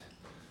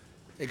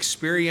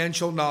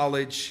Experiential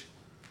knowledge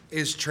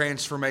is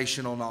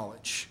transformational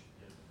knowledge.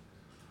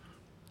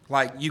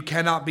 Like, you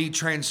cannot be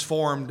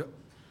transformed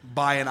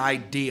by an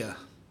idea.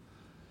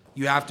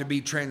 You have to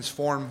be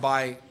transformed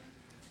by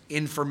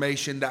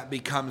information that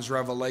becomes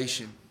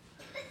revelation.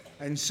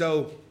 And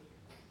so,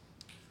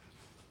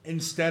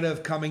 instead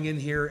of coming in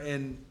here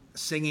and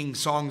singing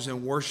songs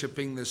and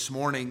worshiping this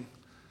morning,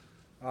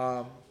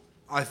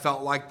 I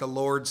felt like the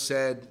Lord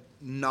said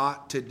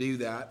not to do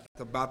that.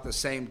 About the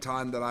same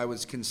time that I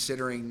was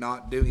considering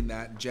not doing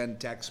that, Jen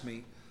texted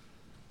me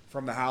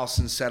from the house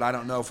and said, I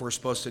don't know if we're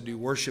supposed to do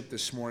worship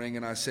this morning.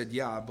 And I said,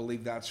 yeah, I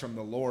believe that's from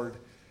the Lord.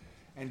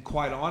 And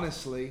quite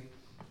honestly,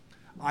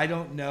 I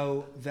don't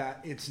know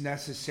that it's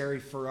necessary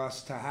for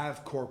us to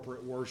have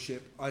corporate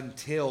worship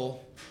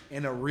until,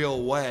 in a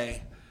real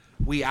way,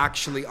 we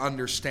actually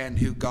understand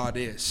who God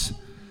is.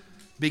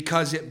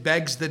 Because it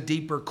begs the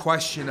deeper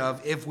question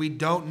of, if we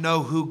don't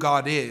know who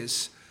God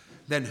is,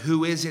 then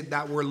who is it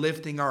that we're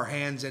lifting our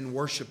hands and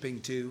worshiping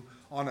to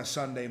on a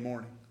Sunday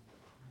morning?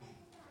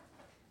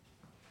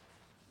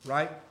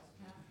 Right?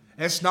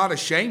 It's not a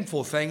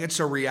shameful thing.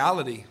 It's a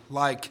reality.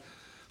 Like,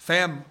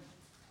 fam,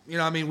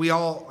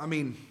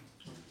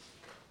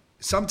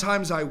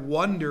 sometimes I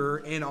wonder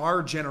in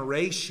our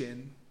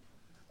generation,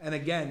 and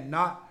again,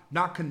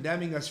 not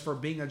condemning us for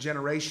being a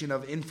generation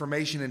of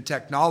information and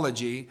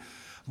technology,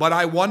 but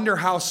I wonder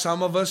how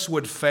some of us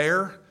would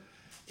fare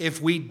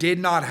if we did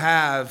not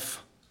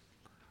have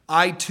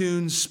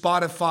iTunes,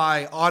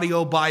 Spotify,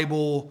 Audio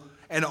Bible,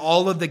 and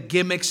all of the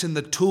gimmicks and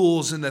the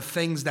tools and the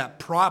things that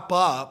prop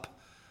up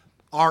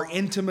our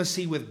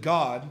intimacy with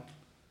God.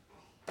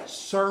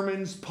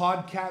 Sermons,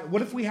 podcasts.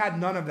 What if we had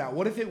none of that?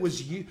 What if it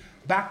was you,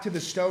 back to the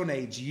Stone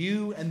Age,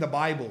 you and the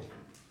Bible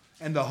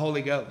and the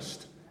Holy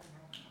Ghost?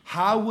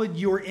 How would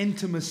your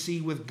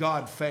intimacy with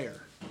God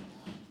fare?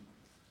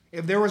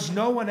 If there was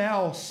no one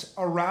else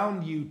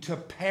around you to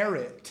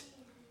parrot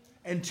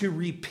and to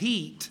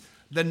repeat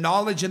the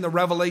knowledge and the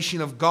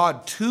revelation of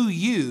God to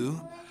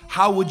you,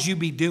 how would you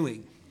be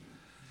doing?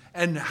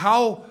 And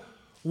how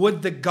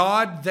would the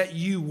God that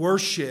you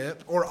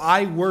worship or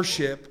I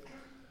worship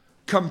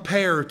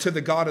compare to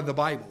the God of the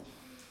Bible?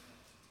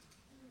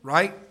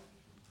 Right?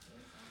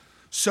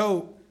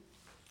 So,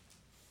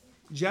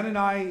 Jen and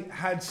I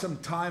had some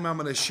time. I'm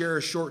going to share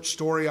a short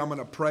story. I'm going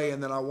to pray,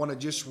 and then I want to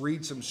just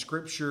read some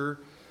scripture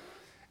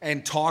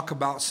and talk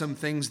about some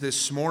things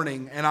this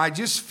morning. And I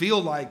just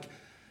feel like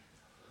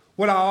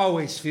what I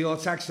always feel,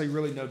 it's actually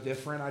really no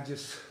different. I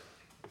just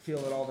feel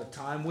it all the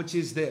time, which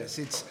is this.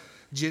 It's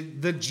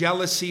the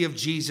jealousy of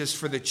Jesus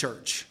for the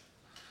church.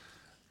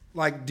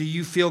 Like, do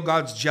you feel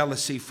God's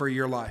jealousy for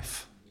your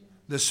life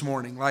this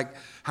morning? Like,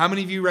 how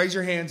many of you raise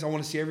your hands? I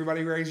want to see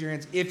everybody raise your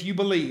hands. If you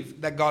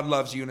believe that God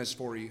loves you and is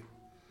for you,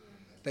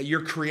 that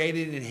you're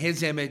created in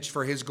His image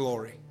for His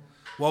glory.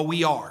 Well,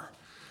 we are.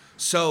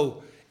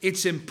 So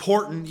it's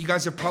important. You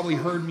guys have probably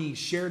heard me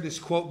share this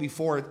quote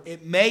before.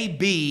 It may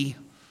be,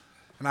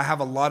 and I have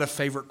a lot of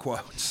favorite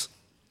quotes.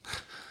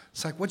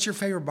 It's like, what's your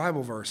favorite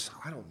Bible verse?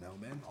 I don't know,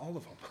 man. All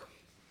of them.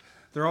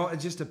 It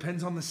just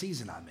depends on the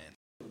season I'm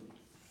in.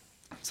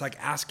 It's like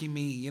asking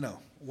me,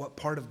 what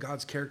part of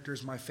God's character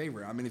is my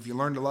favorite? I mean, if you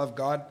learn to love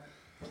God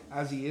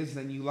as He is,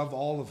 then you love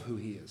all of who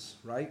He is,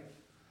 right?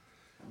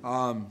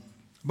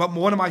 But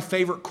one of my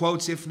favorite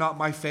quotes, if not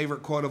my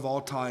favorite quote of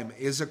all time,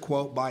 is a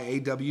quote by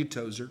A.W.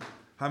 Tozer.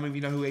 How many of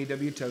you know who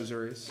A.W.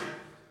 Tozer is?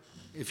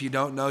 If you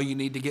don't know, you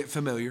need to get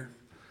familiar.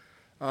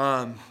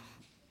 And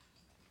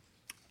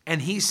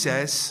he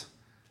says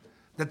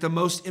that the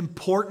most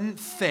important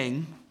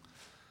thing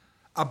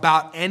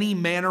about any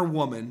man or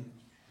woman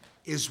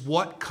is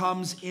what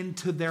comes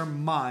into their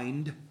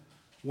mind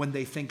when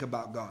they think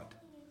about God.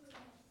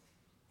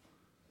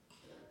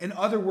 In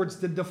other words,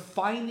 the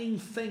defining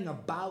thing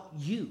about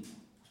you,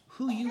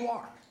 who you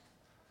are,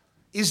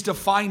 is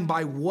defined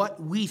by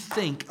what we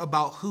think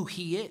about who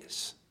He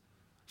is,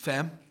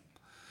 fam.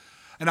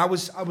 And I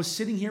was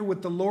sitting here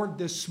with the Lord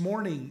this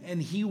morning,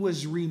 and He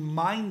was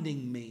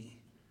reminding me,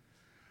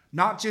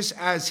 not just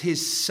as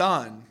His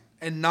son,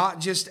 and not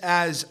just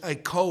as a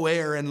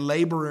co-heir and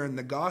laborer in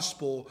the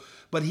gospel,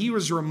 but He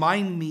was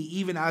reminding me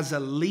even as a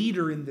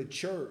leader in the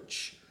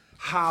church,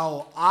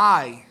 how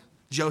I,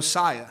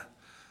 Josiah,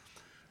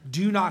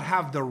 do not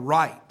have the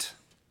right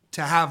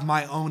to have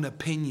my own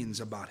opinions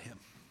about Him.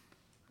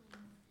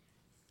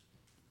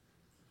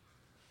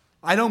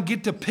 I don't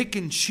get to pick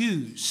and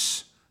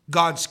choose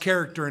God's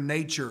character and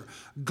nature.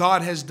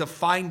 God has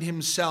defined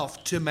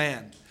Himself to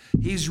man.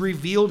 He's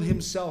revealed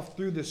Himself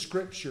through the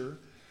scripture.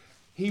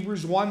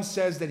 Hebrews 1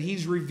 says that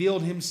He's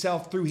revealed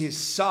Himself through His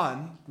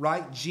Son,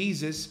 right?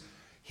 Jesus.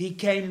 He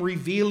came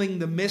revealing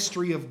the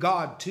mystery of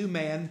God to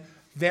man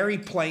very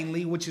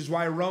plainly, which is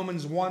why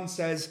Romans 1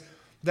 says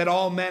that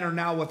all men are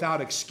now without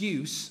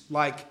excuse.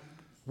 Like,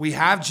 we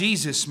have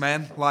Jesus,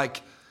 man.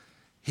 Like,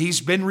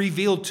 He's been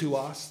revealed to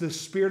us. The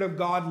Spirit of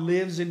God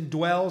lives and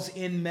dwells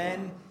in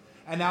men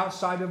and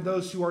outside of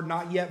those who are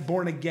not yet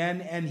born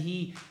again. And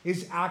He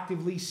is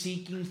actively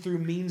seeking through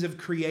means of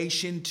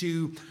creation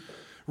to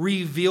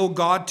reveal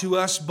God to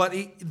us, but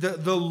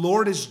the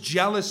Lord is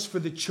jealous for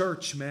the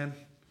church, man,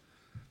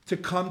 to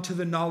come to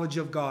the knowledge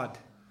of God.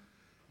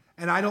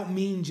 And I don't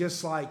mean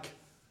just like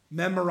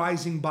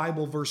memorizing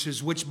Bible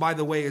verses, which, by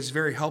the way, is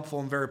very helpful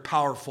and very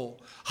powerful.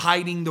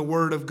 Hiding the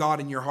word of God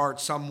in your heart,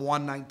 Psalm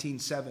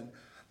 119:7,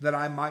 that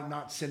I might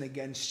not sin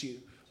against you.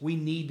 We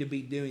need to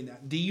be doing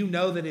that. Do you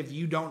know that if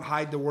you don't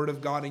hide the word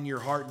of God in your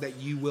heart, that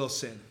you will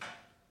sin?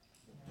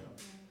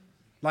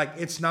 Like,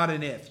 it's not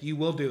an if. You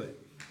will do it.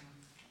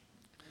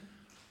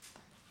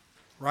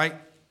 Right?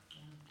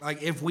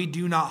 Like, if we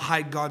do not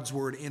hide God's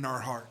word in our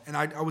heart. And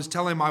I was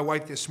telling my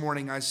wife this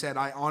morning, I said,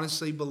 I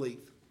honestly believe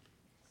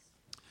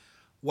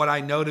what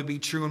I know to be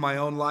true in my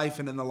own life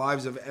and in the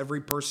lives of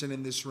every person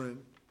in this room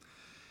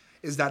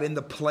is that in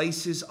the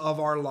places of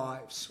our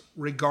lives,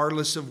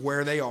 regardless of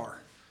where they are,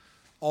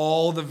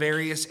 all the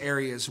various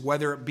areas,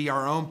 whether it be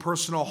our own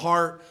personal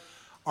heart,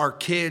 our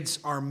kids,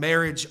 our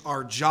marriage,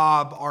 our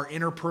job, our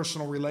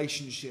interpersonal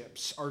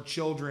relationships, our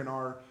children,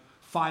 our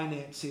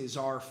finances,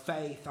 our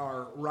faith,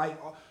 our right.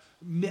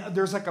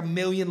 There's like a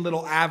million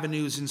little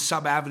avenues and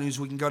sub-avenues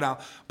we can go down.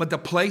 But the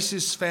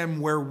places, fam,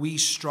 where we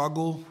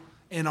struggle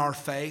in our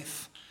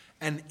faith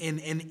and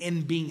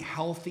in being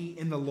healthy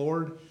in the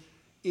Lord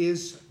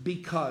is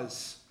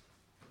because,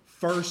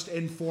 first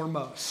and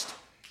foremost,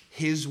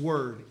 His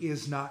word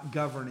is not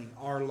governing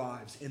our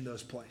lives in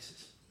those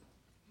places.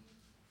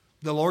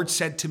 The Lord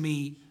said to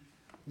me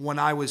when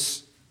I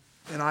was,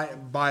 and I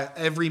by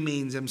every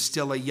means am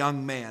still a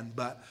young man,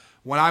 but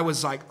when I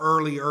was like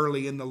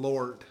early in the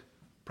Lord,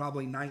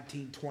 probably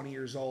 19, 20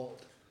 years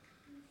old,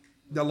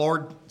 the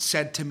Lord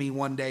said to me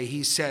one day,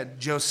 He said,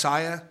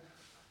 Josiah,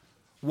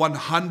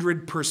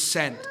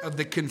 100% of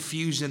the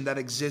confusion that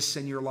exists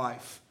in your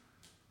life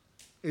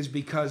is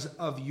because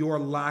of your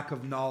lack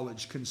of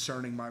knowledge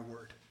concerning my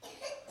word.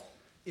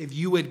 If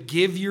you would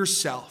give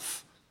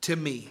yourself to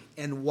me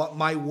and what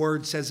my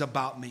word says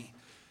about me,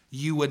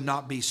 you would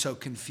not be so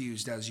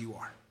confused as you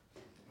are.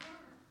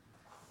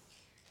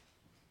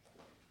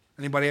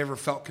 Anybody ever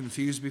felt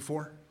confused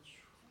before?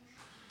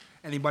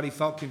 Anybody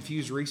felt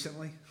confused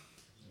recently?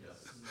 Yes.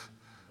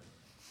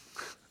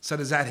 So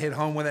does that hit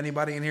home with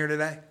anybody in here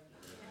today?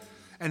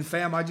 And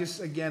fam, I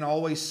just, again,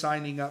 always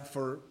signing up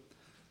for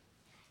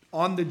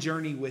on the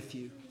journey with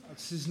you.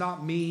 This is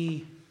not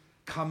me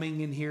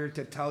coming in here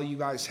to tell you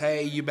guys,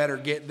 hey, you better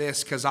get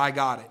this because I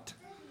got it.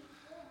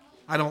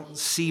 I don't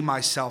see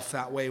myself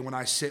that way when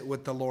I sit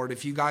with the Lord.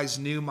 If you guys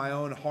knew my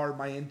own heart,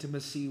 my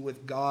intimacy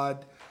with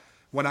God,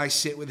 when I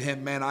sit with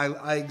Him, man,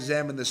 I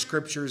examine the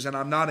scriptures, and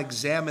I'm not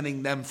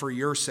examining them for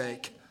your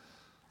sake,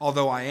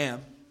 although I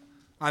am.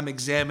 I'm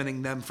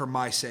examining them for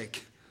my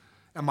sake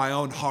and my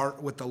own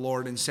heart with the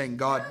Lord and saying,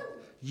 God,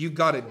 you've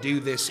got to do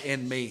this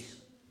in me.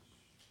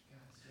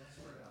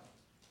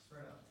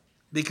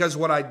 Because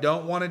what I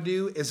don't want to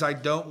do is I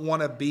don't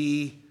want to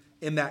be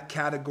in that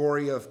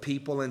category of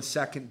people in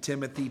 2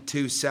 Timothy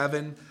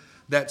 2:7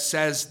 that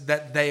says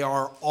that they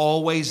are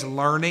always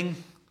learning,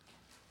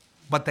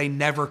 but they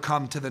never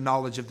come to the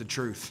knowledge of the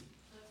truth.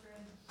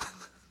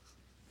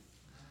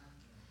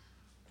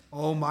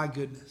 Oh my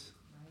goodness.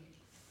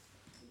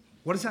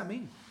 What does that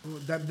mean?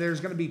 That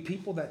there's going to be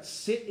people that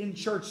sit in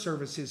church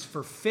services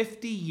for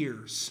 50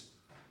 years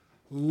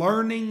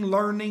learning,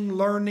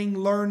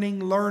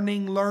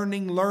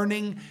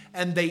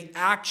 and they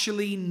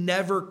actually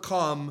never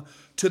come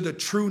to the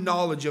true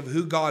knowledge of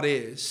who God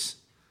is.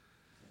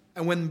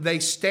 And when they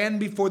stand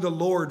before the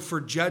Lord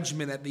for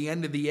judgment at the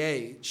end of the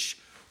age,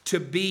 to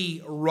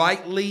be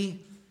rightly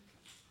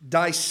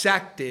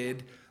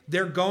dissected,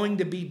 they're going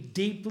to be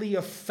deeply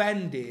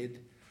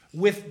offended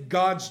with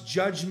God's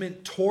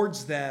judgment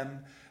towards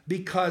them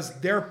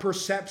because their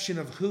perception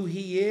of who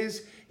He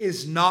is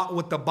not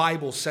what the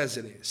Bible says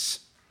it is.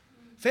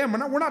 Fam,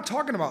 we're not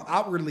talking about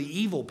outwardly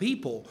evil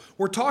people.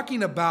 We're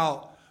talking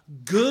about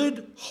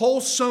good,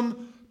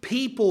 wholesome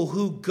people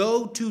who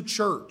go to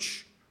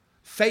church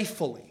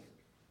faithfully.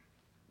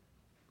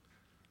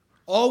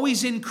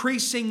 Always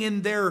increasing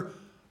in their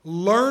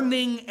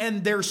learning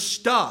and their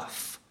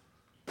stuff,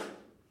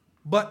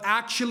 but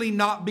actually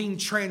not being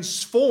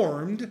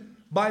transformed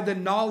by the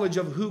knowledge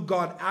of who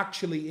God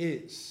actually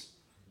is.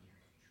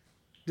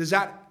 Does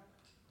that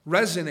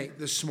resonate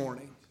this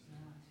morning?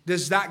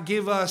 Does that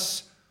give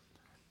us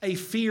a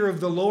fear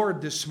of the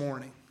Lord this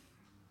morning,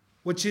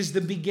 which is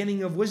the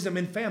beginning of wisdom?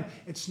 And fam,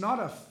 it's not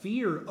a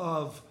fear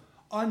of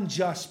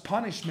unjust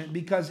punishment,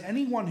 because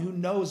anyone who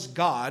knows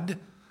God,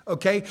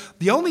 okay,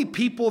 the only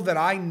people that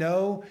I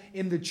know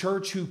in the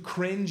church who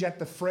cringe at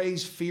the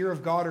phrase fear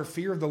of God or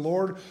fear of the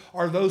Lord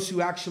are those who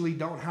actually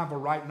don't have a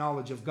right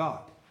knowledge of God.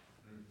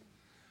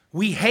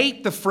 We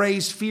hate the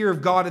phrase fear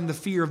of God and the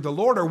fear of the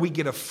Lord, or we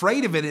get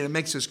afraid of it and it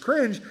makes us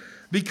cringe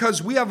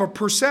because we have a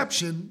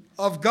perception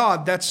of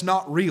God that's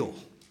not real.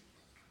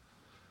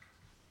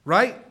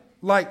 Right?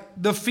 Like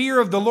the fear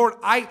of the Lord,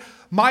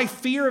 my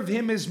fear of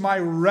Him is my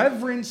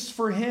reverence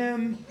for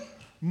Him,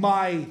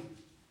 my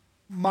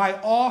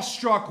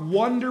awestruck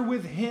wonder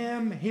with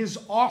Him, His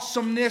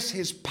awesomeness,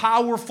 His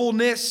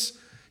powerfulness,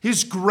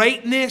 His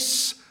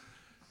greatness.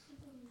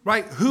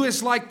 Right? Who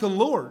is like the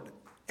Lord?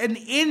 And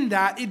in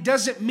that, it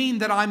doesn't mean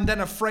that I'm then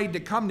afraid to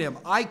come to him.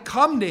 I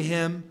come to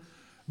him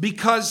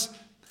because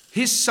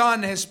his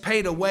son has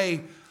paid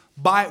away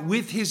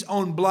with his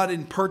own blood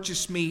and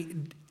purchased me,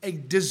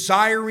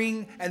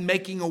 desiring and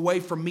making a way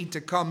for me to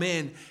come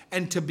in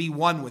and to be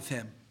one with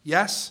him.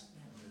 Yes?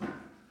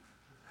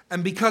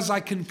 And because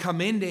I can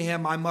come into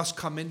him, I must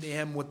come into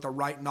him with the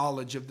right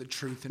knowledge of the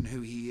truth and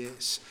who he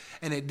is.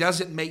 And it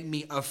doesn't make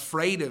me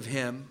afraid of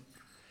him.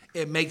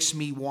 It makes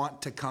me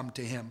want to come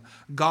to him.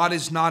 God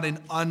is not an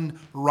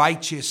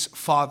unrighteous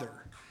father.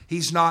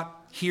 He's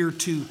not here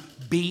to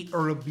beat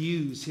or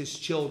abuse his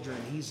children.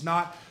 He's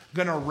not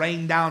going to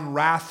rain down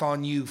wrath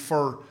on you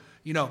for,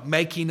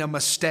 making a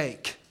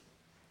mistake.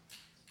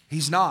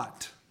 He's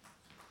not.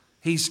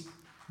 He's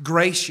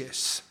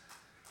gracious.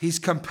 He's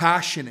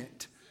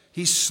compassionate.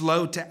 He's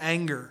slow to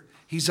anger.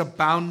 He's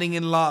abounding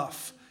in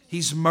love.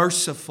 He's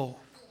merciful.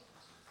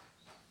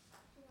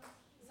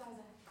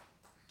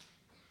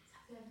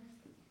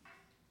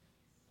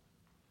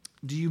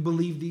 Do you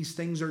believe these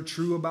things are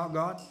true about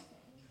God?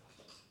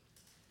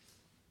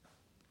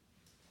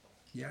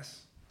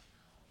 Yes.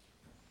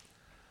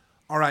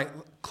 All right,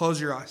 close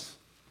your eyes.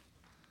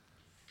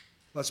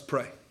 Let's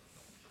pray.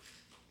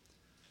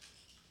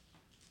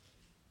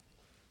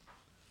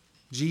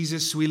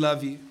 Jesus, we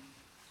love you.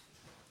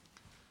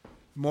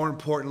 More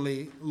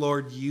importantly,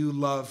 Lord, you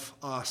love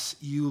us.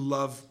 You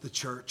love the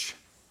church.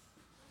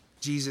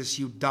 Jesus,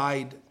 you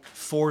died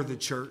for the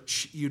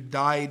church. You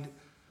died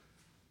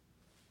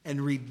and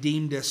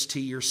redeemed us to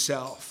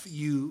yourself.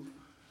 You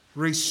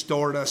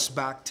restored us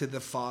back to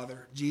the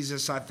Father.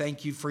 Jesus, I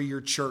thank you for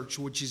your church,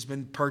 which has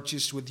been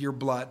purchased with your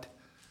blood.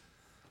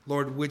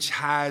 Lord, which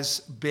has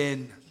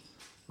been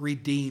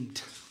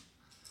redeemed.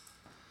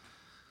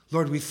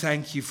 Lord, we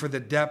thank you for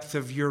the depth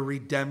of your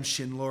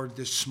redemption, Lord,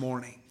 this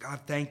morning. God,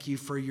 thank you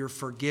for your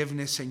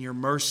forgiveness and your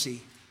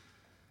mercy,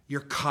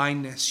 your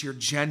kindness, your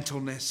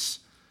gentleness,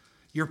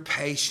 your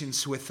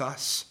patience with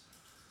us.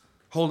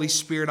 Holy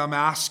Spirit, I'm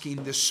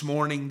asking this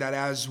morning that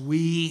as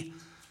we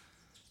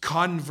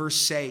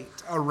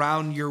conversate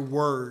around your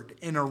word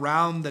and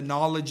around the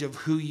knowledge of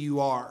who you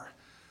are,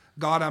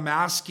 God, I'm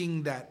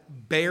asking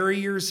that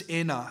barriers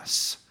in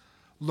us,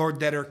 Lord,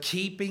 that are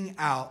keeping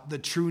out the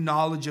true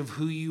knowledge of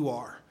who you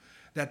are,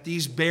 that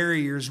these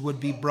barriers would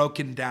be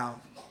broken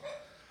down.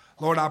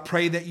 Lord, I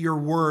pray that your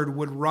word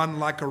would run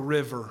like a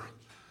river,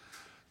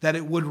 that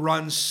it would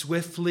run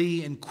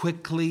swiftly and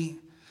quickly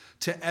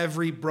to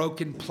every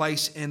broken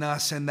place in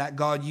us, and that,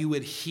 God, you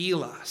would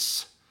heal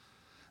us,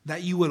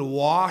 that you would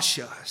wash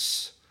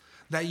us,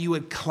 that you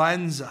would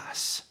cleanse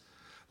us.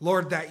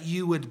 Lord, that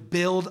you would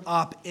build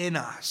up in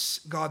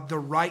us, God, the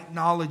right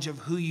knowledge of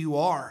who you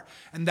are,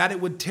 and that it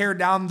would tear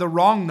down the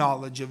wrong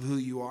knowledge of who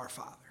you are,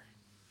 Father.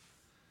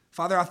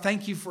 Father, I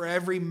thank you for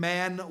every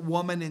man,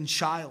 woman, and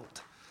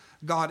child,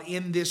 God,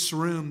 in this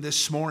room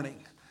this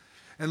morning.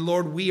 And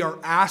Lord, we are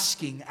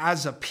asking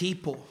as a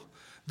people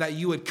that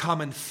you would come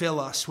and fill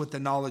us with the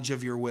knowledge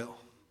of your will.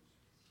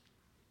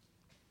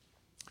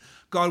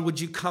 God, would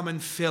you come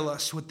and fill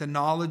us with the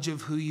knowledge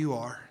of who you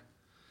are?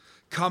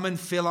 Come and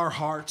fill our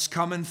hearts.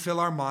 Come and fill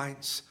our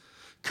minds.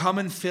 Come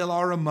and fill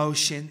our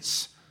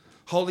emotions.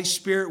 Holy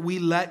Spirit, we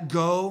let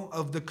go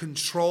of the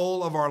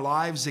control of our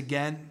lives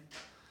again.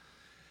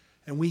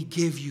 And we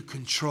give you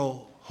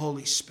control,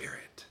 Holy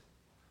Spirit.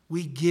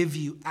 We give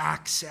you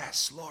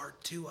access, Lord,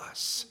 to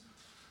us.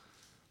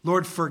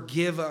 Lord,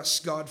 forgive us,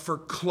 God, for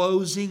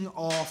closing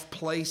off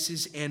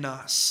places in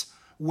us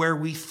where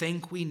we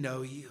think we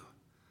know you.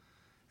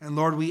 And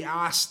Lord, we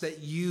ask that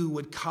you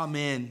would come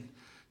in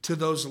to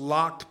those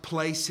locked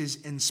places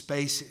and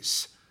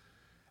spaces,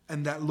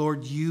 and that,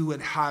 Lord, you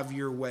would have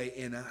your way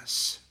in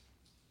us.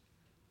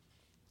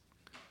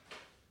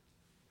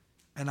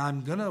 And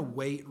I'm going to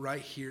wait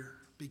right here,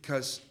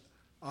 because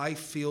I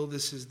feel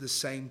this is the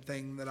same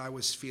thing that I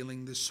was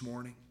feeling this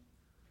morning.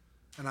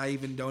 And I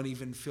don't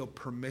even feel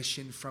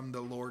permission from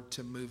the Lord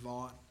to move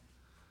on.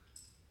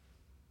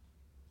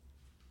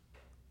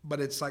 But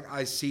it's like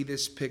I see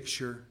this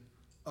picture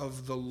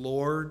of the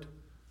Lord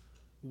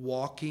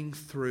walking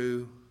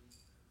through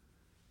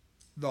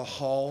the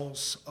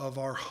halls of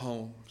our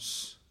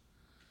homes.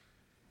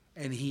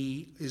 And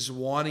he is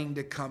wanting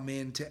to come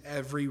into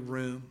every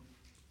room.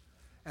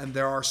 And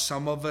there are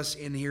some of us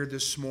in here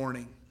this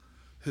morning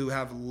who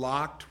have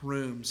locked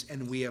rooms,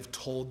 and we have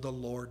told the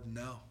Lord,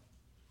 no,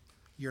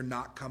 you're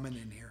not coming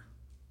in here.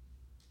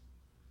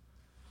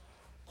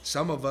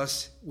 Some of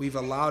us, we've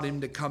allowed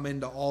him to come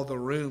into all the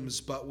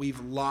rooms, but we've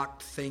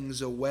locked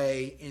things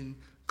away in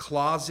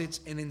closets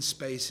and in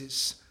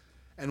spaces,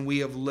 and we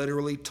have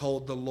literally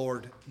told the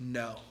Lord,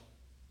 no.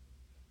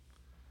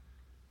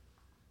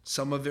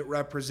 Some of it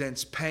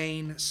represents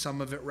pain. Some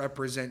of it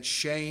represents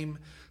shame.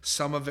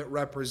 Some of it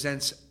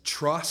represents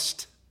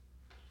trust.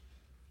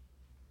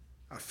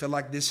 I feel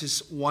like this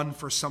is one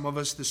for some of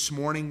us this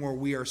morning where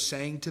we are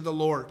saying to the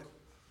Lord,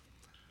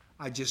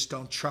 I just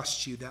don't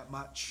trust you that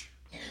much.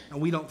 And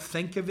we don't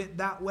think of it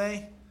that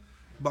way,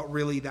 but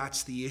really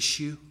that's the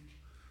issue,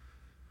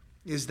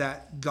 is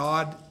that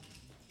God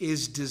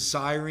is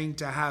desiring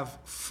to have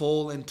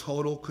full and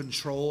total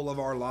control of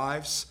our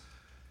lives.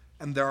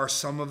 And there are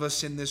some of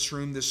us in this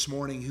room this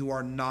morning who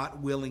are not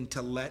willing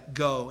to let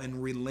go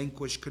and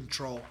relinquish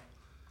control.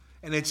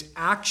 And it's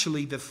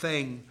actually the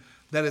thing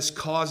that is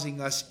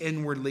causing us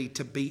inwardly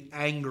to be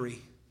angry.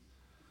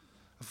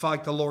 I feel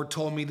like the Lord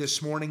told me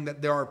this morning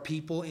that there are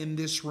people in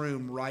this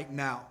room right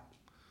now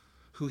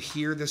who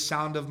hear the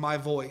sound of my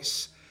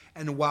voice,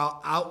 and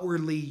while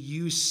outwardly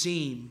you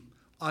seem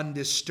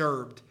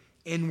undisturbed,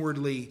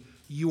 inwardly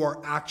you are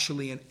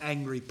actually an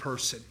angry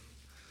person.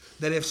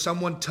 That if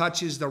someone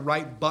touches the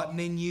right button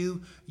in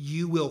you,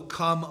 you will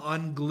come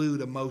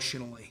unglued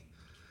emotionally.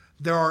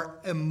 There are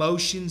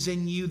emotions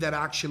in you that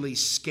actually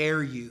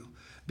scare you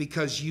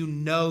because you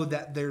know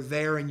that they're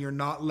there and you're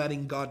not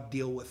letting God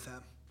deal with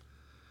them.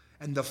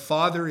 And the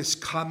Father is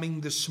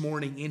coming this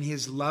morning in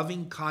His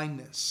loving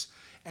kindness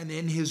and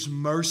in His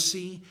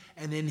mercy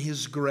and in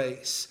His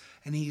grace.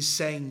 And He's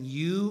saying,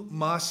 you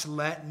must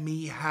let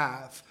me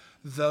have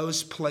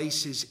those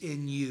places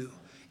in you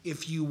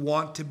if you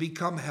want to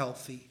become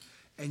healthy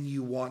and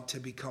you want to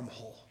become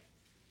whole.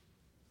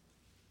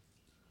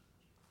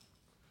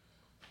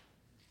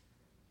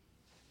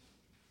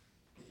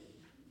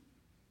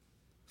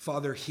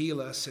 Father,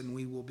 heal us and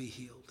we will be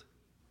healed.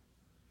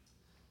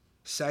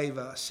 Save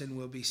us and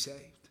we'll be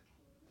saved.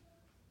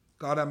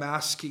 God, I'm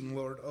asking,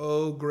 Lord,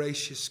 oh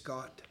gracious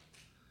God,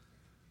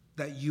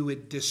 that you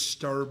would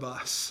disturb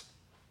us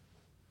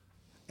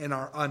in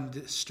our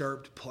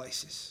undisturbed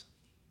places.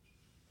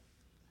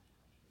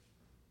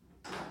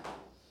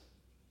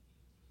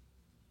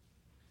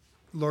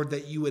 Lord,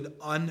 that you would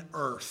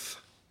unearth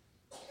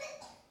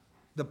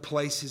the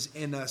places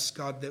in us,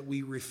 God, that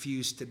we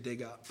refuse to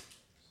dig up.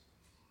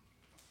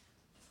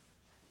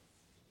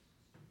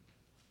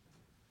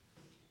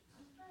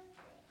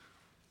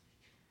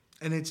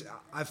 And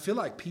I feel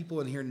like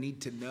people in here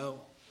need to know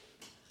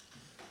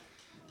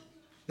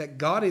that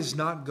God is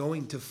not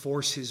going to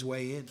force His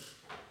way in.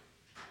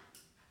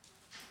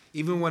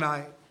 Even when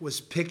I was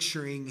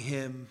picturing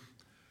Him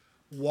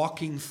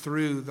walking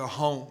through the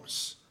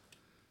homes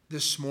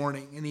this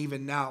morning and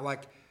even now,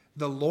 like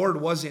the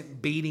Lord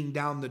wasn't beating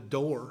down the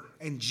door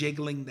and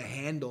jiggling the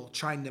handle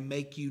trying to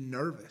make you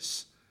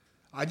nervous.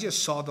 I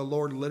just saw the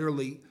Lord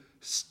literally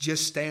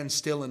just stand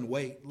still and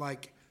wait.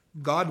 Like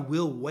God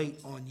will wait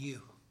on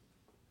you.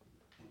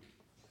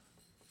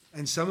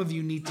 And some of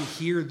you need to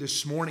hear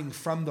this morning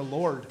from the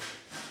Lord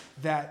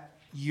that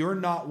you're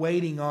not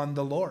waiting on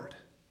the Lord.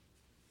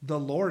 The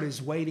Lord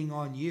is waiting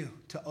on you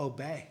to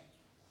obey.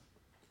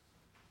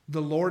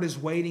 The Lord is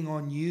waiting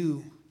on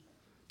you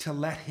to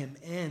let Him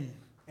in.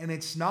 And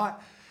it's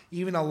not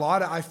even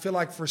I feel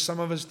like for some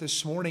of us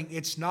this morning,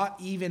 it's not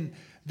even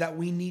that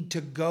we need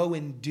to go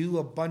and do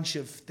a bunch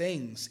of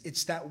things.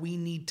 It's that we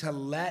need to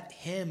let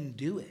Him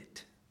do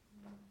it.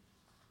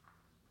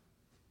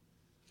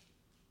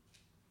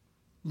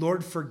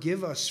 Lord,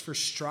 forgive us for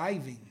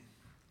striving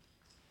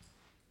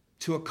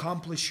to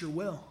accomplish your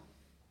will.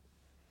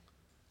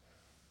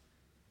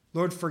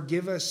 Lord,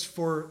 forgive us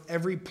for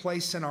every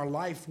place in our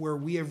life where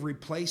we have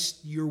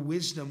replaced your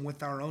wisdom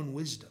with our own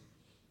wisdom.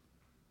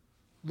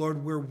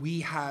 Lord, where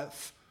we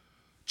have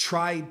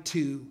tried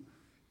to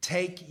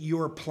take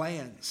your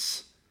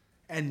plans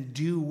and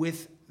do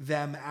with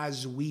them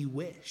as we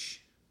wish.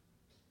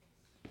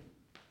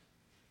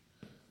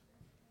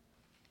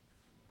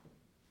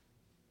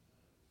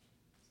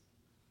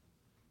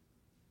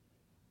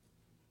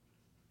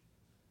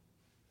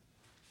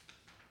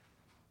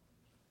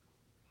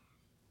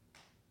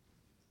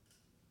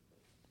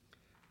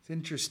 It's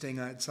interesting.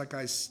 It's like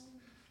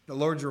the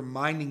Lord's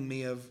reminding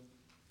me of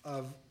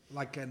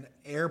like an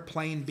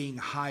airplane being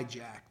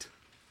hijacked.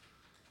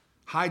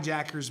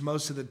 Hijackers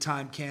most of the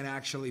time can't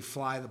actually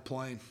fly the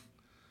plane.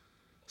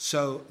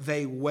 So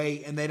they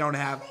wait, and they don't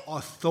have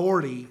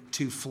authority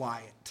to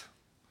fly it.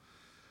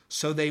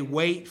 So they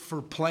wait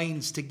for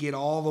planes to get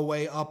all the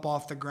way up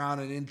off the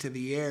ground and into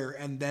the air,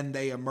 and then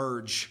they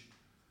emerge.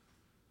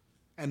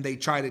 And they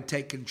try to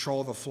take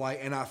control of the flight.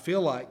 And I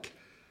feel like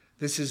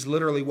this is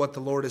literally what the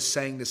Lord is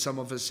saying to some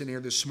of us in here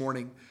this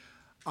morning.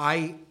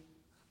 I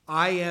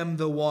am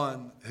the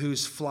one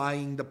who's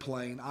flying the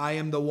plane. I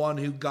am the one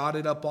who got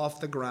it up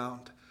off the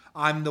ground.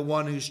 I'm the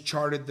one who's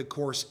charted the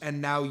course.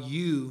 And now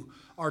you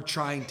are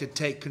trying to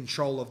take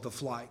control of the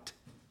flight.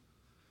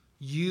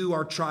 You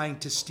are trying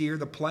to steer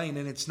the plane,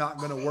 and it's not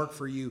going to work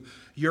for you.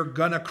 You're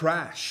going to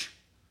crash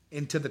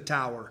into the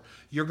tower.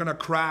 You're going to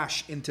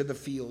crash into the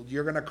field.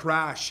 You're going to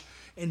crash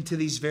into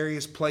these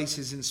various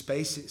places and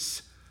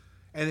spaces.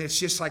 And it's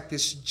just like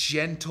this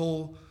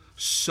gentle,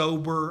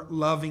 sober,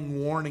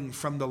 loving warning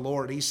from the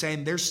Lord. He's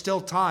saying there's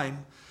still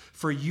time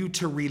for you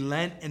to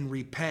relent and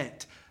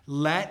repent.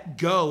 Let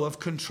go of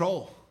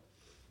control.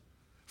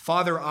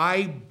 Father,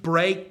 I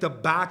break the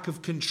back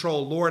of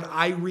control. Lord,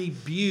 I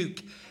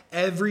rebuke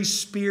every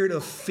spirit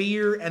of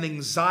fear and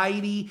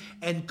anxiety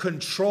and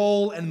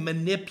control and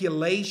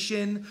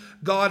manipulation,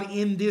 God,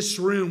 in this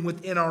room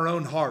within our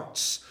own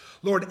hearts.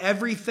 Lord,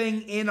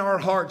 everything in our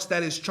hearts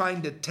that is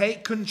trying to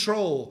take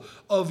control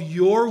of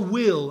your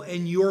will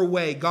and your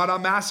way, God,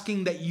 I'm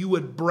asking that you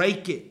would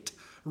break it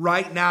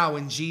right now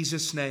in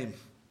Jesus' name.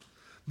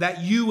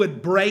 That you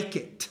would break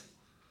it.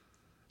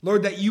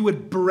 Lord, that you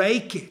would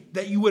break it,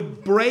 that you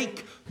would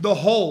break the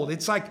hold.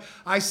 It's like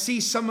I see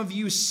some of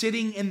you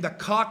sitting in the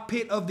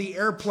cockpit of the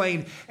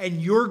airplane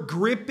and you're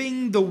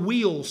gripping the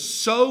wheel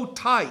so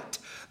tight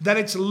that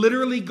it's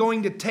literally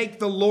going to take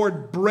the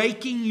Lord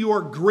breaking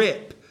your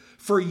grip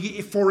for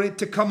it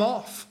to come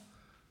off.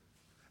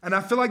 And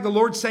I feel like the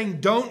Lord's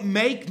saying, don't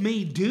make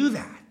me do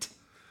that.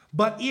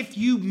 But if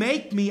you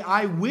make me,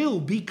 I will.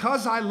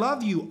 Because I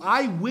love you,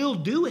 I will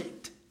do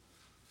it.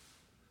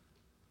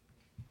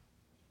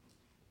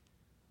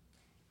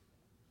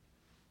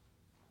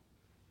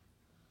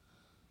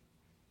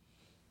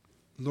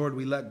 Lord,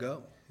 we let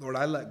go. Lord,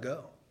 I let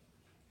go.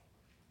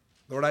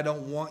 Lord, I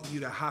don't want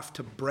you to have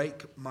to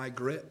break my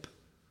grip.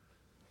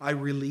 I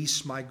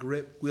release my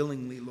grip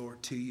willingly,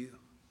 Lord, to you.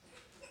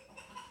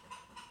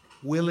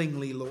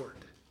 Willingly, Lord.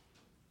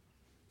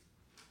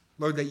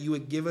 Lord, that you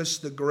would give us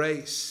the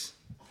grace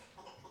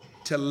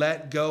to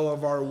let go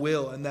of our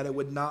will and that it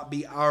would not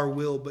be our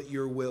will but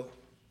your will.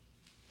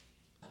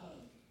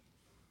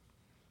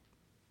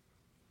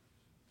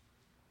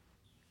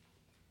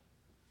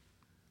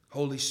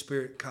 Holy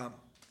Spirit, come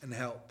and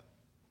help.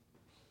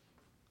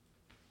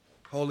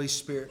 Holy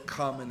Spirit,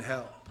 come and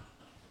help.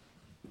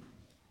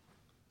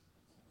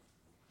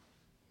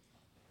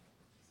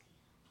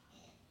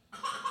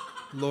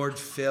 Lord,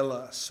 fill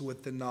us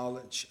with the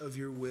knowledge of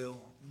your will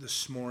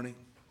this morning.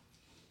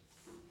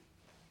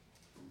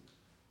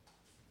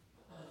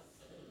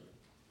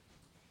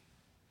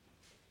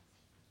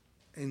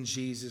 In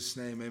Jesus'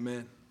 name,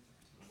 amen.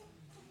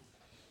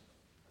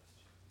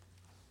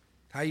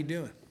 How you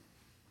doing?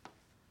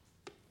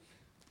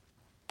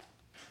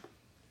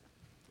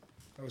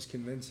 That was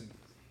convincing.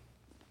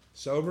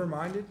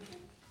 Sober-minded?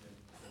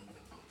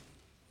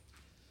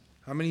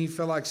 How many of you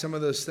feel like some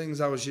of those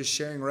things I was just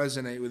sharing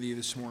resonate with you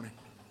this morning?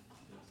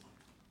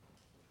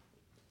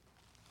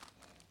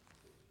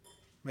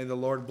 May the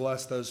Lord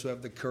bless those who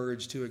have the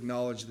courage to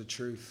acknowledge the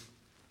truth.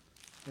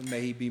 And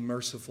may He be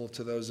merciful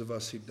to those of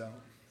us who don't.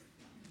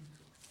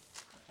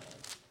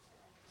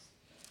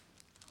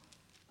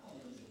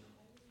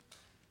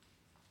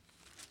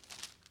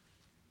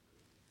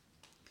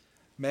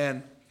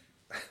 Man,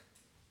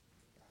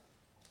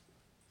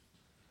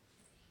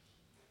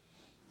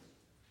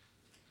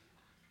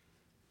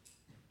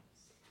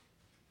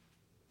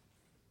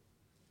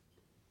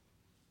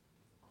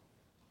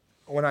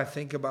 when I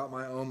think about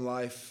my own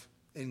life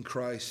in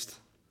Christ,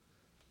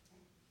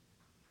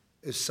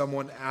 if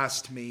someone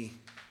asked me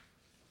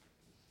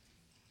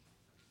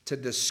to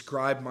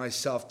describe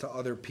myself to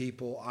other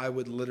people, I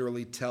would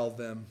literally tell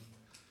them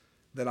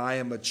that I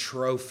am a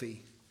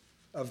trophy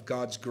of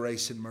God's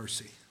grace and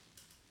mercy.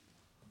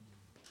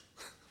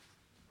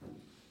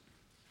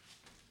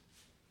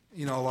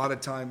 You know, a lot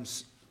of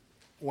times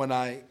when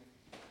I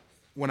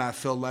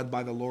feel led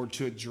by the Lord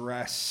to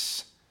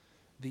address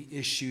the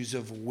issues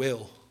of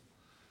will,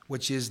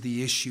 which is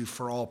the issue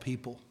for all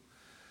people.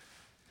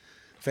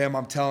 Fam,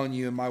 I'm telling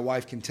you, and my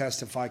wife can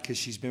testify because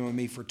she's been with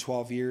me for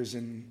 12 years,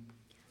 and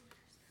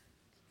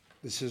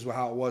this is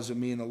how it was with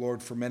me and the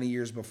Lord for many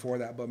years before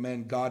that. But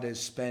man, God has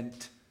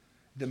spent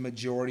the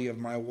majority of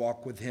my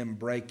walk with Him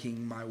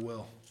breaking my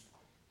will.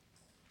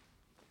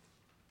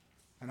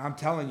 And I'm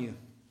telling you,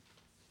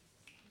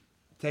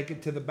 take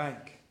it to the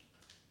bank.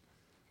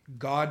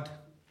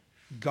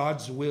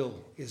 God's will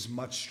is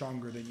much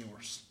stronger than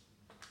yours.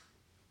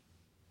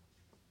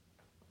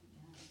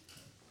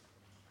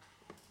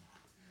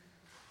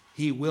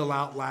 He will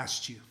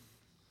outlast you.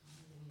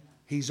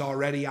 He's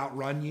already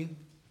outrun you.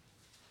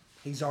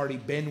 He's already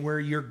been where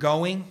you're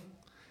going.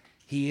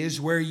 He is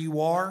where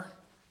you are.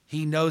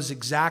 He knows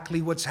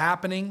exactly what's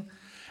happening.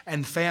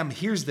 And fam,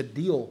 here's the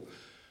deal.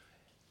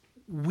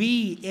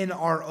 We, in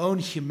our own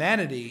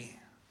humanity,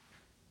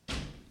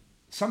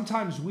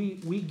 sometimes we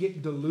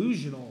get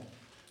delusional.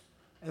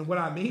 And what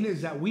I mean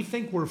is that we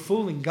think we're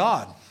fooling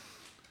God.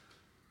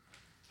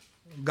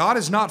 God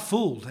is not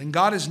fooled, and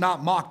God is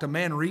not mocked. A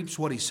man reaps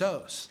what he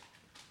sows.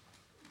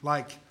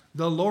 Like,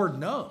 the Lord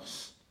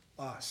knows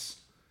us.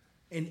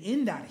 And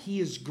in that, He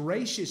is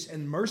gracious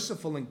and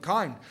merciful and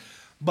kind.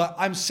 But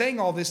I'm saying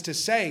all this to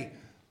say,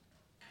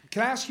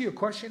 can I ask you a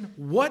question?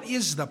 What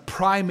is the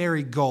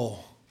primary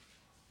goal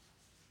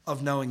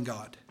of knowing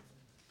God?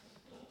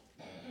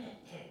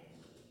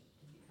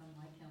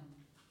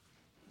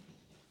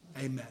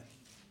 Amen.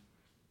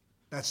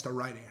 That's the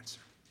right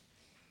answer.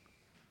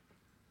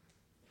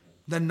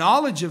 The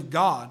knowledge of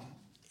God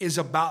is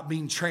about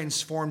being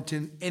transformed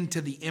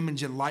into the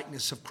image and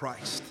likeness of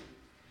Christ.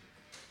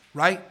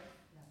 Right?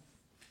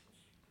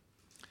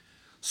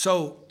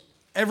 So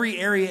every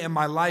area in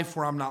my life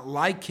where I'm not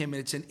like Him,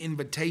 it's an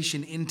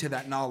invitation into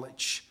that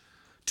knowledge,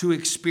 to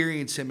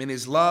experience Him in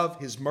His love,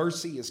 His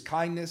mercy, His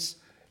kindness,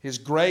 His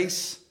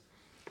grace,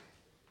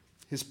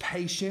 His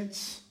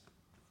patience,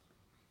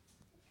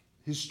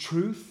 His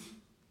truth.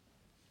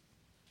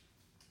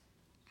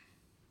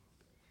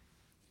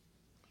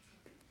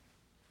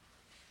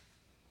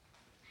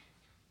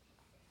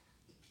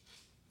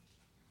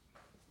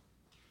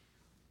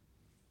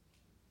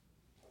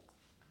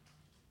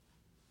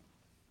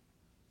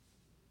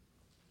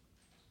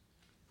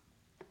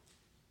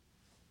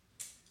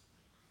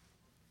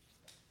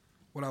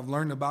 What I've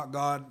learned about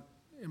God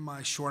in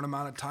my short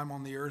amount of time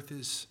on the earth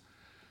is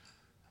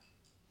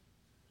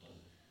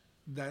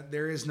that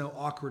there is no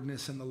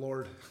awkwardness in the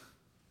Lord.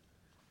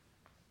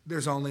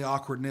 There's only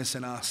awkwardness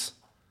in us.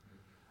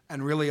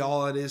 And really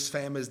all it is,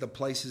 fam, is the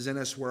places in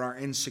us where our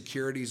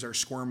insecurities are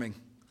squirming.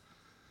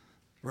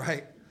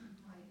 Right?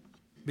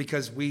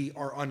 Because we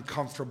are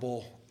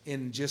uncomfortable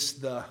in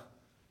just the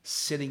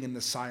sitting in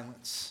the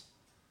silence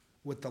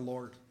with the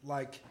Lord.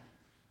 Like,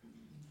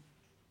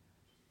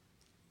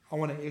 I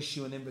want to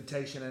issue an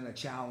invitation and a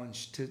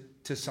challenge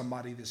to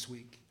somebody this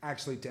week.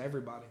 Actually, to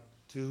everybody.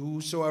 To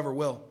whosoever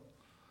will.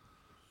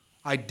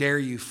 I dare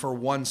you for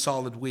one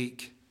solid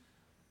week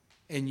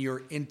in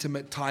your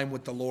intimate time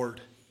with the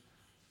Lord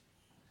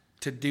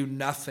to do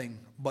nothing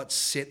but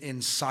sit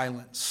in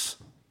silence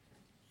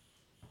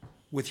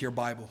with your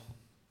Bible.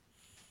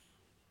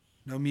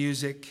 No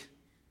music.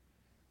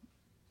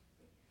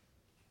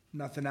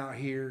 Nothing out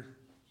here.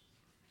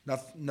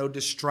 No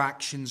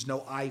distractions, no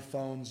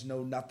iPhones,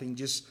 no nothing.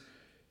 Just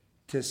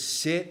to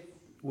sit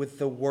with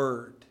the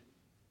Word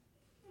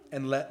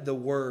and let the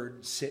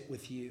Word sit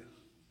with you.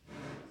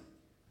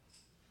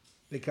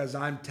 Because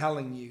I'm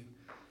telling you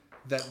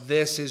that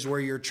this is where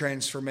your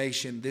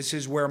transformation, this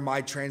is where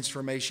my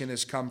transformation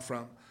has come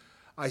from.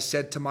 I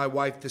said to my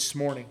wife this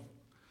morning,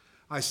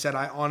 I said,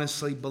 I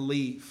honestly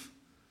believe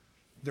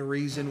the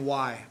reason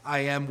why I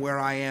am where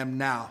I am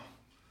now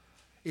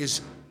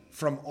is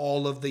from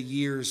all of the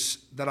years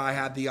that I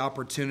had the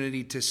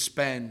opportunity to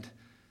spend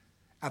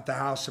at the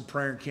House of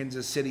Prayer in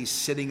Kansas City,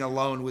 sitting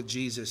alone with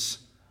Jesus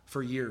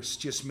for years,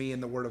 just me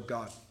and the Word of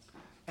God,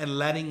 and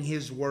letting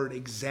His Word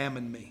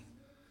examine me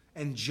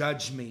and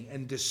judge me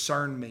and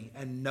discern me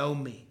and know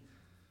me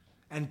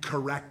and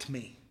correct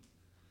me.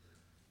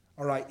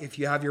 All right, if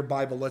you have your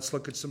Bible, let's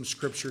look at some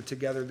scripture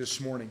together this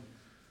morning.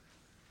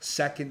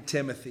 2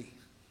 Timothy.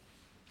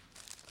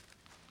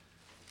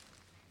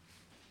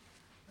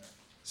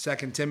 2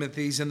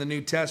 Timothy's in the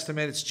New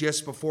Testament. It's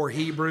just before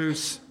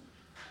Hebrews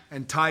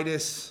and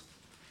Titus.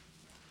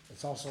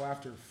 It's also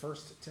after 1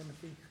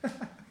 Timothy.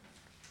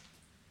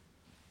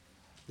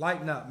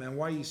 Lighten up, man.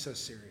 Why are you so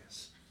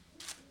serious?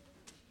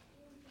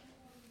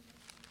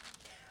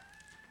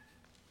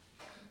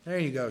 There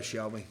you go,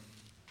 Shelby.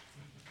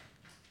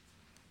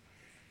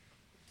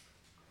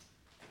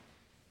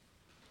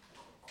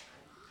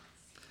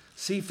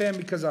 See, fam,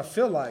 because I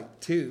feel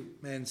like, too,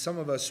 man, some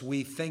of us,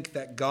 we think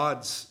that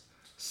God's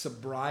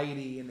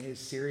sobriety and His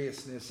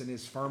seriousness and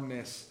His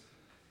firmness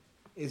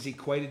is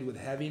equated with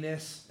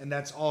heaviness, and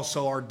that's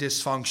also our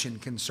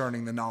dysfunction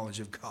concerning the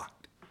knowledge of God.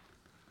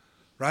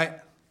 Right?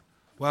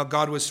 Well,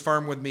 God was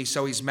firm with me,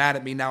 so He's mad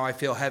at me. Now I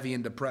feel heavy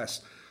and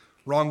depressed.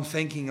 Wrong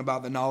thinking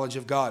about the knowledge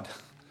of God.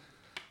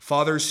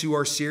 Fathers who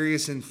are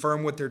serious and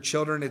firm with their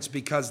children, it's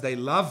because they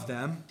love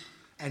them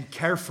and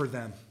care for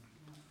them.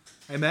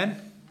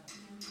 Amen?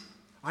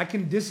 I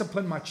can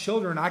discipline my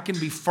children. I can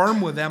be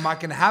firm with them. I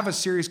can have a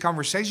serious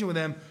conversation with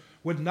them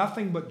with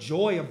nothing but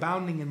joy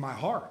abounding in my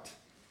heart.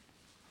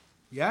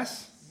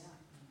 Yes?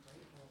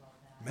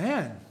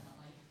 Man,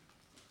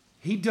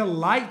 He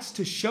delights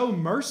to show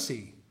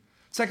mercy.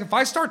 It's like if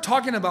I start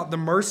talking about the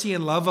mercy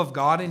and love of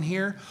God in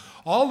here,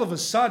 all of a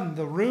sudden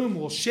the room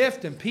will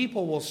shift and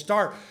people will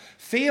start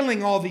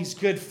feeling all these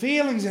good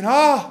feelings and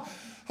now.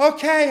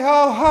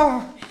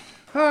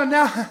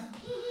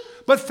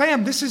 But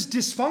fam, this is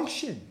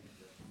dysfunction.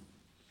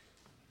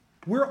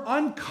 We're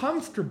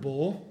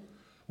uncomfortable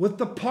with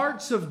the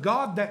parts of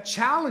God that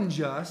challenge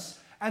us,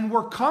 and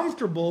we're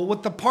comfortable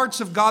with the parts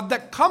of God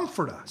that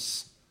comfort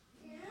us.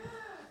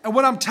 And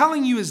what I'm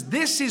telling you is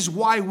this is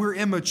why we're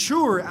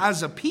immature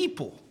as a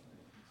people.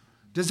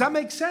 Does that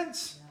make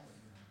sense?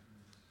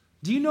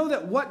 Do you know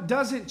that what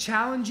doesn't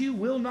challenge you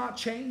will not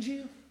change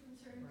you?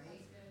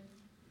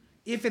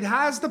 If it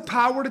has the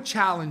power to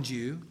challenge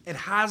you, it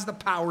has the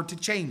power to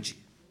change you.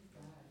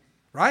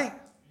 Right?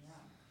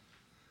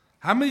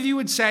 How many of you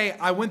would say,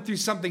 I went through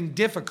something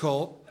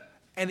difficult,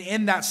 and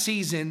in that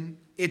season,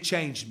 it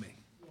changed me?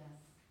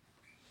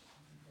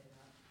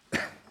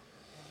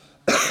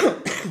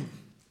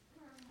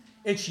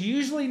 It's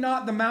usually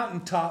not the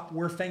mountaintop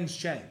where things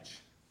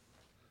change.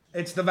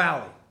 It's the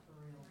valley.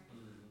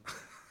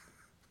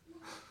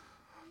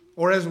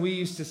 Or as we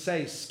used to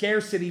say,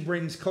 scarcity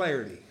brings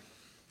clarity.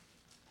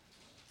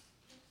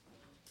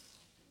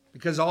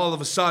 Because all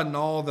of a sudden,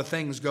 all the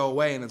things go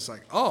away, and it's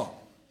like, oh,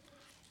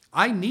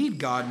 I need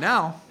God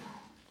now.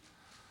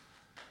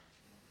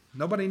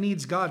 Nobody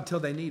needs God till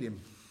they need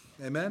Him.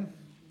 Amen?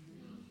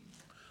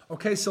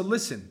 Okay, so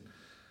listen.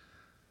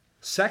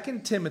 2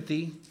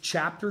 Timothy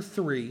chapter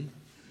 3,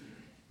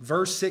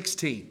 verse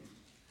 16.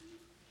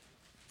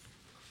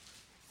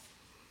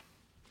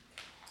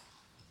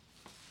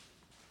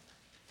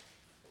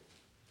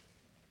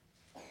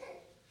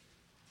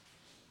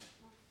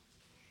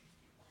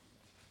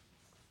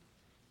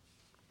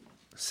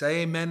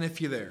 Say amen if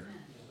you're there.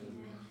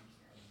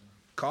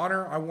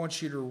 Connor, I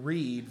want you to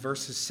read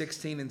verses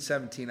 16 and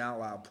 17 out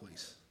loud,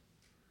 please.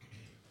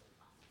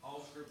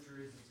 All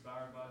scripture is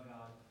inspired by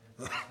God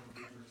and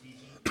profitable for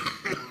teaching,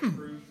 for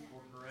reproof,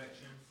 for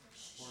correction,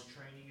 for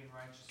training in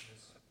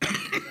righteousness, that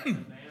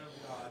the man of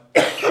God may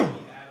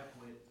be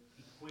adequate,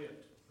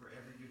 equipped for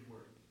every good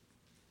work.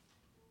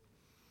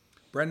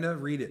 Brenda,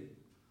 read it.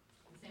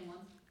 The same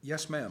one?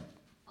 Yes, ma'am.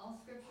 All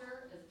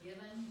scripture is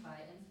given by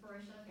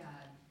inspiration of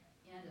God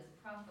and is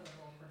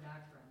profitable for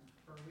doctrine,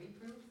 for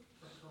reproof,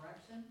 for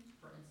correction,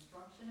 for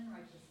instruction in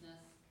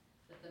righteousness,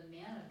 that the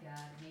man of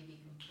God may be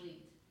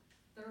complete,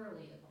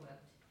 thoroughly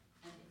equipped,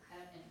 and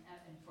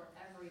for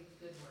every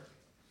good work.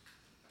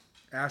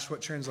 Ash,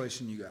 what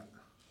translation you got?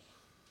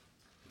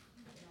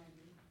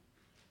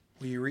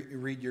 Will you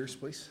read yours,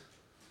 please?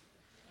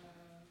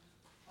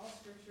 All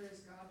scripture is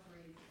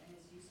God-breathed and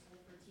is useful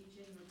for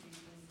teaching,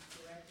 rebuking,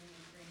 correcting,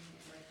 and training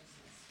in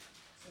righteousness,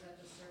 so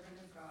that the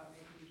servant of God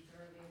may be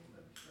thoroughly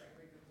equipped for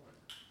every good work.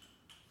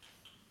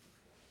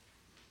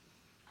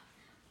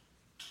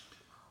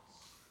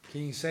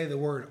 Can you say the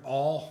word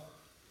all?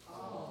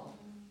 All.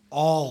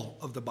 All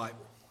of the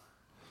Bible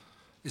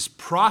is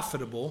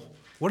profitable.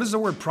 What does the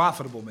word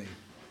profitable mean?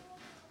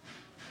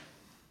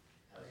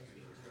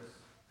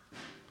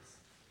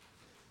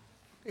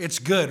 It's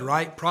good,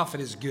 right? Profit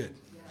is good.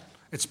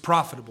 It's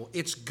profitable.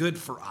 It's good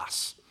for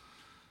us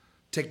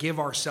to give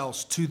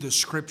ourselves to the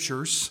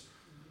scriptures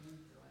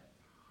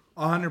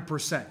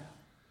 100%.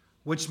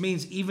 Which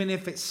means even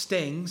if it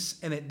stings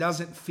and it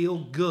doesn't feel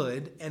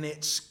good and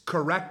it's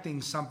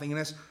correcting something in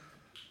us.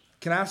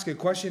 Can I ask a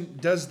question?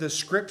 Does the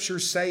scripture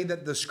say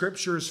that the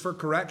scripture is for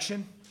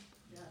correction?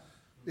 Yes.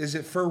 Is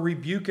it for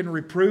rebuke and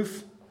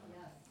reproof?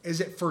 Yes.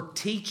 Is it for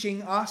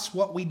teaching us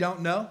what we don't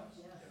know?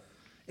 Yes.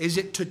 Is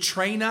it to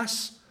train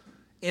us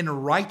in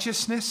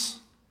righteousness?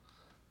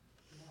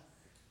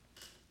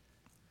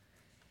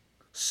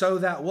 So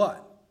that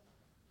what?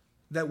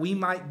 That we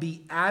might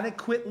be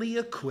adequately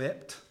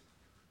equipped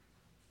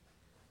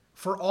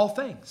for all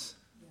things.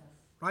 Yes.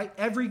 Right?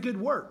 Every good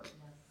work.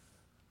 Yes.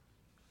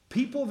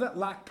 People that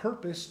lack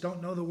purpose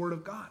don't know the Word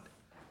of God.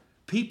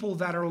 People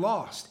that are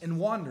lost and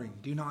wandering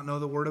do not know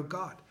the Word of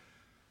God.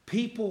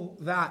 People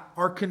that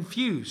are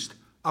confused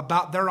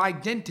about their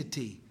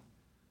identity,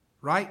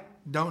 right,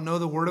 don't know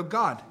the Word of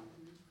God.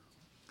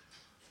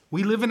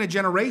 We live in a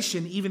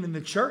generation, even in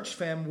the church,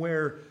 fam,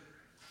 where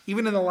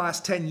even in the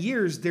last 10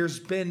 years, there's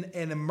been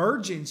an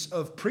emergence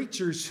of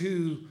preachers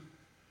who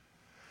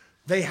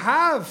they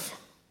have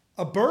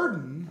a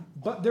burden,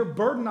 but their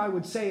burden, I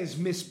would say, is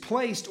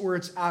misplaced or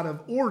it's out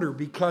of order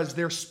because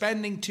they're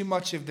spending too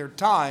much of their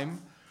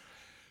time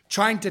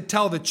trying to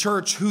tell the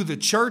church who the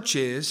church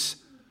is,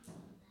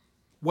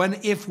 when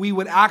if we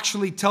would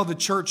actually tell the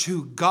church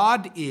who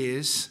God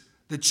is,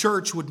 the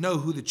church would know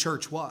who the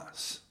church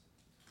was.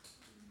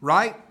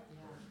 Right?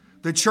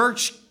 The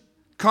church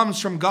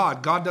comes from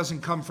God. God doesn't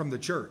come from the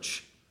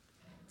church.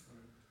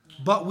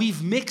 But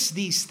we've mixed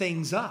these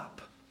things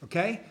up.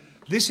 Okay?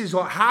 This is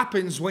what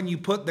happens when you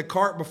put the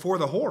cart before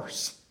the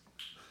horse.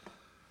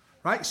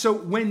 Right? So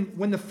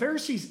when the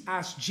Pharisees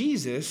asked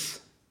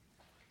Jesus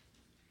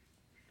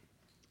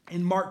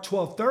in Mark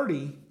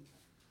 12:30,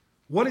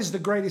 what is the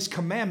greatest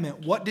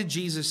commandment? What did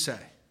Jesus say?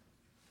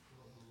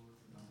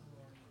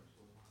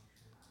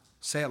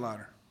 Say it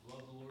louder.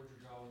 Love the Lord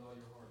your God with all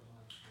your heart,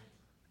 mind, and strength.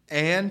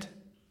 And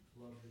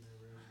Love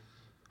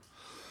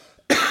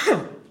your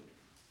neighbor.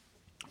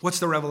 what's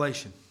the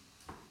revelation?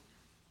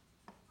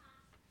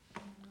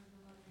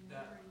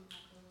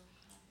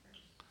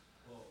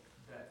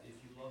 That if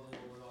you love the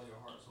Lord with all your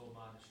heart, soul,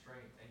 mind, and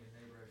strength, and your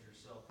neighbor as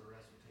yourself, the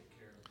rest will take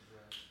care of the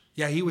rest.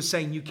 Yeah, he was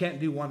saying you can't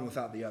do one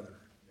without the other.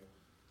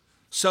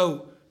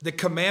 So the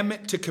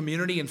commandment to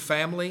community and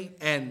family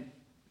and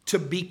to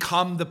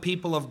become the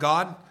people of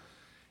God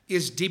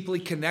is deeply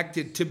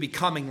connected to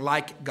becoming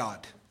like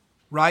God,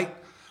 right?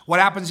 What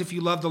happens if you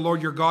love the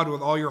Lord your God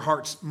with all your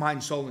heart,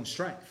 mind, soul, and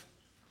strength?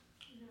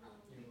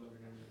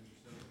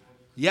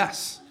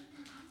 Yes,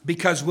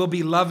 because we'll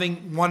be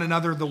loving one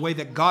another the way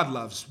that God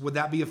loves. Would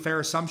that be a fair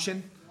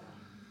assumption?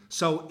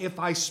 So if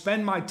I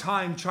spend my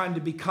time trying to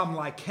become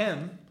like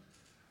Him,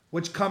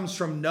 which comes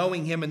from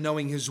knowing Him and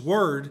knowing His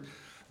Word,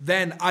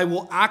 then I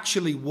will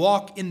actually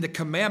walk in the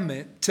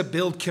commandment to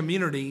build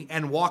community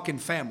and walk in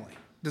family.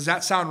 Does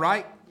that sound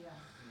right? Yeah.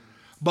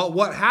 But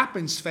what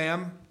happens,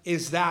 fam,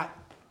 is that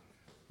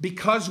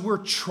because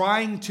we're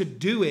trying to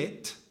do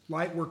it,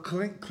 like we're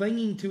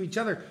clinging to each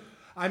other.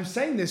 I'm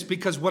saying this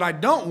because what I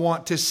don't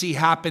want to see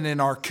happen in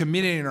our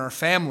community and our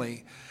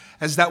family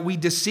is that we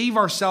deceive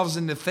ourselves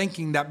into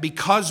thinking that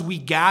because we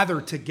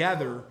gather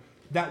together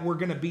that we're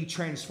going to be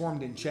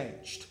transformed and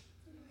changed.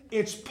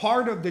 It's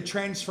part of the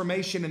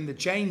transformation and the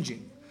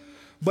changing.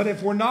 But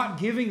if we're not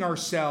giving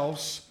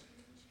ourselves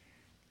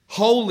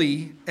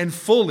wholly and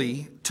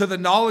fully to the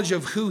knowledge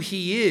of who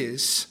He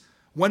is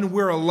when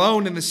we're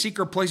alone in the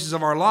secret places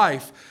of our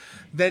life,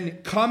 then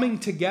coming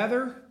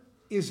together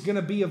is going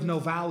to be of no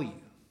value.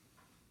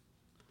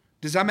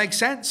 Does that make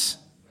sense?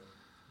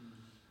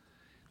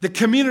 The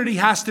community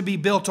has to be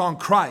built on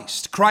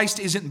Christ. Christ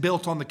isn't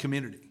built on the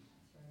community.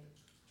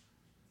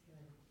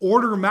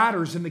 Order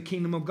matters in the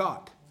kingdom of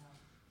God.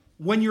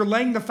 When you're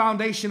laying the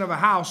foundation of a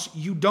house,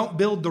 you don't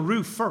build the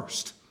roof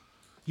first.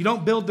 You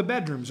don't build the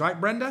bedrooms, right,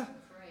 Brenda?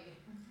 Right.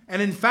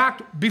 And in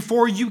fact,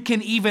 before you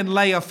can even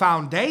lay a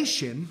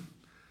foundation,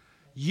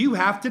 you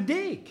have to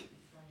dig.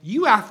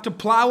 You have to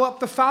plow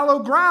up the fallow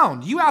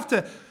ground. You have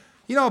to,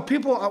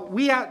 people,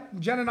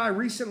 Jen and I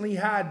recently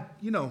had,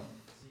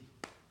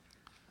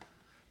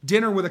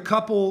 dinner with a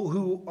couple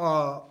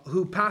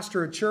who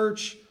pastor a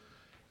church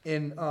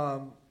in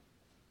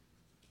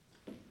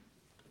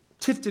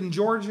Tifton,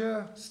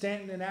 Georgia.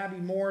 Stanton and Abby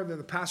Moore, they're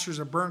the pastors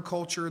of Burn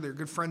Culture. They're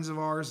good friends of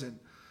ours. And,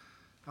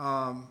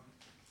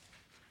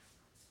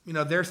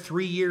 they're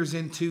 3 years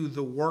into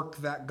the work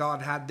that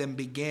God had them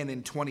begin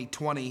in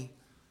 2020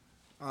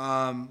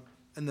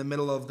 in the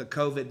middle of the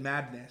COVID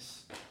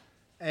madness.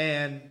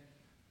 And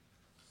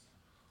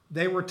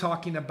they were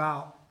talking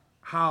about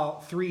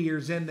how 3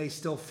 years in, they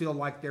still feel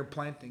like they're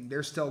planting.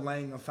 They're still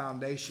laying a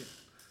foundation.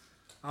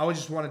 I would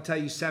just want to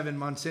tell you 7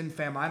 months in,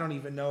 fam, I don't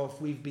even know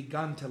if we've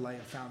begun to lay a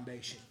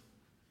foundation.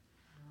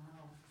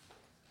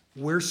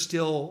 We're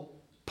still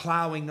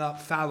plowing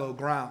up fallow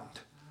ground.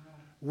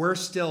 We're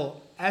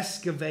still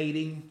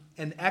excavating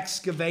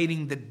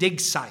the dig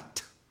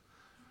site.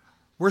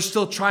 We're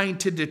still trying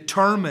to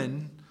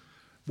determine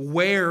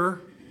where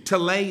to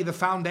lay the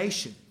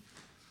foundation.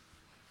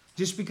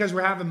 Just because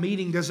we're having a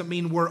meeting doesn't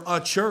mean we're a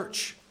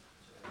church.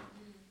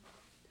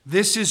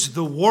 This is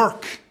the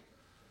work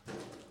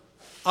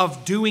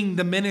of doing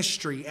the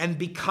ministry and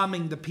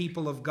becoming the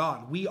people of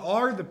God. We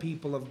are the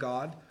people of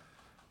God.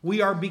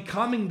 We are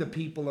becoming the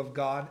people of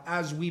God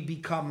as we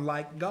become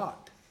like God.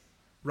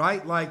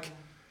 Right? Like,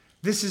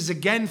 this is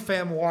again,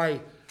 fam,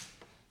 why,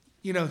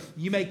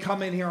 you may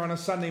come in here on a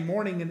Sunday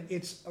morning and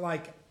it's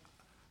like,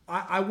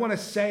 I want to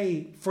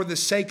say for the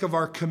sake of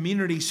our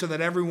community so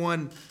that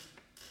everyone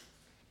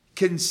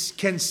can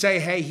say,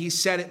 hey, he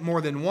said it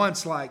more than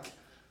once, like,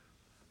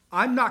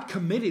 I'm not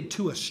committed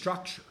to a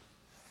structure.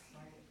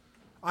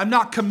 I'm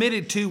not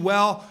committed to,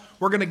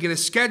 we're going to get a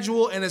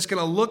schedule and it's going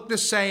to look the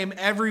same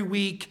every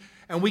week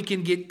and we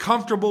can get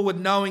comfortable with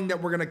knowing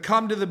that we're going to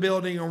come to the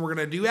building and we're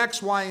going to do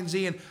X, Y, and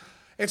Z. And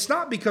it's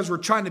not because we're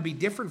trying to be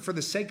different for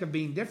the sake of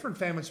being different,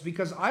 fam. It's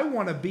because I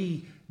want to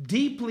be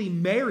deeply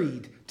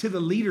married to the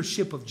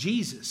leadership of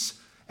Jesus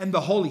and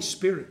the Holy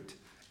Spirit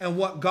and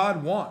what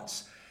God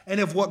wants. And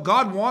if what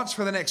God wants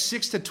for the next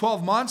 6 to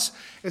 12 months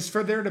is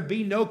for there to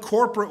be no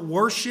corporate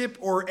worship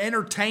or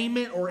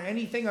entertainment or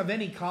anything of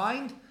any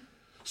kind,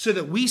 so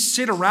that we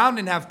sit around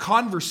and have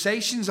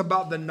conversations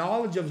about the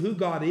knowledge of who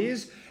God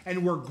is,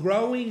 and we're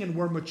growing and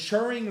we're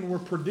maturing and we're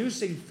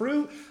producing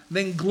fruit,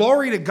 then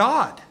glory to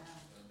God.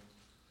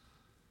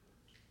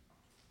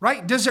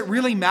 Right? Does it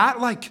really matter?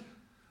 Like,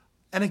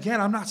 and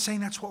again, I'm not saying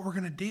that's what we're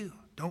going to do.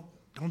 Don't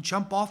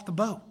jump off the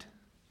boat.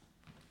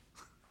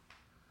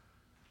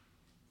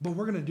 But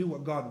we're going to do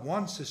what God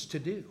wants us to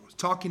do. I was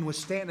talking with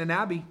Stanton and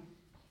Abby,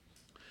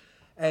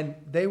 and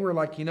they were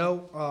like,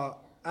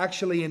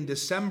 actually in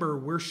December,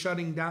 we're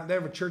shutting down. They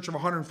have a church of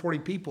 140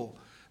 people.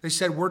 They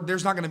said,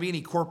 there's not going to be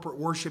any corporate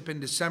worship in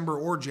December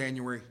or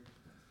January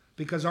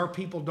because our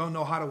people don't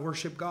know how to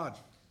worship God.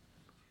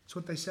 That's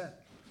what they said.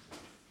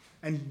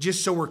 And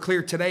just so we're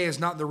clear, today is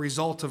not the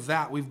result of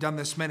that. We've done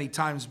this many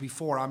times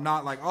before. I'm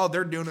not like,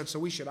 they're doing it, so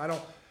we should. I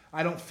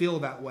don't feel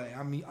that way.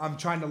 I'm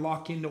trying to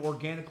lock into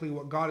organically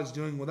what God is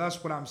doing with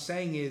us. What I'm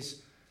saying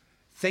is,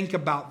 think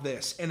about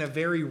this in a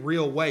very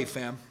real way,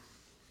 fam.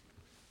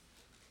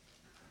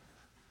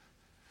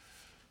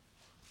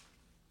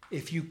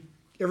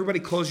 Everybody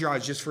close your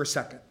eyes just for a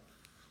second.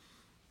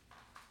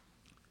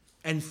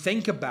 And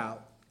think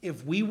about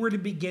if we were to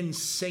begin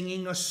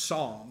singing a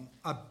song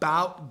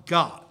about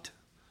God,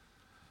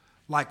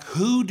 like,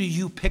 who do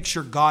you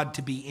picture God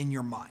to be in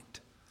your mind?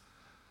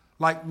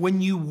 Like,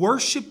 when you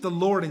worship the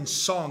Lord in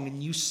song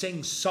and you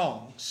sing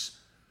songs,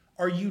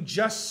 are you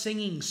just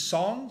singing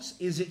songs?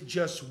 Is it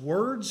just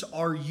words?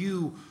 Are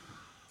you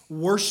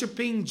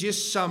worshiping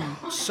just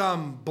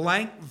some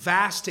blank,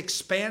 vast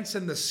expanse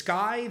in the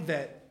sky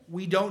that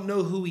we don't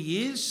know who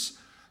he is?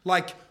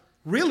 Like,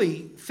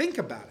 really, think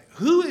about it.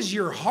 Who is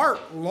your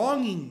heart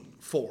longing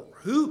for?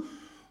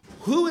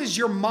 Who is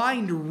your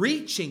mind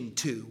reaching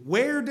to?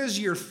 Where does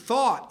your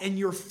thought and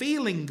your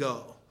feeling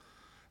go?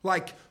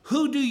 Like,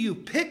 who do you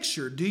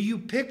picture? Do you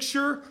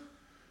picture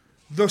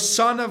the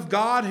Son of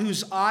God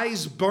whose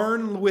eyes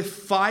burn with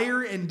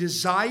fire and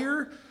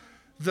desire?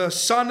 The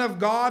Son of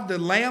God, the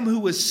Lamb who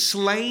was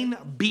slain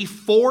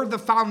before the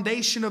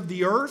foundation of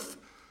the earth?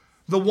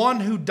 The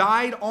one who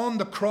died on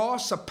the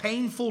cross, a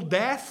painful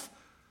death,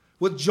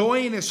 with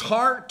joy in his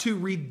heart to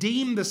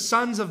redeem the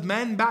sons of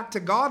men back to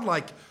God?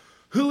 Like,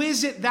 who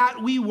is it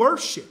that we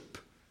worship?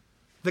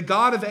 The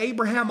God of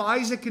Abraham,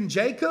 Isaac, and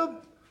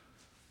Jacob?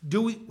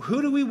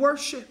 Who do we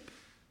worship?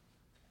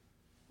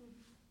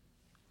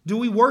 Do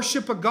we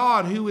worship a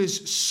God who is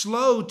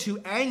slow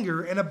to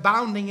anger and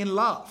abounding in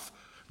love?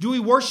 Do we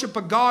worship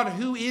a God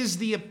who is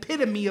the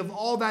epitome of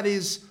all that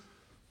is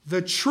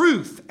the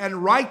truth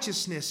and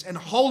righteousness and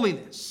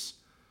holiness?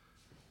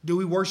 Do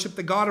we worship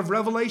the God of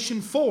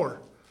Revelation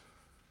 4,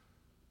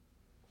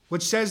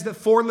 which says that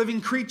 4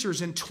 living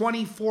creatures and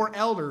 24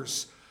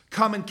 elders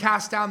come and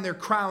cast down their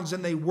crowns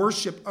and they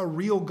worship a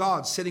real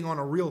God sitting on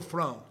a real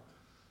throne?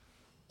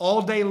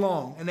 all day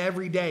long and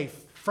every day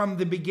from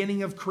the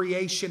beginning of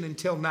creation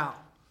until now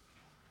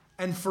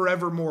and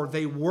forevermore.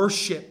 They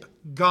worship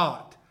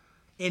God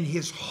in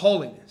His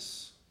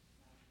holiness.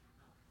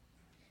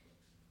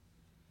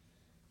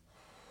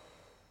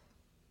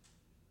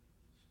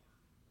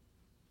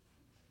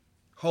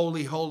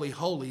 Holy, holy,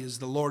 holy is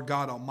the Lord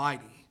God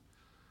Almighty,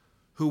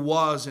 who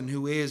was and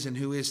who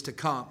is to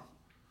come.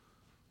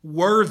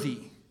 Worthy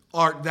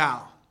art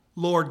thou,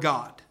 Lord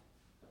God.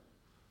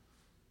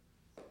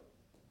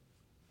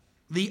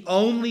 The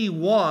only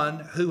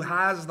one who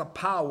has the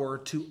power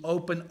to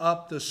open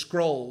up the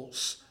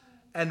scrolls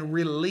and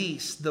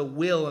release the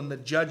will and the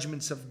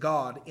judgments of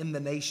God in the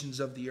nations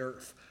of the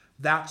earth.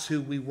 That's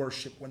who we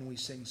worship when we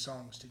sing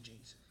songs to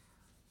Jesus.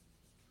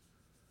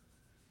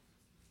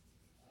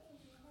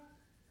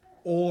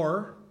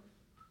 Or,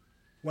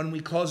 when we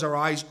close our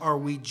eyes, are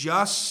we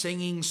just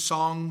singing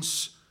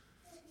songs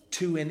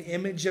to an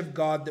image of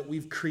God that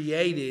we've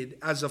created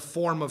as a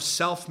form of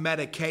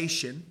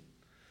self-medication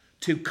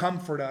to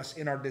comfort us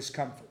in our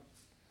discomfort,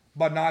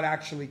 but not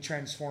actually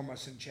transform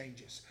us and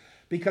change us?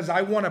 Because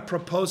I want to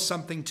propose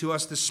something to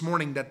us this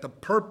morning, that the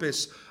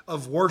purpose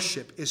of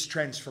worship is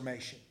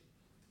transformation.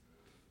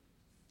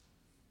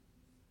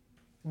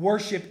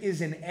 Worship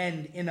is an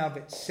end in of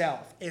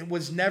itself. It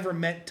was never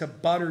meant to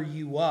butter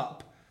you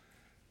up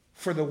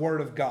for the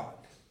Word of God.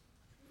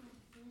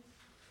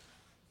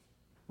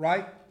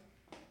 Right?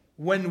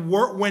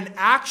 When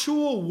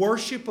actual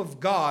worship of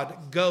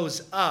God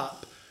goes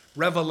up,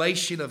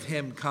 revelation of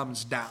Him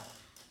comes down.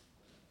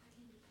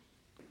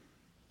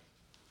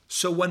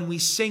 So when we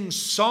sing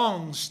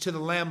songs to the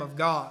Lamb of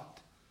God,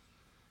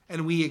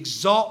 and we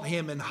exalt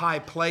Him in high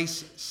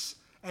places,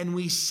 and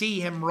we see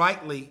Him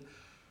rightly,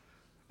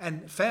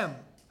 and fam,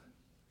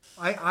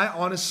 I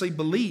honestly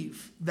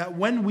believe that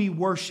when we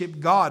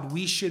worship God,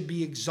 we should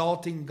be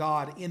exalting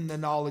God in the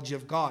knowledge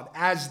of God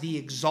as the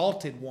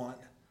exalted one,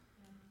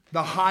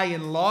 the high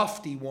and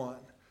lofty one,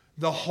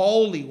 the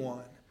holy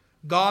one,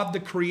 God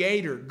the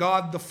Creator,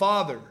 God the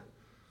Father,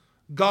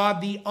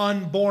 God the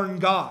unborn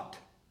God.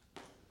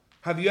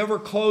 Have you ever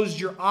closed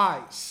your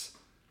eyes?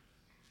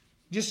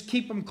 Just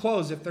keep them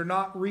closed. If they're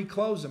not,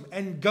 reclose them.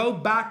 And go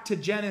back to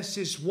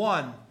Genesis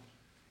 1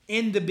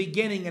 in the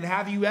beginning. And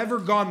have you ever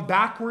gone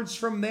backwards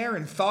from there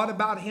and thought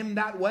about Him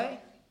that way?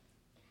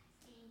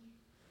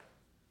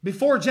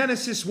 Before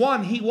Genesis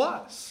 1, He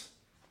was.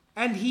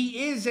 And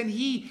He is and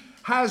He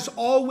has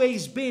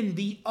always been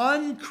the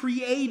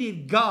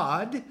uncreated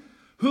God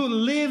who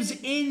lives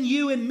in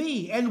you and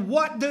me. And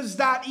what does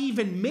that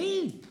even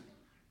mean?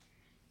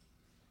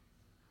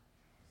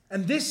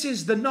 And this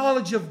is the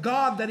knowledge of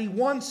God that He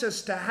wants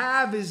us to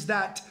have, is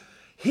that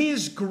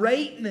His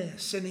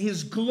greatness and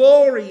His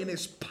glory and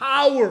His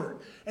power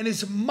and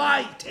His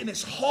might and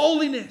His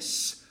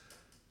holiness,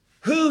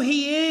 who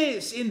He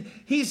is,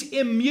 He's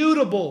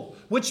immutable,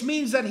 which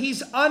means that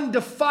He's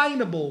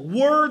undefinable.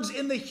 Words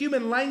in the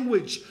human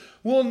language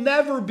will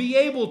never be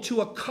able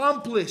to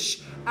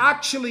accomplish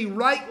actually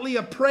rightly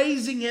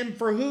appraising Him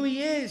for who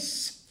He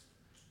is.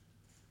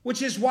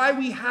 Which is why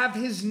we have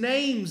His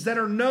names that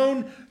are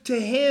known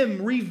to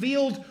Him,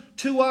 revealed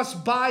to us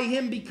by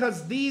Him,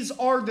 because these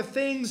are the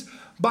things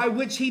by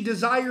which He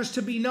desires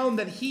to be known,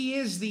 that He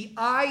is the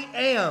I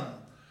am,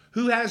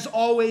 who has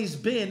always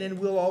been and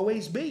will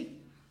always be.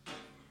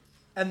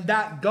 And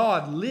that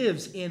God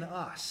lives in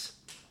us.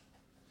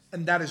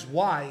 And that is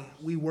why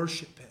we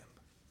worship Him.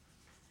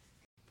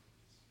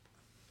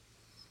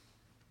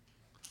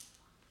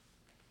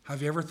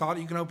 Have you ever thought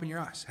you can open your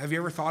eyes? Have you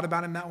ever thought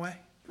about Him that way?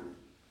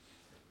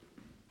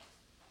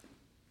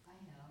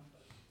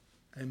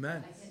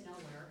 Amen. I get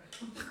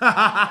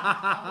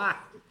nowhere.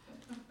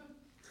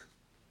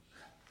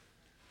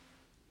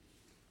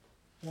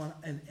 Well,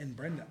 and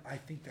Brenda, I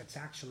think that's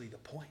actually the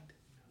point.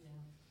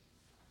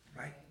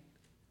 Yeah. Right?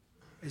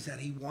 Is that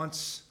He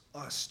wants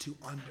us to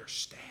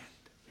understand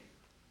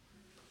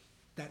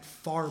that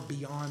far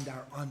beyond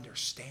our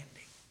understanding,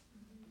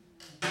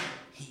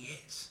 He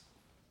is.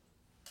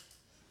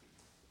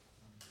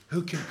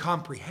 Who can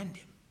comprehend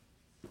Him?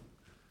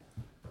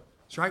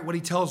 That's right, what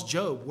He tells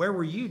Job. Where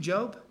were you,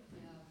 Job?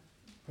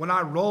 When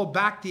I rolled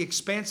back the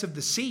expanse of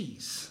the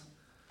seas,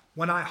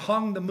 when I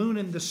hung the moon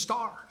and the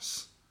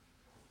stars.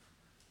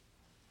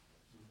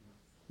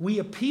 We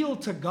appeal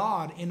to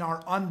God in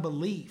our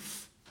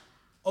unbelief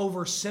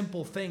over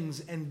simple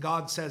things, and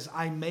God says,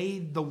 I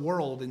made the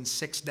world in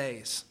 6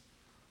 days.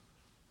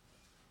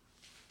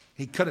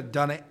 He could have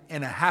done it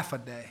in a half a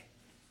day.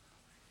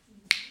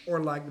 Or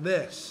like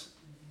this.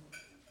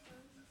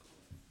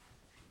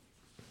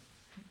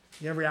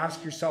 You ever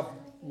ask yourself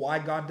why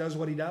God does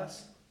what He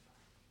does?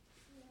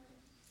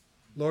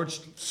 Lord,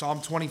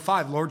 Psalm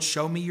 25, Lord,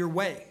 show me your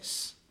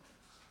ways.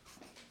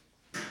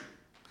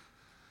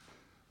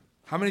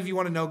 How many of you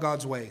want to know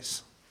God's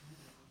ways?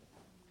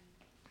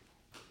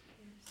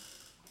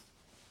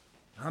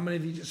 How many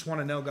of you just want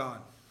to know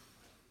God?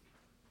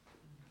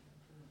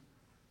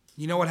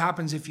 You know what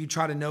happens if you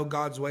try to know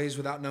God's ways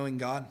without knowing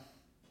God?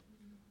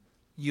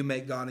 You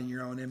make God in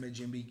your own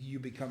image and you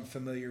become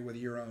familiar with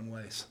your own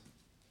ways.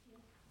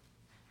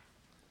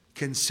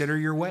 Consider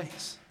your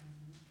ways.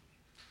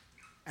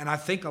 And I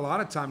think a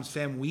lot of times,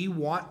 fam, we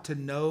want to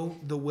know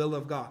the will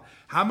of God.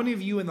 How many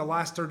of you in the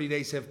last 30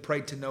 days have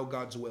prayed to know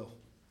God's will?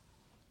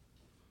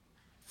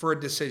 For a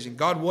decision.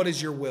 God, what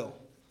is your will?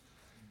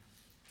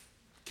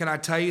 Can I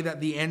tell you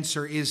that the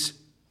answer is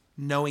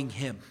knowing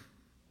Him?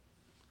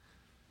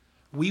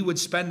 We would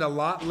spend a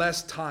lot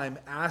less time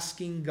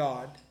asking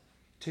God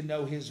to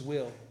know His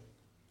will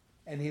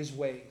and His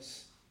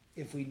ways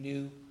if we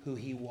knew who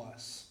He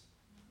was.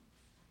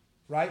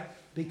 Right?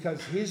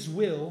 Because His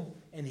will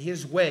and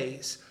His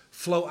ways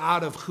flow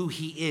out of who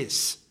He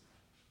is.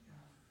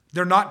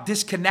 They're not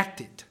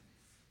disconnected.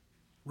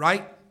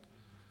 Right?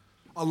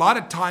 A lot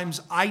of times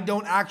I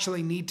don't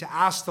actually need to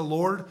ask the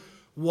Lord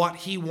what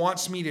He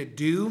wants me to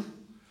do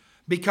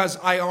because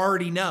I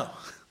already know.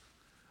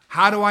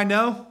 How do I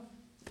know?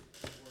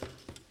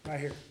 Right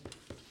here.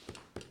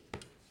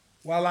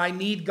 Well, I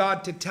need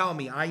God to tell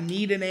me. I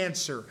need an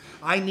answer.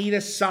 I need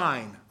a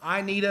sign.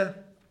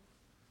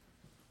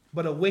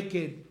 But a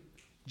wicked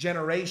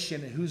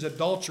generation who's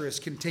adulterous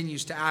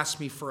continues to ask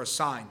me for a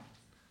sign.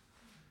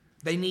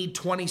 They need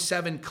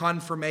 27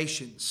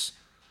 confirmations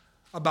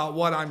about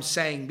what I'm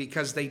saying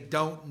because they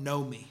don't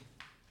know me.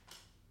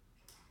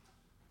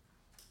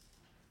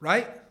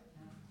 Right?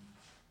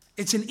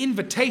 It's an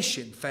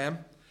invitation, fam.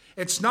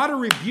 It's not a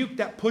rebuke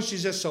that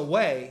pushes us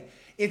away.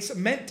 It's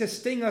meant to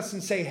sting us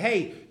and say,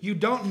 hey, you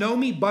don't know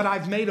me, but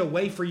I've made a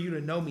way for you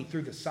to know me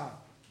through the Son.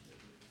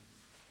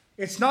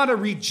 It's not a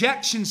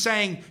rejection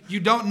saying, you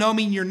don't know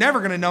me and you're never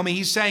going to know me.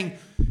 He's saying,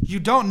 you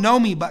don't know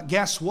me, but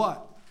guess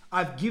what?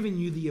 I've given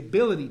you the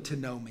ability to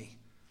know me.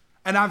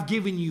 And I've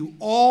given you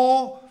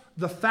all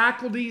the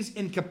faculties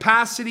and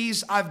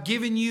capacities. I've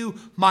given you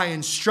my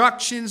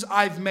instructions.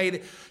 I've made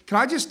it. Can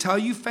I just tell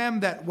you,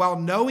 fam, that while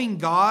knowing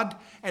God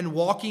and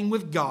walking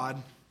with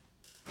God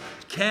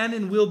can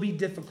and will be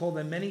difficult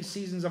in many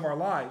seasons of our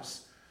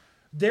lives,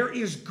 there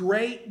is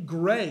great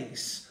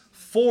grace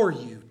for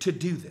you to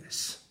do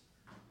this.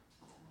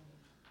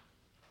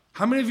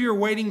 How many of you are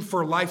waiting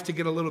for life to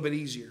get a little bit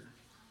easier?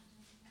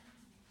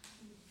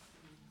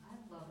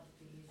 I'd love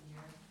it to be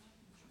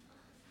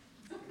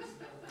easier.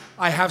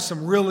 I have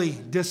some really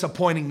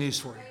disappointing news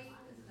for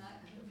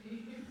you.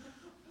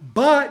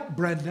 But,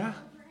 Brenda,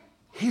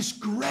 His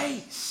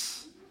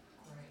grace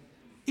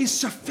is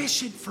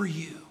sufficient for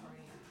you.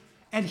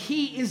 And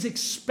He is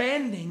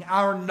expanding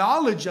our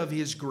knowledge of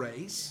His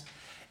grace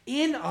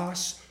in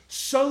us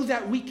so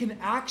that we can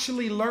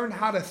actually learn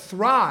how to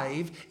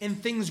thrive in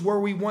things where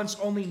we once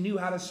only knew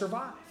how to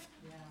survive.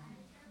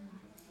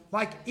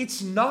 Like,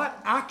 it's not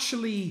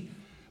actually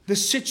the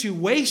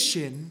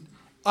situation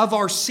of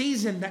our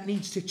season that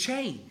needs to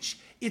change.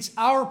 It's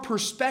our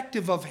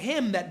perspective of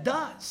Him that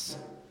does.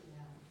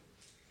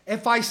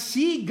 If I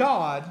see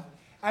God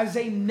as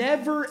a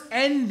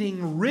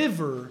never-ending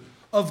river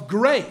of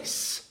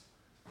grace,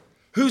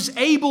 who's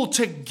able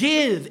to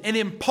give and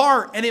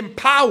impart and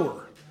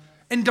empower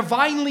and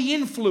divinely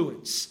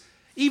influence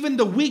even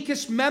the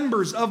weakest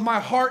members of my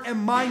heart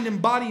and mind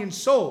and body and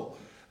soul,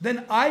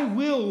 then I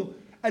will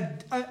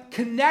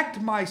connect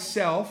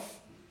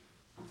myself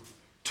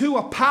to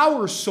a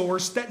power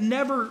source that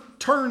never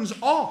turns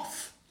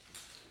off.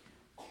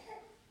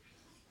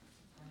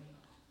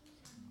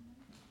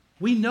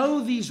 We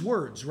know these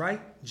words,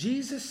 right?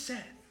 Jesus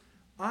said,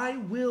 I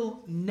will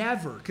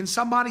never. Can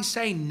somebody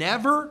say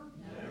never?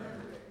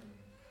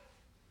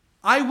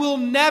 I will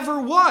never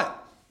what?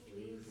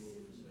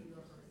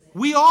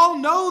 We all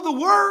know the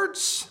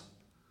words.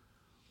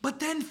 But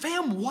then,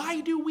 fam,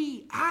 why do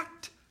we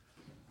act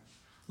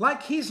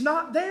like He's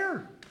not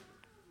there?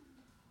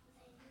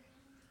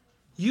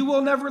 You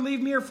will never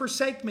leave me or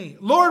forsake me.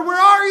 Lord,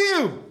 where are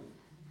you?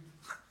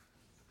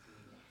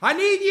 I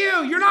need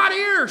you. You're not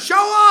here.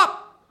 Show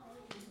up.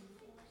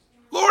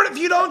 Lord, if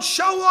you don't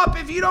show up,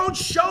 if you don't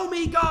show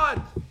me,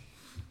 God,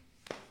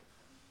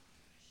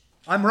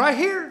 I'm right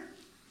here.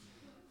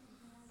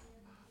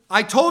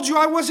 I told you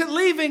I wasn't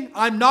leaving.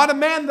 I'm not a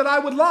man that I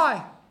would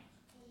lie.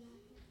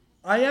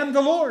 I am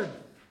the Lord.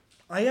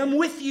 I am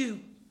with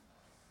you.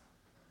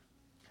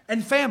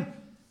 And fam,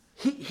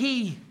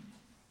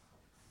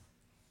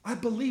 I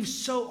believe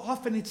so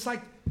often it's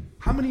like,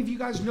 how many of you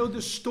guys know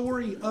the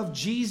story of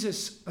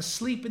Jesus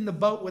asleep in the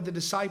boat with the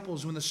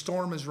disciples when the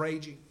storm is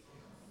raging?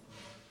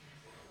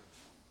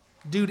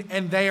 Dude,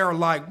 and they are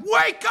like,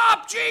 wake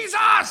up,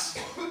 Jesus!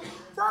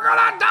 We're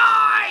gonna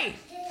die!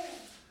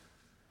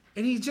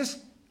 And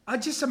I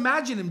just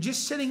imagine him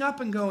just sitting up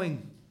and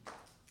going,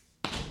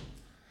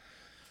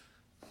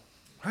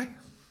 right?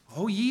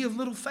 Oh, ye of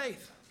little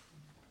faith.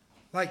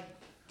 Like,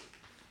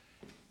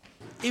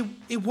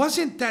 it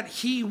wasn't that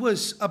he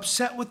was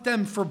upset with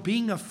them for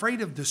being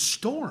afraid of the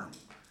storm.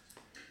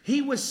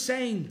 He was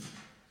saying,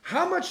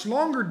 how much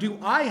longer do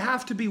I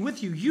have to be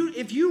with you?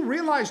 If you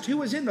realized who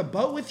was in the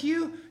boat with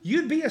you,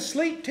 you'd be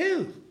asleep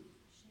too.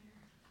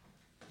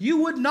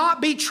 You would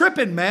not be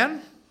tripping,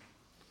 man.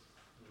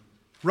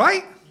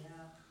 Right?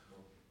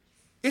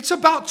 It's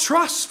about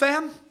trust,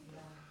 fam.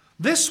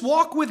 This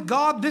walk with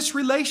God, this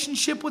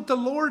relationship with the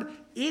Lord,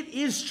 it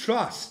is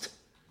trust.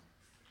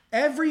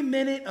 every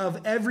minute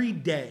of every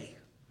day.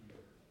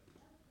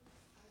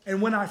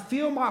 And when I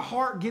feel my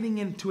heart getting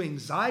into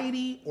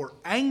anxiety or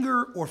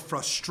anger or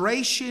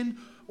frustration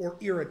or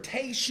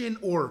irritation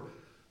or,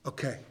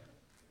 okay,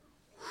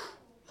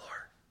 Lord,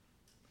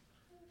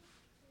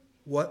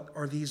 what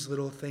are these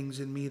little things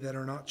in me that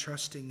are not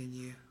trusting in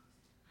you?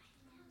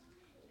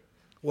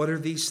 What are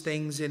these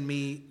things in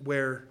me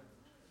where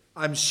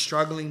I'm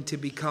struggling to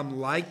become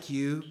like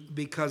you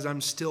because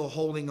I'm still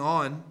holding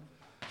on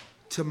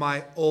to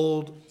my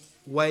old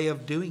way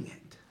of doing it?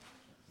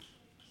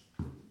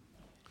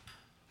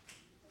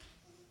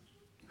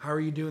 How are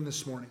you doing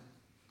this morning?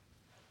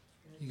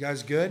 You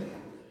guys good?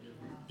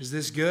 Is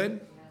this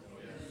good?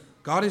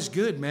 God is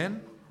good,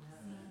 man.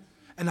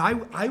 And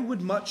I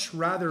would much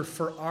rather,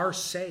 for our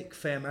sake,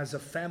 fam, as a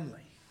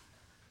family,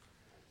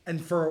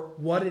 and for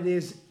what it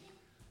is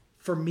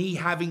for me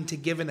having to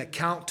give an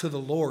account to the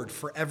Lord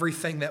for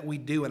everything that we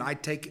do, and I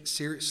take it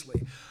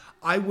seriously,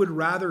 I would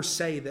rather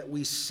say that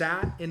we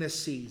sat in a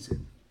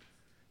season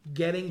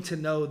getting to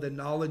know the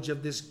knowledge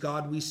of this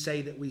God we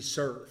say that we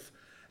serve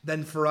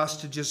than for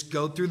us to just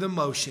go through the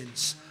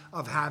motions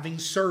of having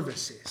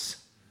services.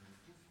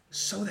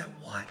 So that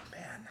what,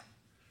 man?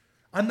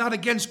 I'm not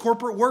against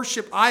corporate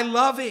worship. I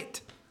love it.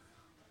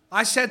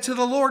 I said to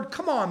the Lord,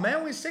 come on,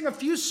 man, we sing a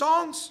few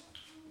songs.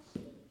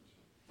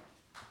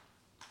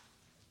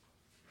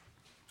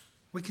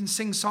 We can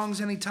sing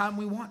songs anytime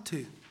we want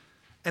to.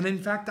 And in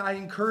fact, I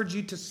encourage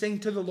you to sing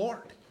to the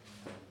Lord.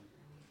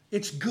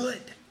 It's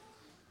good.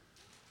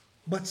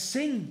 But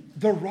sing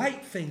the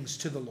right things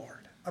to the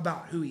Lord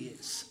about who He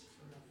is.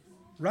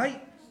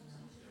 Right?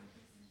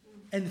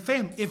 And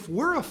fam, if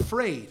we're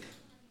afraid,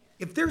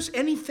 if there's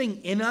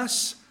anything in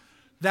us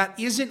that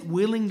isn't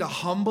willing to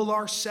humble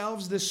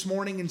ourselves this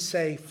morning and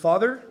say,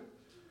 Father,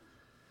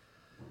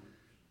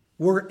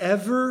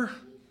 wherever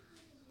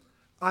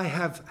I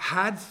have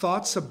had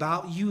thoughts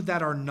about you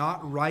that are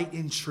not right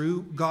and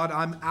true, God,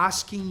 I'm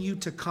asking you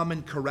to come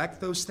and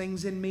correct those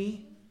things in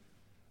me,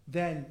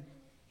 then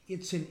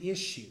it's an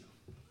issue.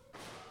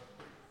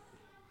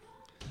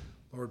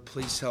 Lord,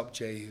 please help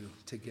Jehu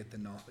to get the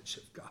knowledge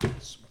of God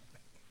this morning.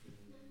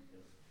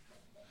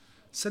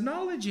 It's a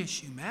knowledge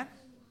issue, man.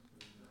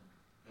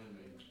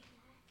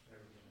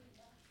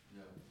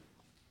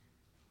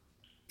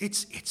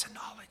 It's a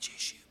knowledge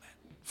issue,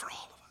 man, for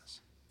all of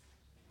us.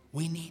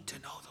 We need to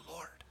know the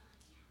Lord.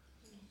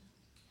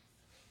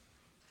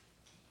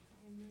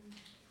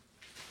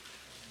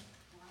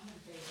 Well, I'm in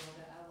favor of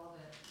it. I love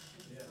it.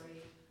 I think it's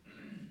great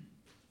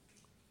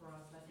for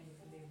us. I think it's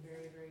gonna be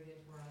very, very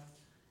good for us.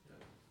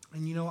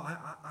 And you know,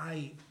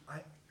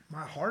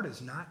 my heart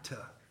is not to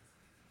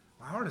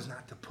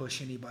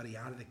push anybody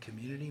out of the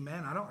community,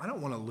 man. I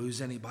don't want to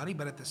lose anybody,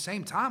 but at the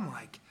same time,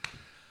 like,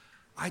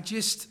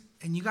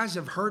 and you guys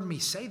have heard me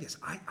say this,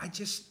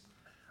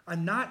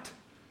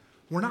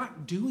 we're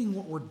not doing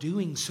what we're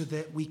doing so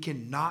that we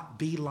can not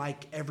be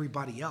like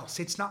everybody else.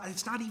 That's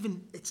not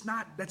even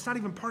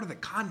part of the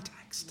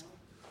context.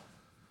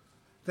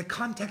 The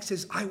context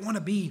is I want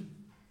to be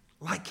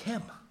like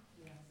Him.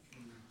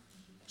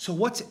 So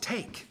what's it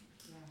take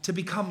to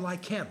become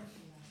like Him?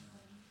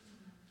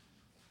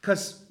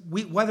 Because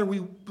whether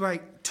we,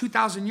 like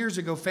 2,000 years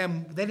ago,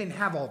 fam, they didn't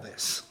have all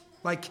this.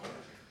 Like,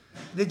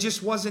 it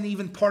just wasn't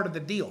even part of the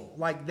deal.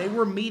 Like, they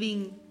were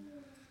meeting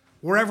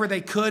wherever they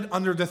could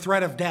under the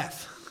threat of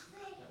death.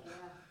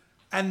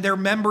 And their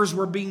members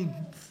were being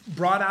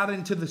brought out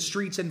into the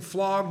streets and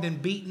flogged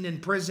and beaten and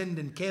imprisoned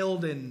and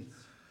killed and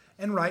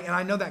right. And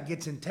I know that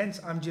gets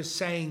intense. I'm just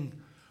saying,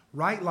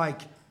 right,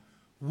 like,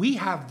 we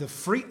have the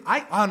free.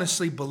 I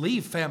honestly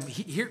believe, fam,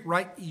 here,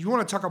 right, you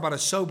want to talk about a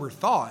sober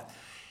thought.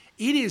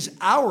 It is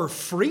our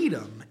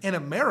freedom in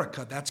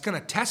America that's going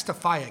to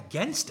testify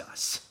against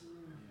us.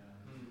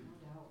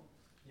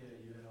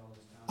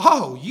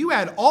 Oh, you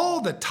had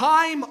all the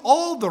time,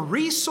 all the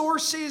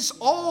resources,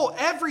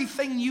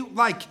 everything you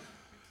like.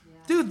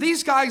 Dude,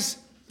 these guys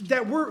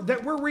that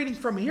we're reading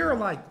from here are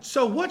like,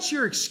 so what's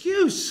your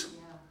excuse?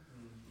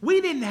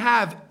 We didn't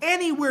have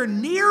anywhere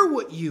near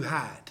what you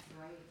had.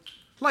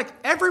 Like,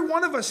 every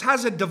one of us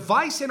has a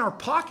device in our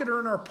pocket or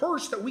in our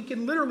purse that we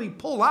can literally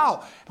pull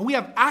out, and we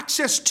have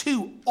access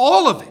to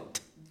all of it.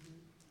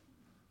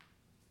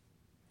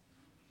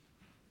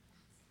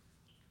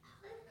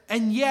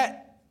 And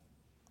yet,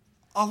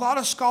 a lot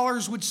of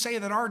scholars would say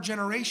that our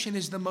generation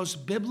is the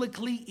most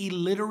biblically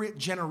illiterate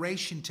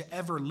generation to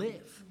ever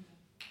live.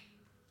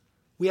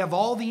 We have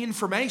all the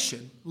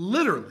information,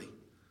 literally,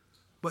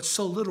 but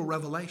so little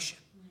revelation.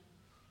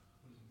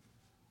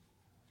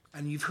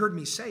 And you've heard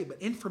me say,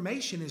 but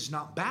information is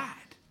not bad.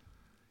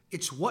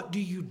 It's what do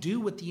you do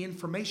with the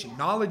information?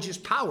 Knowledge is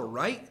power,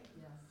 right?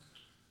 Yes.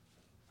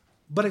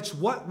 But it's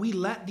what we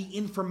let the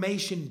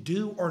information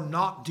do or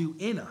not do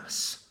in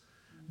us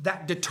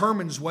that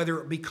determines whether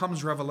it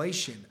becomes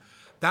revelation.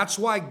 That's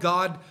why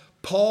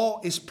Paul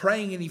is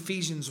praying in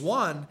Ephesians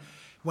 1.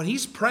 When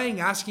he's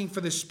praying, asking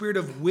for the spirit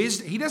of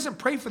wisdom, he doesn't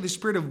pray for the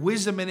spirit of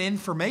wisdom and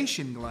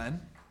information,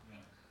 Glenn.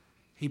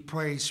 He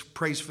prays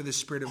for the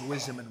spirit of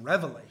wisdom and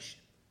revelation.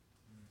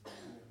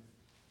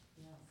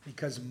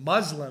 Because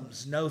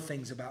Muslims know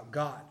things about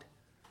God.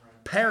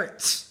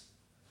 Parrots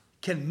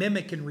can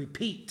mimic and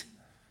repeat.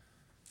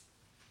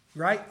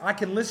 Right? I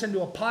can listen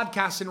to a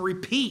podcast and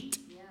repeat.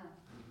 Yeah.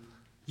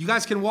 You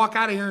guys can walk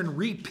out of here and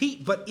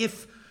repeat. But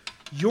if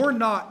you're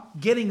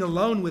not getting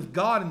alone with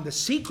God in the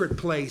secret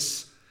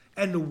place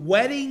and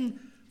wetting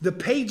the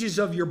pages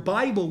of your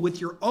Bible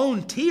with your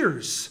own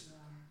tears,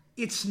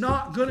 it's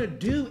not going to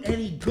do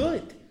any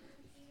good.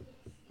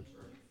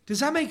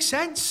 Does that make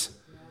sense?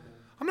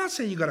 I'm not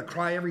saying you got to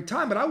cry every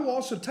time, but I will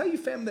also tell you,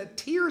 fam, that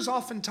tears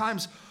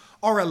oftentimes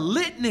are a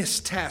litmus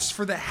test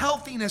for the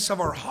healthiness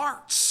of our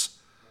hearts.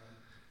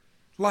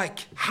 Like,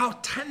 how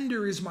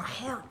tender is my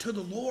heart to the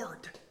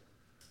Lord?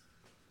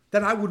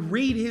 That I would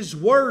read His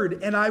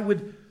Word and I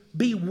would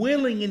be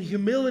willing in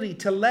humility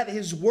to let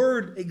His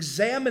Word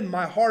examine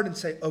my heart and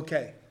say,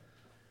 okay,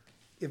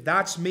 if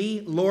that's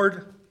me,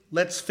 Lord,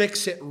 let's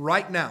fix it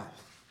right now.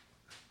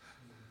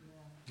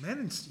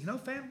 Man, you know,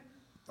 fam,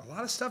 a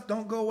lot of stuff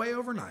don't go away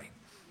overnight.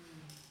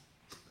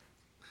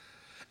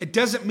 It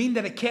doesn't mean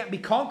that it can't be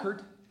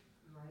conquered.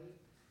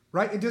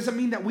 Right? It doesn't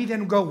mean that we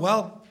then go,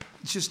 well,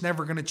 it's just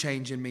never going to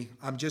change in me.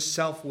 I'm just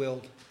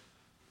self-willed.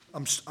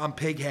 I'm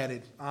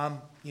pig-headed.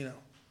 I'm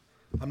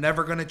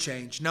never going to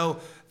change. No,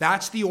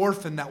 that's the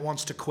orphan that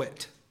wants to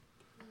quit.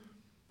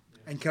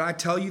 And can I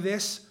tell you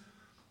this?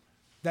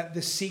 That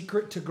the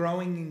secret to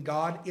growing in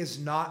God is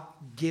not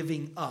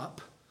giving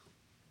up.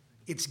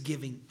 It's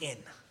giving in.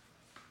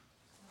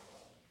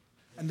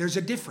 And there's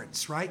a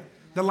difference, right?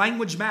 The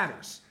language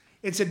matters.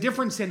 It's a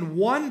difference in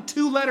one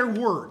 2-letter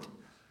word.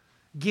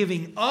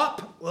 Giving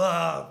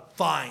up,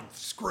 fine,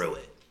 screw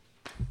it.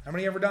 How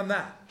many ever done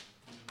that?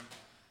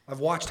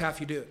 I've watched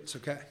half you do it. It's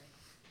okay.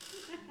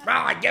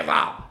 I give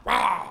up.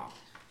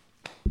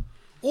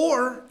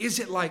 Or is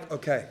it like,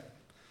 okay,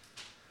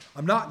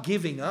 I'm not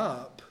giving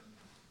up.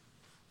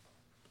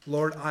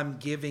 Lord, I'm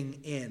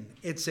giving in.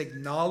 It's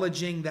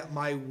acknowledging that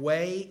my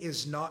way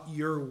is not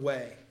your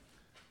way.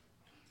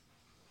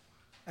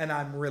 And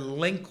I'm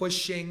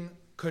relinquishing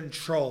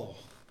control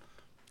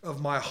of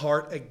my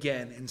heart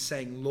again and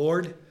saying,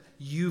 Lord,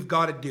 you've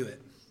got to do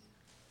it.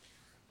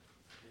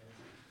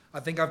 I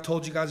think I've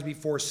told you guys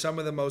before, some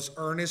of the most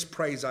earnest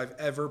praise I've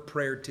ever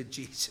prayed to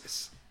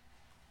Jesus.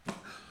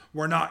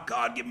 We're not,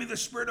 God, give me the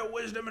spirit of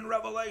wisdom and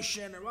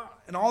revelation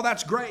and all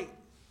that's great.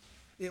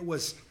 It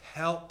was,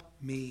 help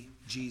me,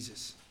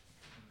 Jesus.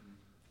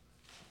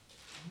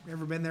 You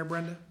ever been there,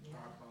 Brenda?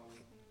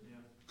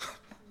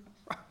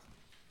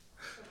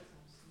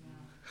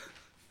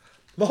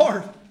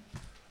 Lord,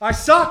 I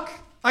suck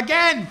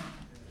again.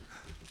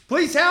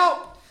 Please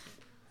help.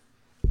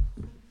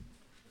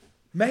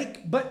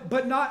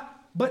 But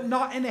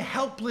not in a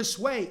helpless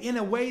way, in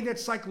a way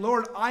that's like,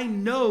 Lord, I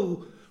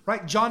know,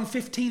 right? John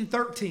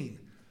 15:13.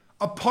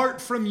 Apart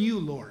from you,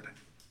 Lord,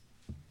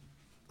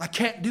 I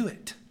can't do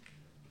it.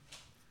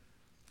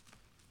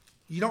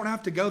 You don't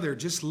have to go there,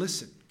 just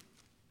listen.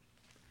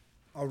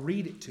 I'll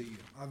read it to you.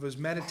 I was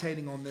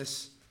meditating on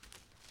this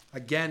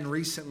again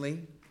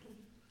recently.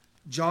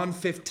 John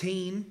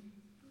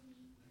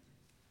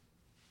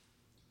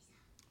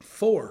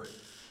 15:4.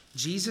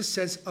 Jesus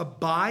says,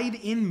 abide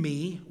in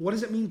me. What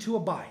does it mean to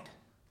abide?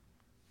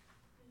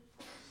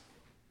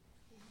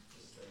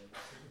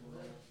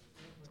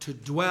 To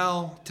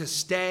dwell, to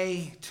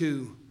stay,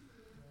 to...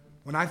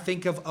 When I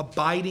think of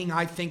abiding,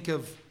 I think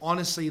of,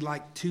 honestly,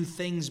 like two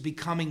things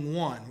becoming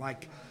one.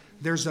 Like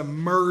there's a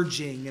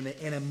merging and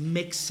a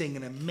mixing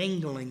and a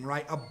mingling,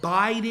 right?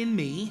 Abide in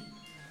me.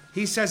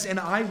 He says, and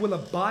I will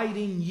abide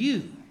in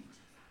you.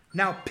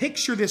 Now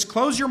picture this.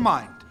 Close your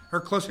mind.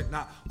 Or close it.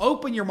 Now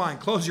open your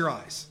mind. Close your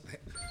eyes.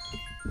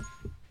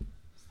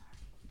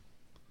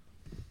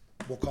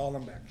 We'll call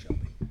them back,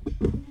 Shelby.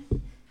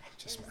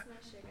 Just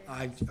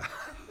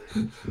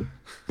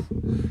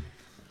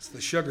it's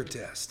the sugar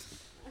test.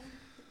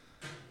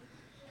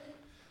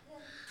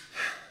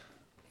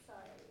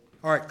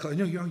 All right,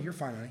 no, you're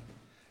fine, honey.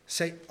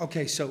 Say,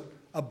 okay, so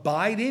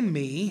abide in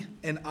me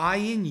and I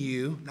in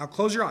you. Now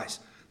close your eyes.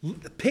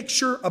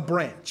 Picture a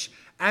branch.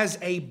 As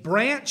a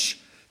branch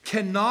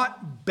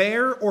cannot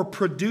bear or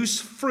produce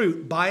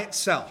fruit by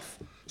itself.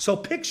 So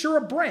picture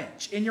a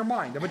branch in your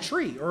mind of a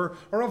tree or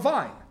a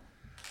vine.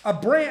 A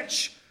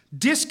branch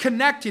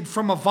disconnected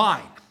from a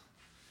vine.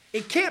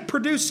 It can't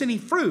produce any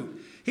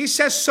fruit. He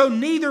says, so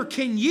neither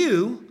can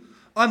you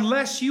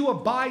unless you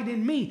abide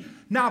in me.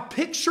 Now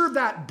picture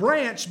that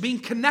branch being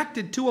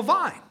connected to a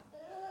vine.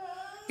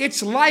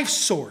 It's life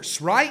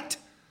source, right?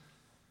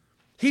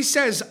 He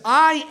says,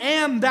 I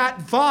am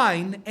that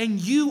vine and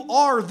you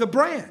are the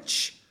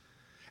branch.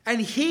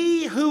 And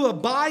he who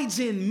abides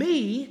in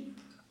me,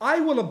 I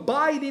will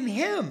abide in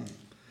him.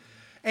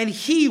 And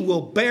he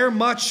will bear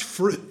much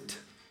fruit.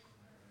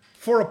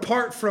 For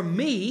apart from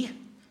me,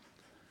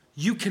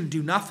 you can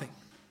do nothing.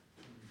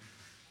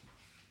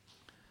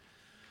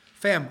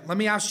 Fam, let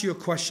me ask you a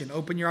question.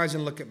 Open your eyes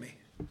and look at me.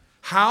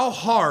 How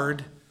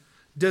hard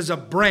does a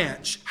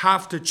branch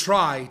have to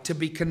try to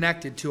be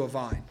connected to a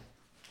vine?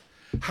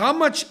 How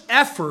much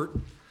effort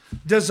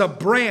does a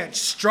branch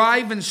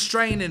strive and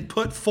strain and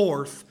put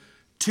forth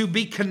to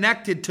be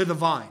connected to the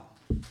vine.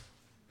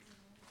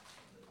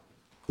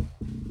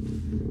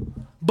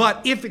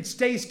 But if it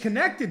stays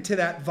connected to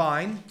that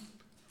vine,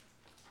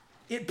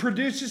 it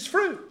produces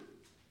fruit.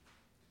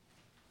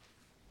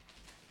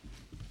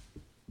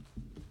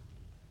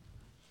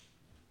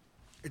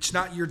 It's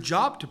not your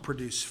job to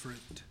produce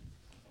fruit.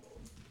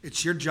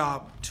 It's your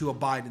job to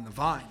abide in the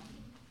vine.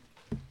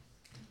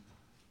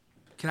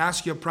 Can I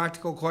ask you a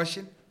practical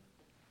question?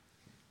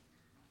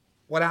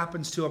 What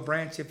happens to a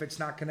branch if it's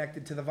not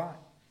connected to the vine?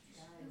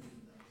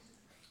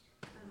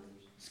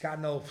 It's got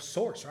no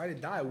source, right?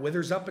 It dies,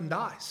 withers up and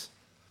dies.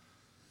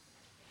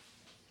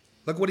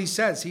 Look what he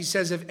says. He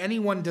says, if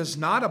anyone does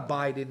not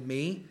abide in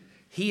me,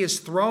 he is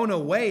thrown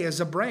away as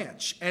a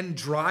branch and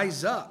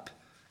dries up.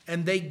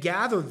 And they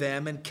gather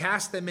them and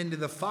cast them into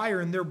the fire,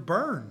 and they're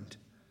burned.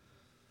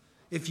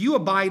 If you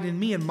abide in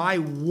me and my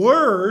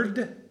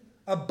word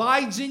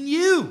abides in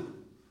you.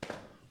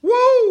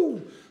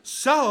 Woo!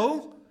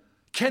 So,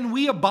 can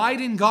we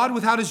abide in God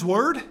without his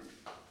word?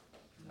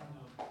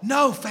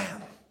 No,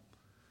 fam.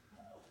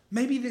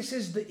 Maybe this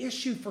is the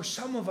issue for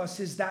some of us,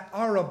 is that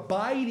our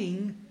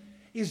abiding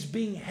is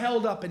being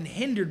held up and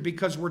hindered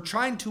because we're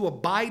trying to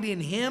abide in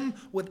him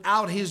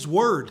without his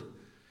word.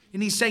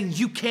 And he's saying,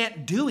 you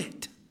can't do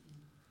it.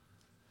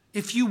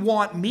 If you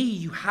want me,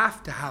 you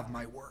have to have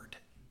my word.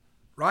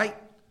 Right?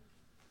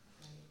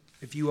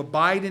 If you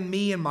abide in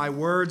me and my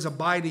words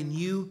abide in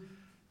you,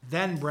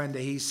 then, Brenda,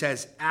 he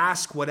says,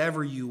 ask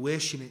whatever you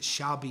wish and it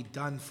shall be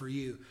done for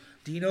you.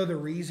 Do you know the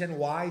reason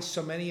why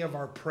so many of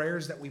our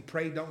prayers that we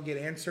pray don't get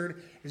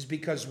answered is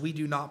because we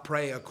do not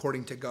pray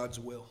according to God's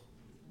will.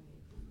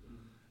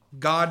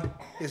 God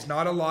is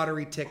not a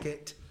lottery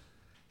ticket.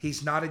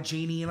 He's not a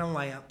genie in a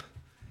lamp.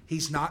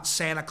 He's not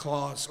Santa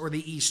Claus or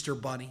the Easter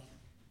Bunny.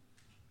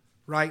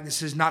 Right?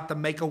 This is not the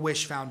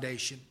Make-A-Wish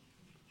Foundation.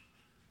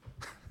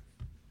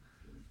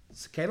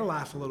 It's okay to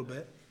laugh a little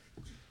bit.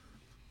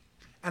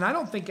 And I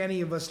don't think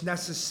any of us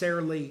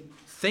necessarily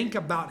think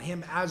about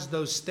him as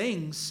those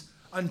things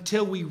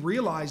until we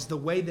realize the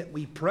way that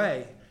we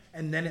pray.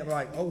 And then it's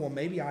like, oh, well,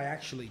 maybe I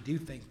actually do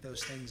think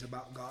those things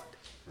about God.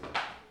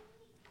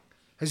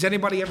 Has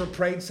anybody ever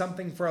prayed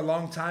something for a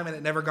long time and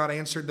it never got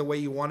answered the way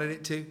you wanted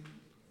it to?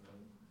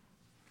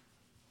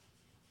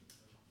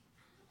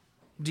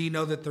 Do you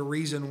know that the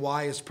reason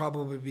why is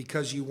probably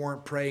because you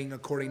weren't praying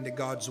according to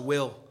God's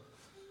will?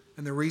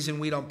 And the reason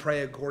we don't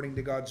pray according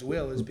to God's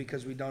will is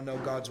because we don't know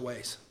God's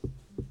ways.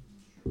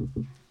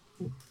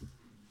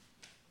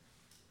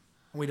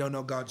 We don't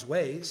know God's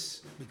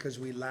ways because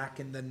we lack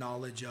in the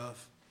knowledge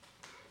of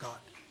God.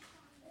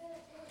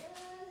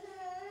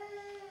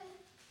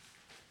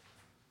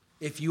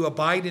 If you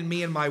abide in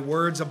me and my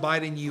words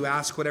abide in you,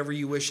 ask whatever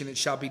you wish and it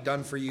shall be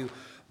done for you.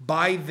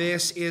 By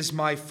this is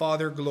my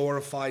Father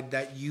glorified,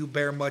 that you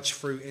bear much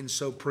fruit and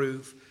so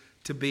prove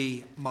to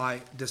be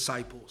my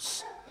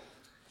disciples.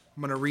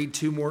 I'm going to read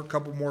a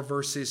couple more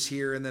verses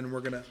here and then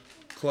we're going to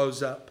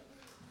close up.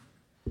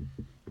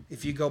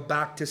 If you go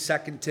back to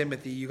 2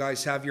 Timothy, you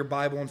guys have your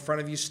Bible in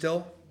front of you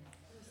still?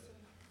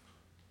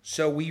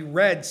 So we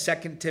read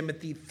 2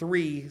 Timothy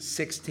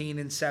 3:16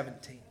 and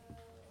 17.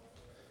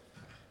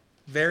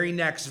 Very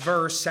next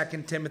verse,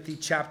 2 Timothy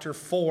chapter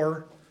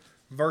 4,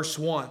 verse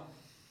 1.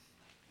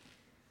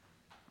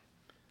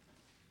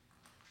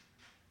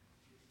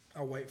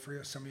 I'll wait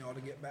for some of y'all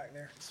to get back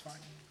there. It's fine.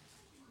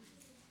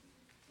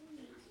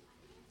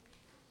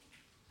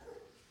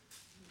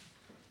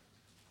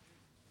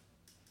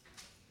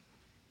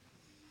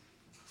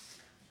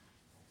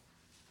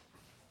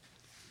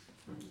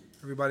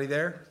 Everybody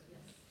there?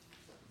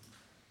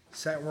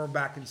 We're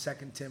back in 2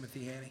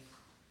 Timothy, Hanny.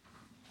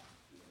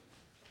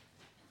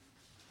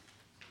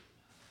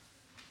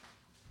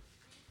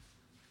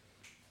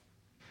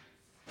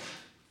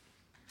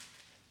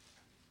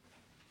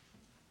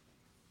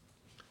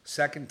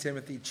 Second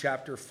Timothy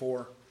chapter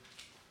 4.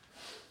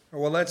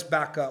 Well, let's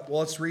back up. Well,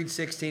 let's read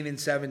 16 and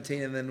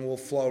 17 and then we'll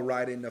flow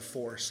right into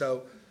 4.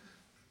 So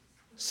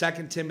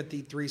 2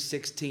 Timothy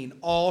 3:16.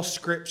 All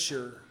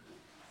scripture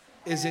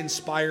is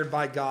inspired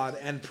by God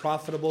and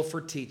profitable for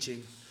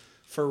teaching,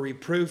 for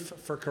reproof,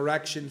 for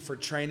correction, for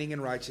training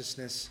in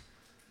righteousness,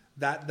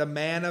 that the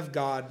man of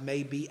God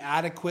may be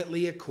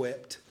adequately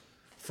equipped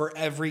for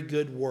every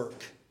good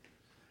work.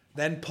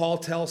 Then Paul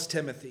tells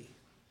Timothy,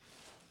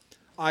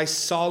 I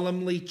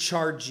solemnly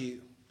charge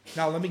you.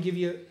 Now let me give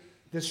you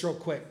this real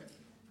quick.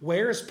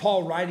 Where is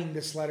Paul writing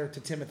this letter to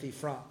Timothy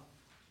from?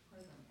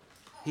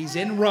 He's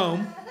in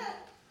Rome.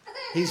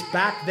 He's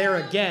back there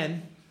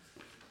again.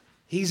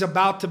 He's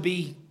about to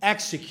be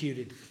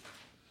executed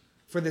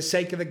for the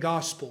sake of the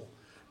gospel.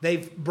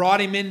 They've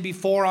brought him in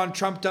before on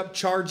trumped up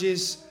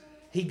charges.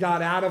 He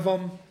got out of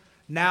them.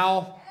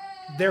 Now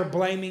they're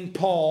blaming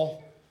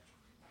Paul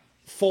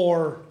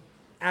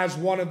as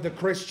one of the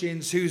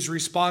Christians who's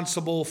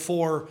responsible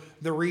for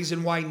the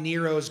reason why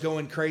Nero's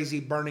going crazy,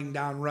 burning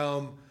down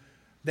Rome.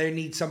 They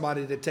need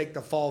somebody to take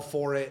the fall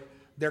for it.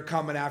 They're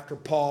coming after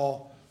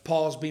Paul.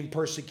 Paul's being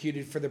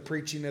persecuted for the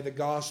preaching of the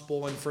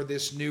gospel and for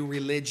this new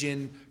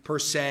religion per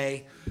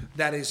se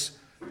that is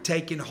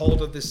taking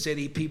hold of the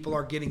city. People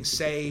are getting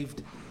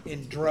saved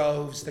in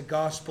droves. The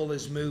gospel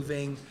is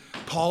moving.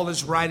 Paul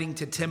is writing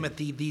to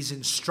Timothy these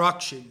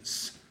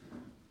instructions.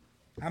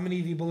 How many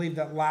of you believe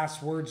that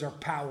last words are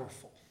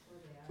powerful?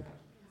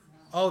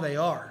 Oh, they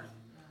are.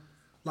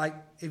 Like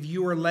if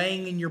you were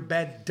laying in your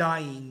bed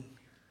dying,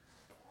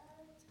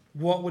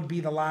 what would be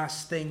the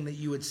last thing that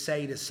you would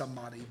say to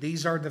somebody?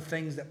 These are the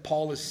things that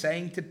Paul is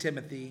saying to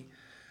Timothy.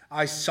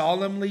 I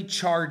solemnly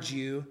charge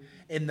you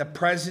in the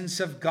presence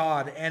of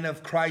God and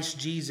of Christ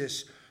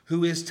Jesus,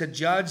 who is to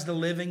judge the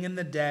living and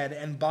the dead,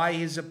 and by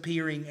his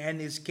appearing and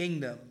his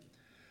kingdom.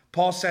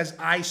 Paul says,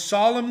 I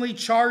solemnly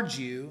charge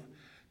you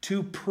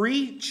to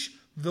preach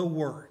the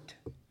word,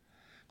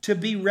 to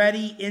be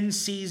ready in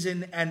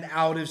season and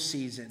out of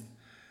season.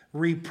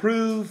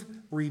 Reprove,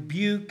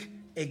 rebuke,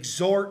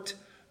 exhort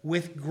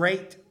with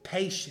great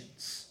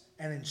patience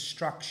and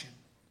instruction.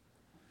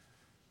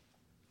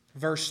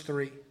 Verse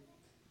 3.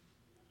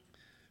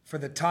 For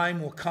the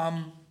time will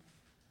come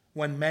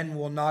when men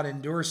will not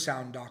endure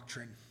sound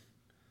doctrine,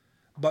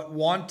 but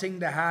wanting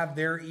to have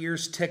their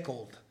ears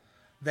tickled,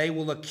 they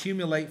will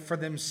accumulate for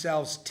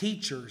themselves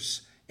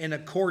teachers in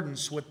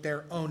accordance with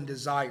their own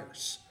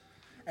desires,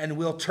 and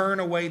will turn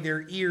away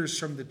their ears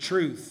from the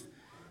truth,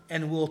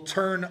 and will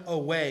turn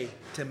away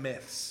to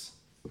myths.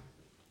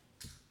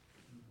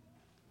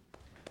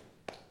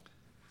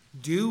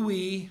 Do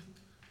we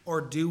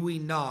or do we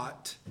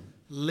not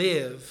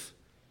live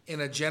in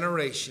a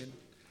generation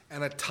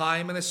and a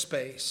time and a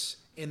space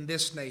in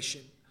this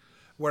nation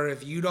where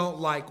if you don't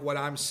like what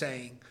I'm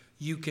saying,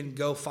 you can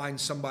go find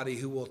somebody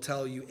who will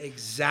tell you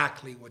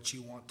exactly what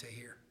you want to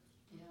hear?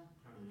 Yeah,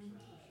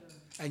 for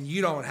sure. And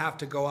you don't have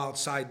to go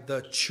outside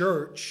the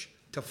church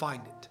to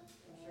find it.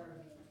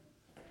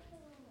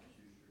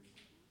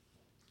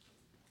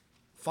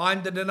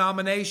 Find the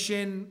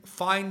denomination,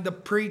 find the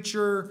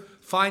preacher,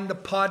 find the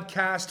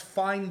podcast,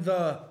 find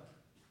the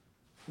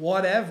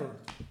whatever.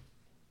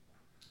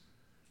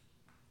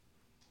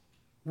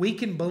 We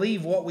can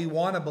believe what we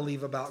want to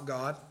believe about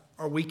God,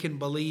 or we can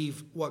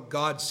believe what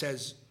God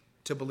says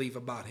to believe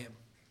about him.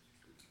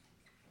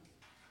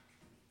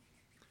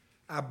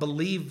 I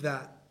believe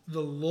that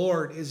the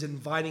Lord is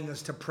inviting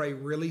us to pray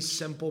really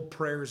simple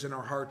prayers in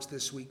our hearts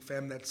this week,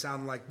 fam, that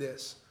sound like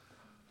this.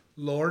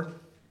 Lord,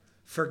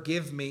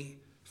 forgive me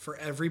for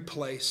every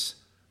place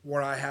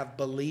where I have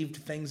believed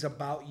things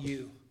about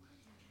you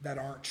that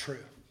aren't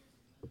true.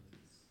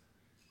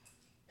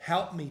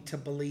 Help me to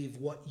believe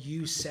what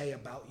you say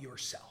about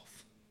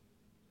yourself.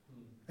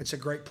 It's a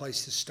great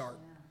place to start.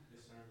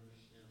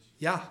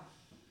 Yeah.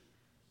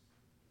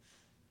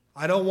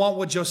 I don't want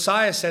what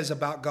Josiah says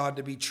about God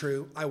to be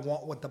true. I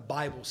want what the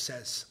Bible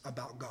says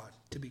about God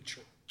to be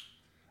true.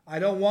 I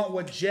don't want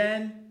what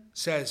Jen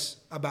says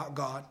about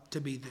God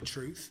to be the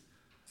truth.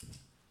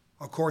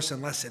 Of course,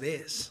 unless it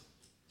is.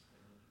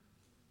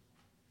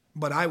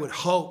 But I would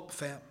hope,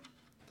 fam,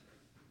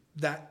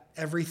 that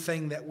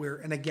everything that we're,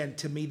 and again,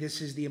 to me, this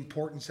is the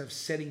importance of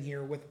sitting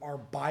here with our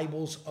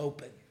Bibles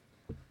open.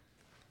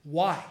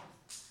 Why?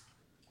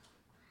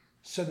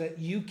 So that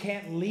you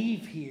can't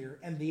leave here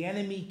and the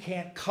enemy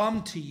can't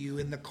come to you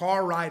in the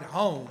car ride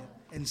home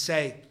and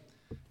say,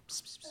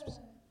 psst, psst, psst,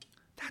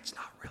 that's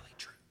not really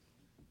true.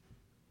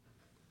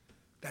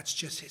 That's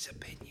just his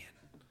opinion.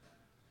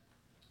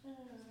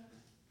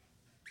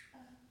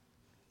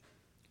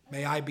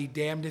 May I be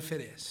damned if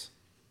it is.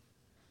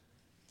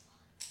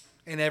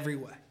 In every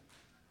way.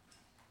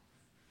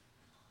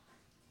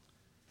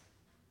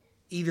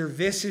 Either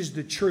this is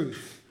the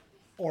truth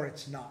or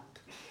it's not.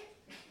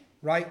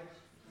 Right?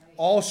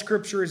 All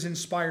scripture is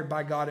inspired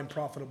by God and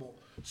profitable.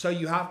 So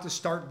you have to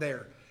start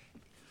there.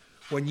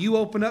 When you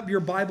open up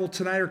your Bible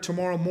tonight or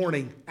tomorrow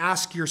morning,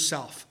 ask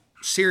yourself,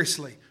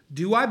 seriously,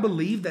 do I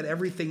believe that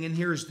everything in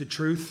here is the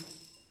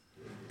truth?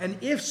 And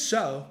if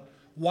so,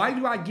 why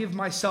do I give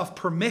myself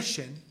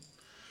permission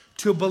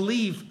to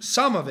believe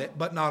some of it,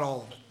 but not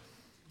all of it?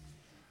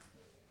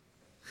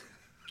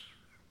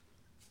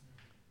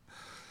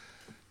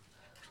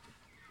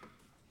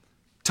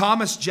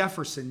 Thomas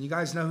Jefferson, you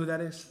guys know who that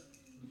is?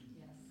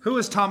 Who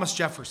is Thomas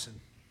Jefferson?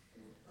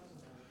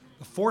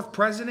 The 4th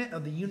president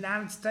of the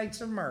United States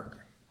of America.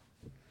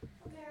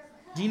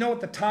 Do you know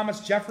what the Thomas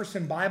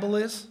Jefferson Bible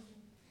is?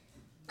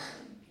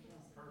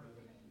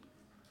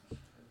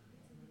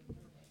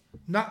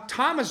 Not,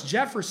 Thomas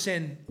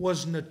Jefferson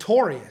was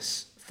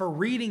notorious for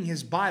reading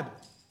his Bible.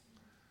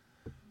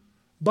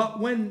 But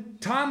when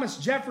Thomas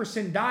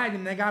Jefferson died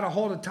and they got a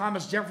hold of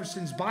Thomas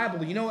Jefferson's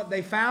Bible, you know what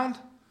they found?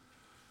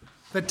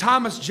 That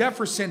Thomas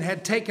Jefferson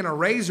had taken a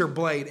razor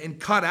blade and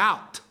cut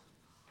out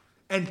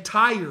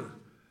entire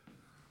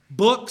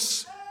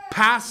books,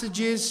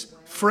 passages,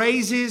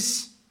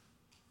 phrases.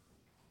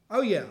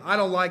 Oh yeah, I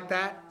don't like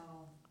that.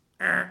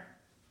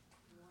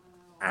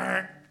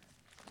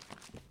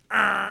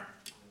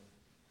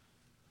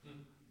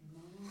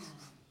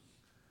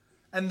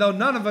 And though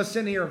none of us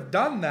in here have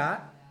done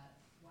that,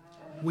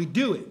 we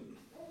do it.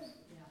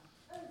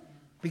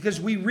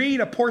 Because we read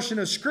a portion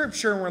of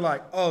Scripture and we're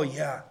like, oh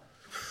yeah,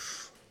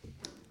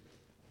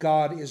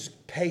 God is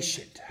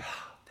patient.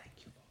 Thank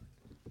you, Lord.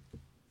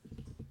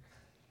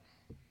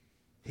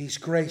 He's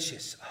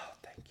gracious. Oh,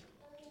 thank you.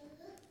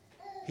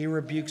 He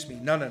rebukes me.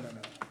 No. Okay.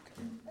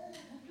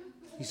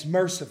 He's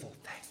merciful.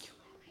 Thank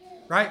you.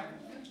 Right?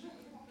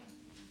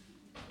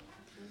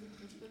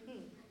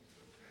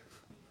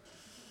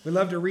 We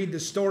love to read the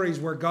stories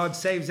where God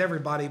saves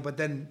everybody, but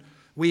then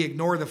we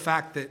ignore the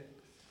fact that,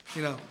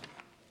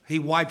 He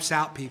wipes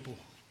out people.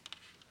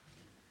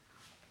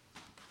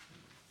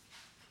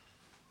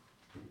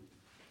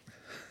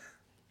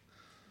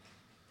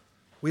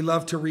 We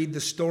love to read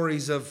the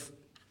stories of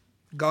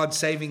God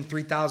saving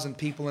 3,000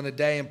 people in a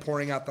day and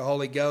pouring out the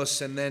Holy Ghost.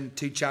 And then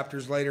 2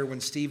 chapters later, when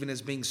Stephen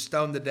is being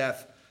stoned to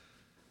death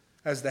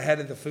as the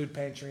head of the food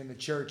pantry in the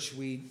church,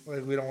 we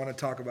don't want to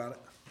talk about it.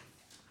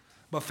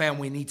 But fam,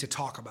 we need to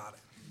talk about it.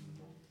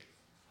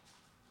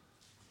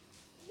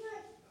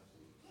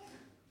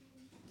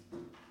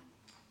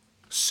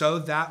 So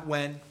that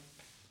when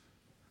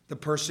the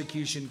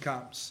persecution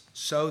comes,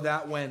 so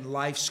that when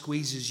life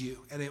squeezes you,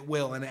 and it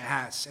will, and it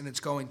has, and it's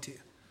going to,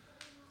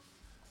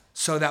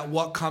 so that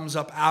what comes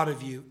up out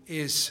of you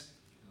is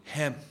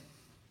Him.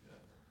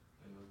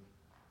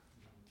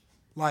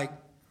 Like,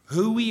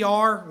 who we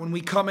are when we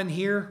come in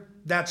here,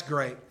 that's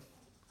great.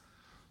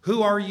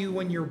 Who are you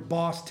when your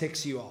boss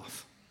ticks you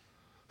off?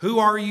 Who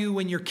are you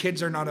when your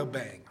kids are not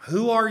obeying?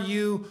 Who are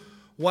you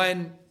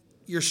when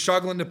you're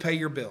struggling to pay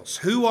your bills?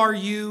 Who are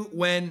you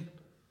when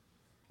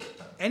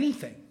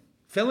anything?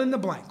 Fill in the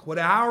blank,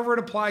 however it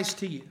applies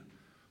to you.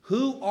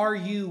 Who are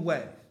you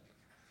when?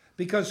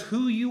 Because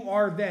who you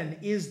are then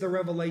is the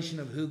revelation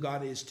of who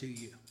God is to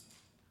you.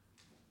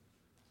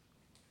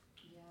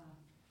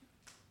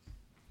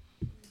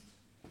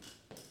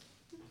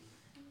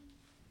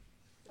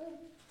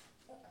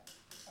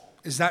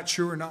 Is that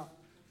true or not?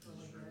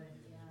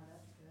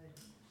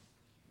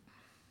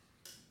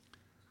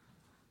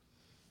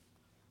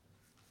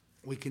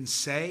 We can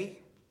say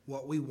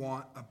what we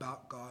want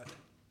about God,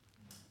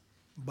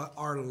 but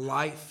our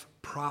life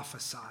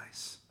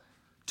prophesies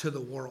to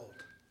the world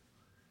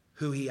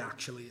who He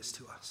actually is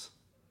to us.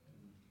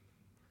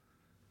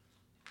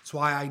 That's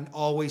why I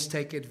always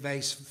take it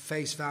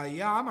face value.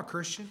 Yeah, I'm a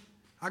Christian.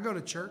 I go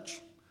to church.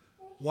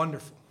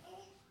 Wonderful.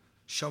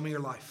 Show me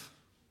your life.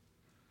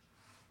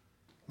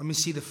 Let me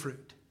see the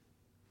fruit.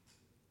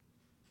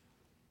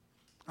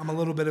 I'm a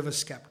little bit of a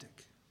skeptic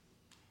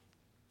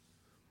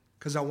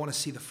because I want to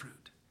see the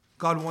fruit.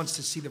 God wants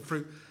to see the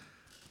fruit.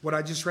 What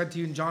I just read to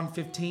you in John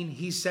 15,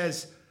 He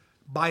says,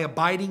 by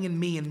abiding in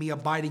me and me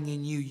abiding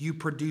in you, you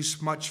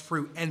produce much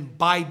fruit. And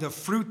by the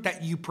fruit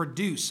that you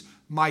produce,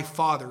 my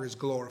Father is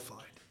glorified.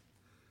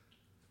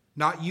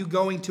 Not you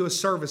going to a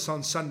service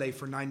on Sunday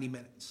for 90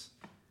 minutes.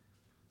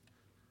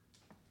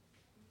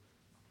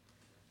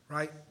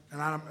 Right?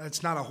 And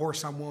it's not a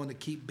horse I'm willing to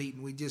keep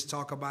beating. We just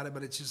talk about it,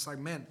 but it's just like,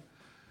 man,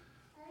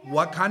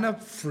 what kind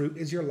of fruit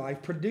is your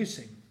life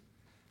producing?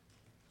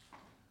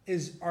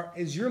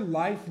 Is your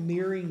life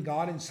mirroring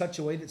God in such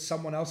a way that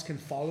someone else can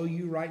follow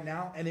you right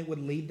now and it would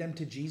lead them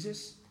to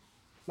Jesus?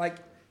 Like,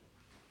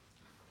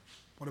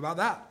 what about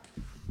that?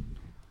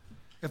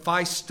 If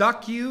I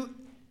stuck you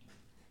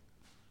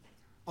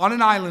on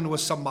an island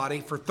with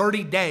somebody for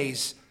 30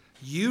 days,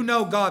 you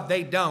know God,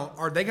 they don't.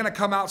 Are they going to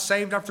come out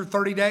saved after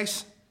 30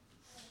 days?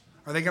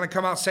 Are they going to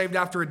come out saved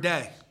after a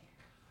day?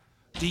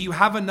 Do you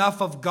have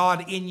enough of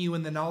God in you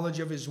and the knowledge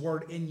of His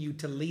Word in you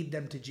to lead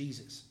them to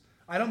Jesus?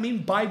 I don't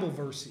mean Bible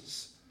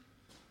verses.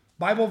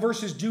 Bible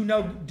verses do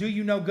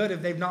you no good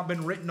if they've not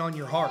been written on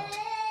your heart.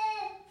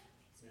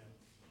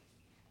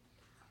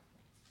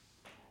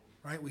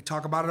 Right? We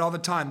talk about it all the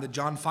time, the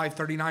John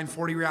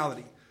 5:39-40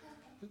 reality.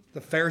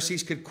 The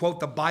Pharisees could quote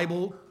the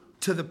Bible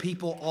to the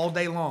people all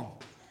day long,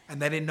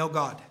 and they didn't know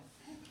God.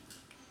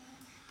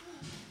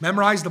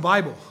 Memorize the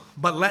Bible,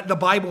 but let the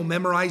Bible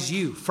memorize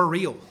you for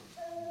real.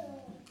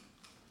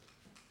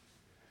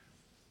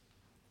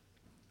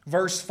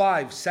 Verse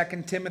 5,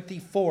 2 Timothy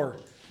 4,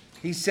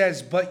 he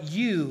says, but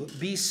you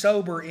be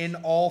sober in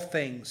all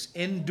things,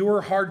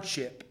 endure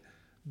hardship,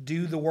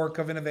 do the work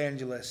of an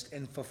evangelist,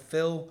 and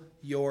fulfill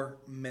your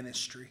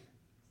ministry.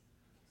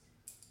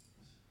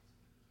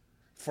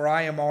 For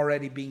I am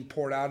already being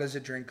poured out as a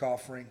drink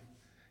offering,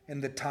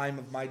 and the time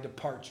of my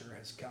departure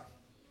has come.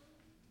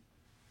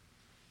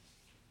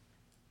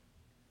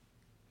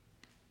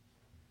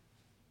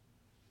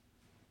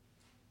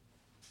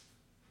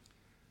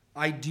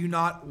 I do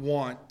not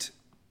want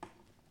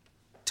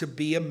to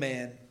be a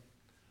man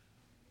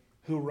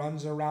who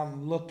runs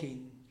around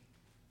looking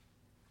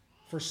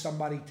for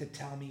somebody to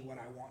tell me what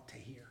I want to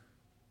hear.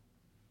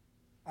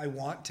 I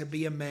want to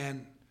be a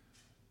man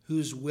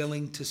who's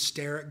willing to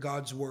stare at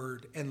God's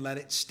Word and let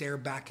it stare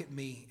back at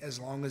me as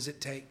long as it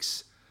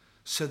takes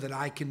so that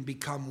I can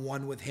become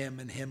one with Him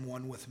and Him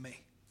one with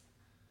me.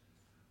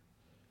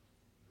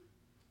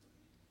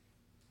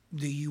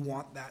 Do you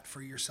want that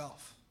for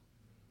yourself?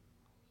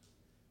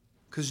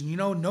 Because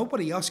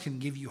nobody else can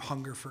give you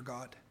hunger for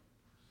God.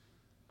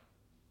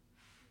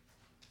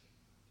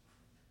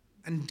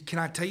 And can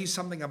I tell you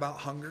something about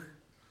hunger?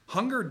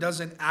 Hunger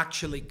doesn't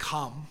actually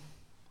come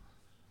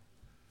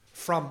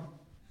from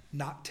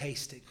not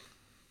tasting.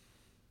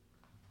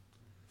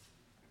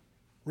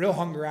 Real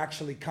hunger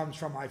actually comes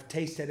from I've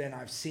tasted and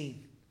I've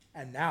seen,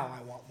 and now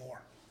I want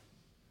more.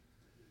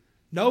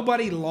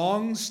 Nobody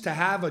longs to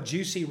have a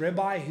juicy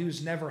ribeye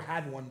who's never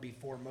had one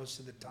before most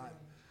of the time.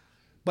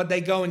 But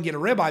they go and get a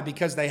ribeye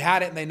because they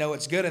had it and they know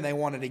it's good and they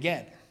want it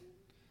again.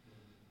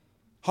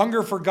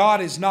 Hunger for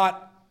God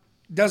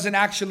doesn't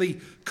actually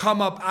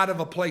come up out of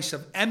a place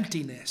of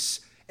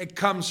emptiness. It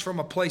comes from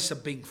a place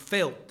of being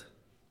filled.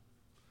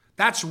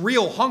 That's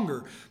real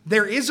hunger.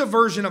 There is a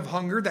version of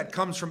hunger that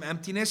comes from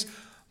emptiness,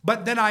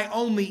 but then I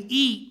only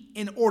eat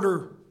in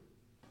order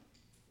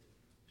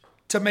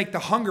to make the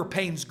hunger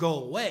pains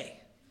go away.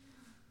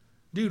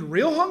 Dude,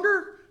 real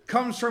hunger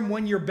comes from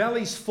when your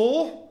belly's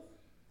full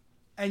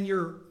and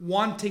you're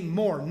wanting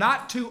more.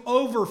 Not to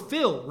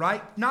overfill,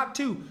 right? Not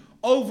to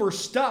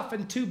overstuff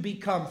and to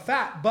become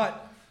fat,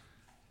 but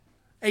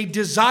a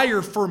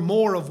desire for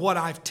more of what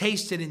I've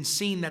tasted and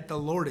seen that the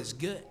Lord is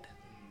good.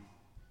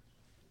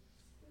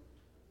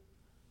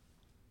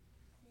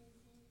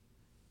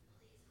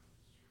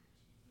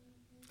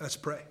 Let's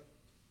pray.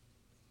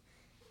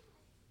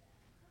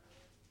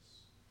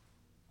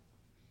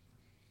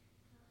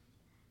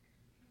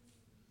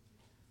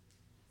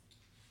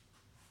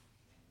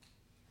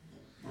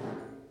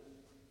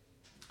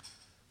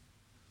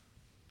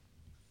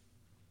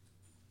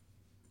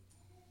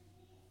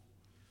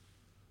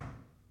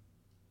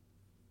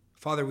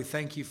 Father, we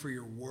thank you for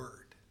your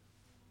word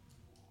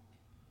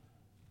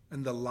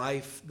and the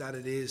life that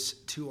it is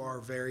to our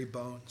very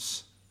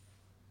bones.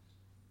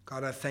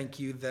 God, I thank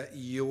you that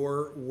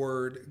your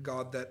word,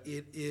 God, that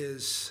it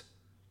is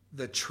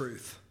the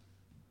truth.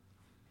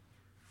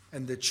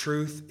 And the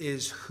truth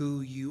is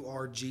who you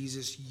are,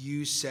 Jesus.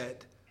 You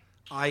said,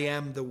 I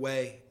am the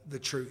way, the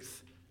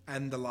truth,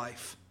 and the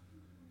life.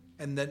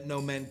 And that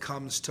no man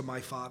comes to my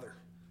Father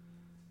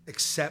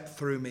except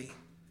through me.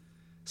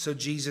 So,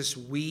 Jesus,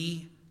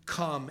 we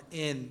come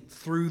in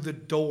through the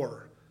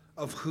door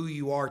of who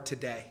you are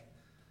today.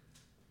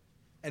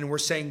 And we're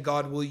saying,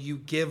 God, will you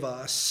give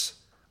us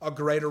a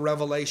greater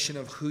revelation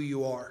of who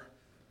you are?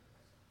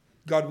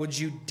 God, would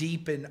you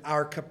deepen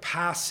our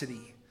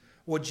capacity?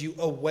 Would you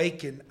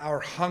awaken our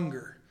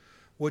hunger?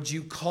 Would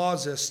you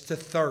cause us to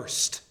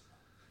thirst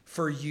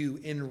for you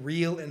in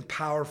real and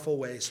powerful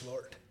ways,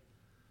 Lord?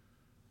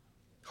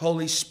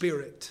 Holy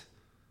Spirit,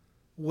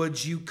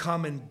 would you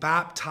come and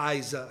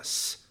baptize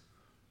us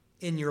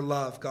in your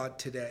love, God,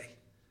 today?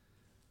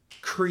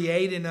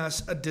 Create in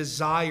us a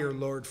desire,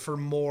 Lord, for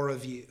more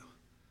of you.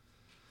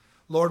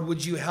 Lord,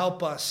 would you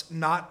help us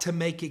not to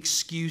make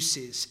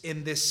excuses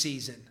in this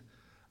season,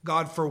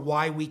 God, for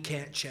why we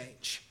can't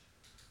change,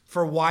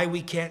 for why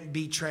we can't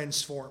be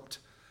transformed,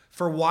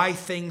 for why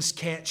things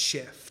can't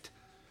shift.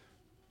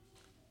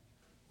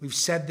 We've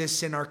said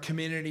this in our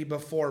community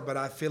before, but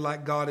I feel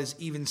like God is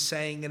even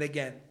saying it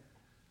again.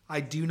 I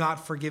do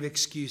not forgive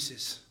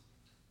excuses,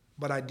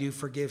 but I do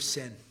forgive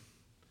sin.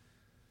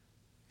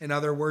 In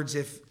other words,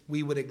 if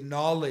we would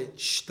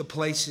acknowledge the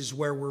places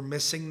where we're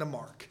missing the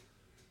mark,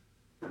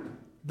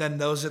 then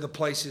those are the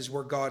places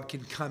where God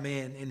can come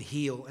in and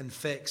heal and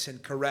fix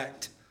and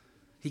correct.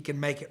 He can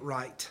make it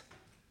right.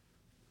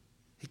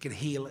 He can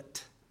heal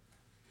it.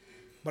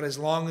 But as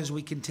long as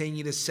we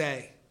continue to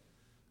say,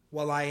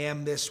 well, I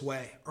am this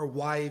way, or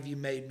why have you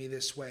made me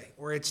this way,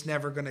 or it's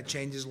never going to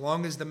change, as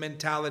long as the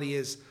mentality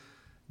is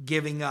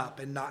giving up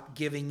and not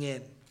giving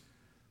in,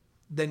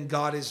 then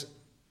God is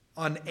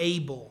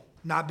unable,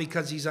 not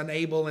because he's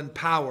unable in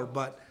power,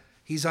 but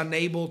he's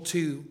unable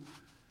to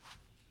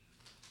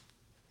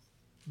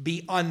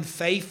be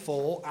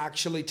unfaithful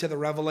actually to the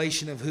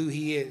revelation of who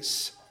he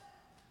is.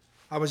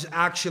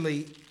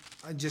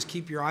 Just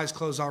keep your eyes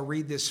closed. I'll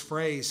read this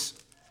phrase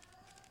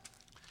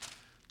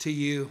to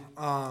you.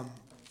 Where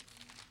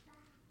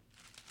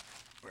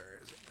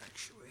is it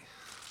actually?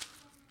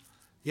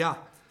 Yeah.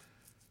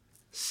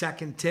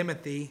 2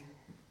 Timothy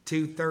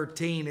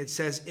 2:13, it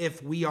says,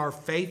 if we are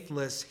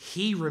faithless,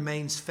 he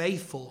remains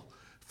faithful,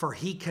 for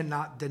he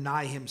cannot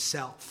deny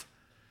himself.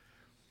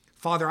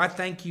 Father, I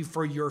thank you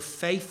for your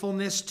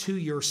faithfulness to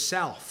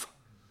yourself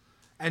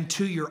and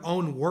to your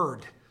own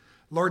word.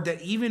 Lord,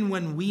 that even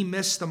when we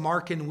miss the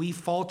mark and we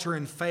falter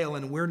and fail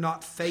and we're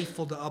not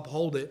faithful to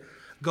uphold it,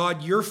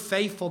 God, you're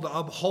faithful to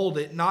uphold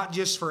it, not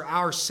just for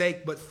our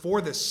sake, but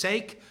for the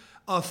sake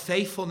of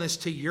faithfulness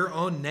to your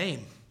own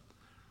name.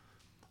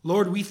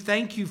 Lord, we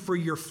thank you for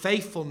your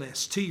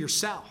faithfulness to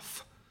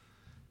yourself.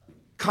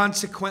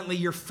 Consequently,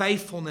 your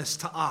faithfulness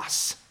to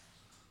us.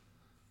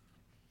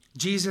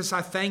 Jesus,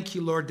 I thank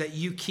you, Lord, that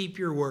you keep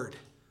your word,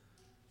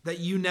 that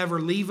you never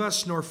leave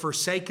us nor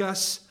forsake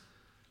us.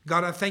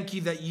 God, I thank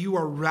you that you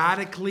are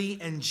radically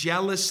and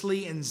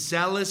jealously and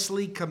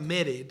zealously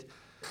committed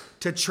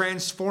to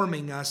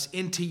transforming us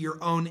into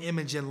your own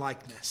image and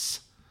likeness.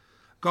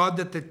 God,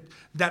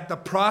 that the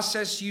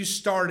process you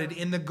started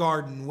in the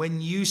garden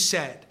when you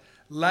said,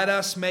 let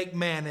us make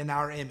man in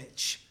our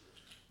image.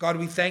 God,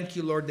 we thank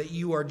you, Lord, that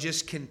you are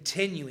just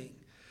continuing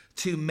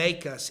to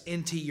make us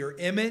into your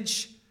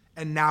image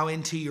and now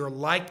into your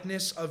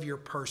likeness of your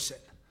person.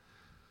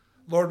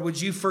 Lord,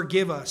 would you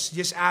forgive us?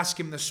 Just ask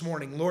him this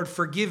morning, Lord,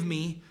 forgive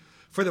me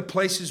for the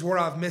places where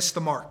I've missed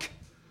the mark.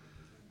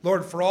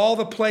 Lord, for all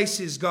the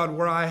places, God,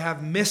 where I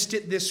have missed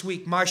it this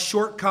week, my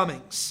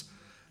shortcomings.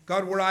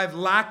 God, where I've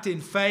lacked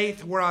in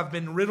faith, where I've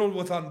been riddled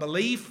with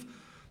unbelief.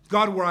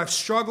 God, where I've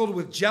struggled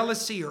with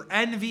jealousy or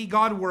envy.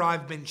 God, where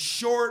I've been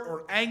short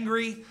or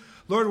angry.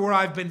 Lord, where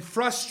I've been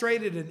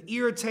frustrated and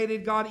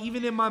irritated, God,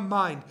 even in my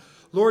mind.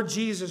 Lord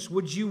Jesus,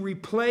 would you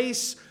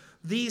replace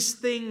these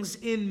things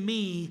in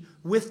me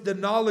with the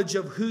knowledge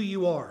of who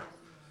you are?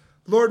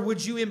 Lord,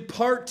 would you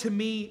impart to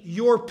me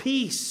your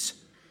peace,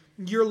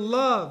 your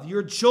love,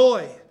 your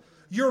joy,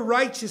 your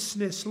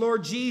righteousness,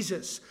 Lord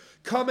Jesus.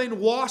 Come and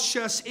wash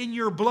us in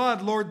your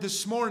blood, Lord,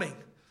 this morning.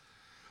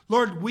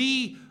 Lord,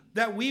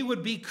 that we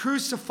would be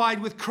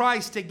crucified with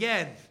Christ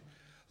again.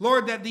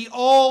 Lord, that the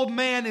old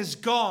man is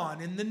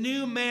gone and the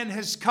new man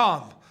has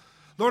come.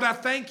 Lord, I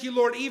thank you,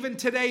 Lord, even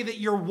today that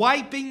you're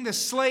wiping the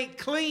slate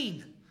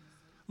clean.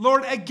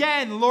 Lord,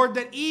 again, Lord,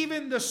 that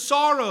even the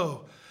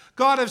sorrow,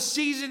 God, of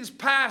seasons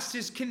past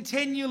is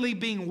continually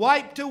being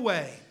wiped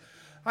away.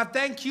 I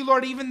thank you,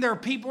 Lord, even there are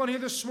people in here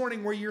this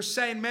morning where you're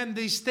saying, man,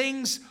 these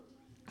things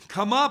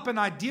come up and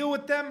I deal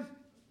with them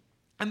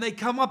and they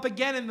come up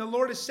again, and the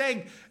Lord is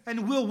saying,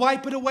 and we'll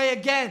wipe it away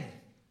again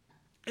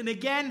and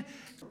again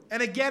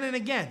and again and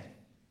again,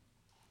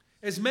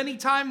 as many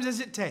times as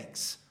it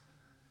takes.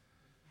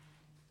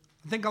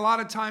 I think a lot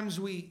of times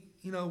I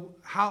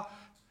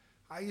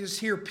just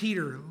hear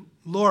Peter,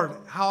 Lord,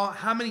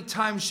 how many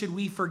times should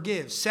we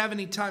forgive?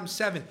 70 times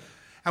 7.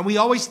 And we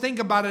always think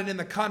about it in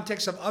the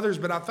context of others,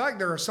 but I feel like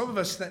there are some of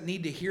us that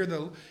need to hear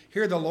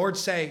the Lord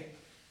say,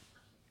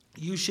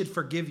 you should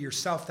forgive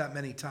yourself that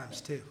many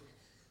times too.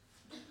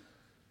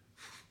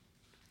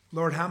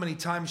 Lord, how many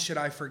times should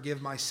I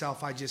forgive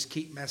myself? I just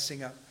keep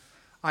messing up.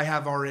 I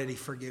have already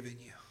forgiven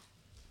you.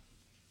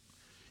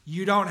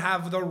 You don't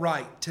have the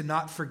right to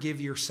not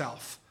forgive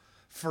yourself,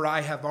 for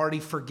I have already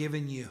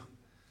forgiven you.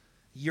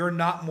 You're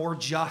not more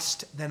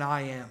just than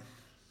I am.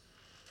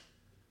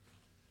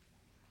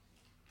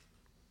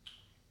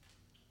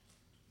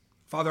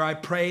 Father, I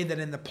pray that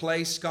in the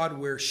place, God,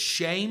 where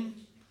shame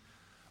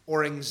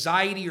or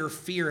anxiety or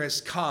fear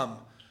has come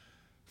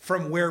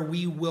from where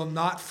we will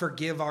not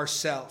forgive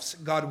ourselves,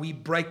 God, we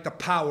break the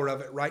power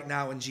of it right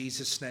now in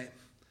Jesus' name.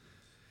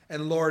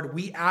 And Lord,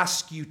 we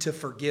ask you to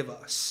forgive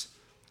us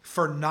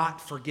for not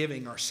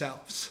forgiving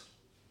ourselves.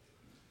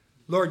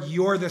 Lord,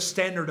 you're the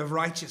standard of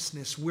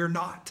righteousness. We're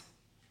not.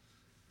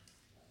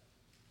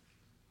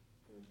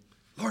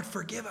 Lord,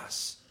 forgive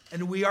us,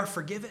 and we are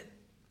forgiven.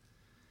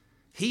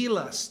 Heal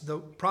us. The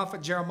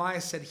prophet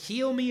Jeremiah said,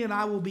 heal me and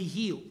I will be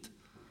healed.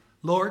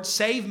 Lord,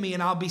 save me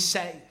and I'll be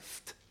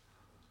saved.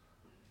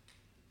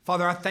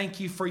 Father, I thank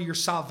you for your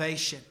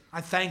salvation.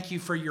 I thank you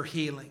for your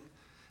healing.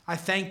 I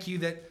thank you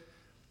that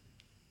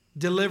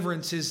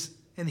deliverance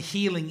and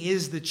healing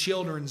is the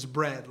children's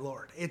bread,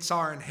 Lord. It's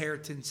our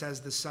inheritance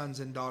as the sons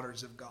and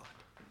daughters of God.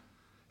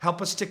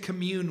 Help us to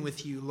commune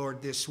with you,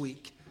 Lord, this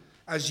week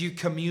as you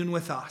commune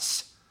with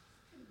us.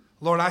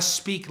 Lord, I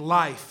speak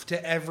life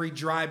to every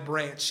dry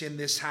branch in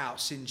this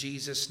house in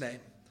Jesus' name.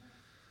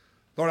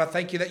 Lord, I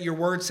thank you that your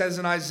word says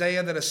in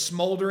Isaiah that a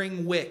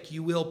smoldering wick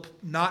you will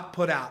not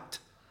put out.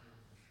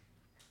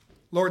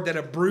 Lord, that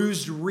a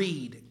bruised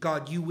reed,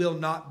 God, you will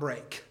not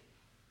break.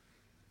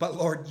 But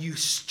Lord, you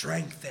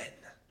strengthen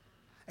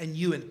and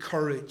you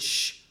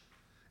encourage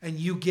and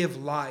you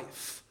give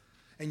life.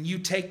 And you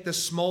take the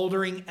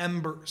smoldering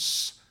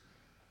embers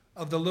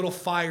of the little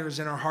fires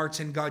in our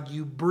hearts and God,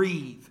 you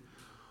breathe.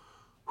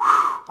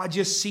 I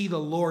just see the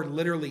Lord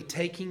literally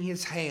taking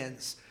his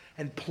hands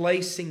and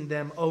placing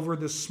them over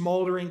the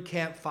smoldering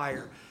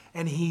campfire.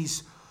 And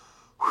he's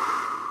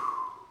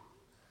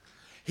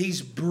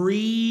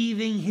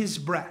breathing his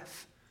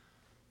breath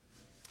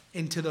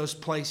into those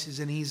places.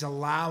 And he's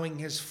allowing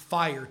his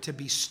fire to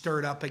be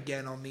stirred up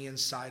again on the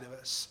inside of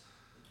us.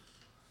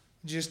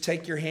 Just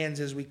take your hands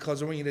as we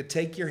close. I want you to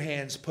take your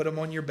hands, put them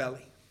on your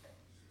belly.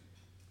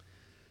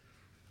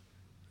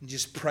 And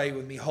just pray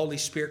with me. Holy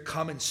Spirit,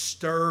 come and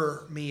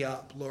stir me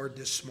up, Lord,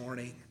 this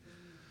morning.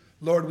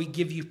 Lord, we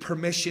give you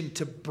permission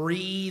to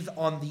breathe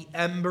on the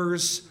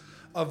embers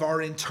of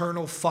our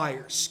internal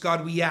fires.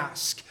 God, we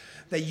ask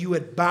that you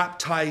would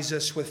baptize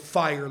us with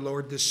fire,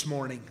 Lord, this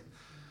morning.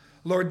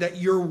 Lord,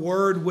 that your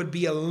word would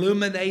be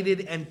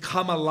illuminated and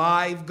come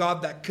alive.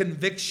 God, that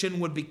conviction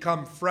would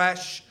become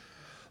fresh.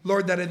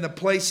 Lord, that in the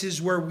places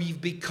where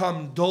we've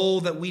become dull,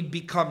 that we'd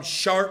become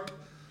sharp.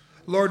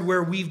 Lord,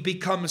 where we've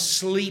become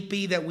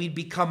sleepy, that we'd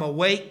become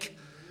awake.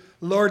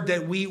 Lord,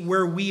 that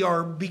where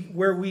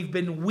we've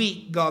been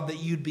weak, God,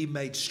 that you'd be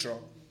made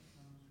strong.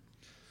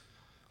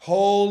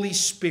 Holy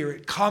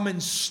Spirit, come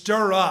and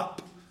stir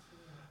up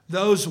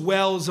those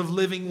wells of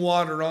living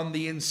water on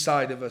the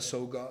inside of us,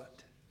 oh God.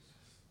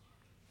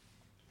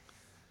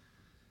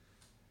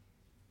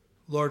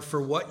 Lord,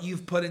 for what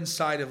you've put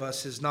inside of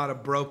us is not a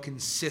broken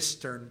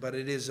cistern, but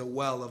it is a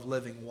well of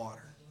living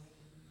water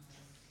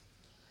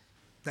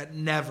that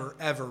never,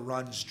 ever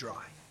runs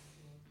dry.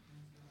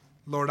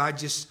 Lord, I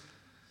just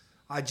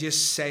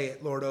say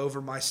it, Lord,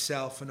 over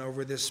myself and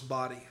over this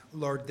body.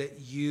 Lord, that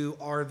you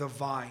are the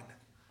vine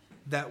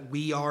that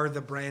we are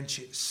the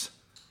branches.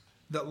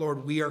 That,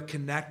 Lord, we are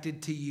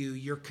connected to you.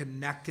 You're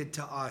connected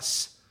to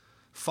us.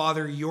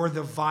 Father, you're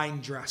the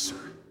vine dresser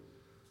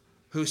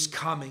who's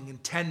coming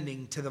and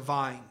tending to the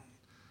vine,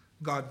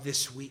 God,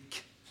 this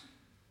week.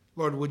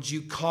 Lord, would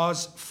you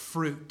cause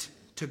fruit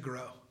to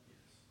grow?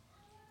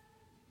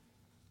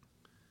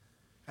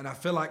 And I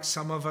feel like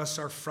some of us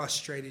are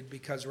frustrated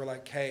because we're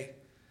like, hey,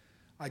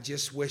 I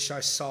just wish I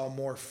saw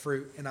more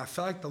fruit. And I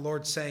feel like the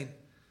Lord's saying,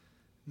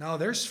 no,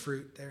 there's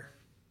fruit there.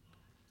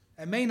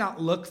 It may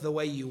not look the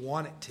way you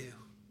want it to,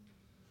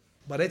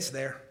 but it's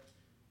there.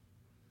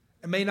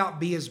 It may not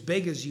be as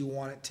big as you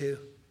want it to,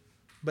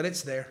 but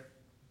it's there.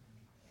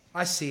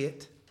 I see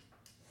it.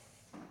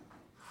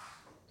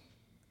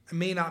 It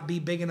may not be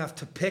big enough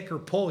to pick or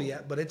pull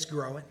yet, but it's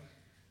growing.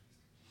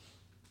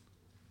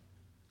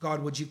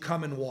 God, would you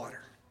come and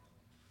water?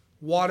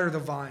 Water the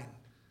vine,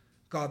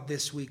 God,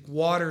 this week.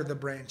 Water the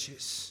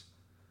branches.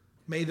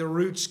 May the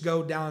roots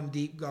go down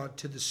deep, God,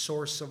 to the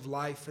source of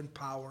life and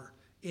power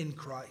in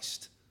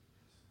Christ.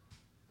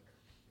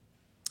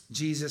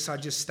 Jesus, I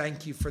just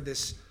thank you for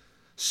this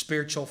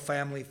spiritual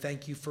family.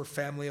 Thank you for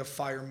Family of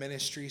Fire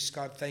Ministries.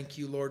 God, thank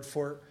you, Lord,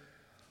 for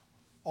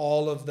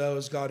all of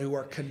those, God, who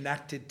are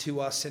connected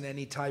to us in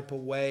any type of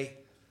way.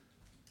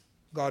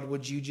 God,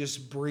 would you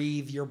just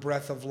breathe your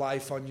breath of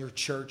life on your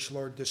church,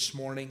 Lord, this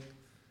morning.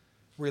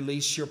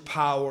 Release your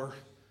power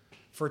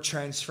for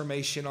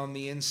transformation on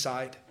the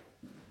inside.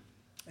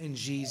 In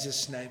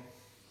Jesus' name.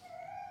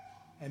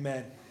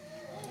 Amen.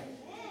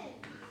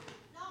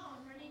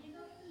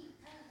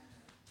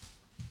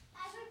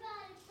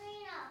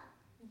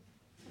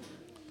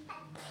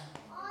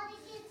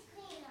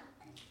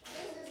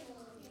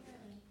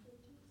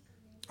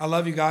 I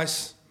love you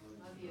guys.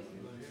 Love you.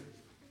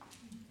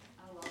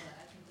 I love it.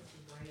 I think this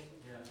is great.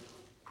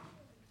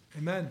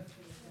 Amen. It's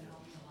been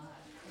helping a lot.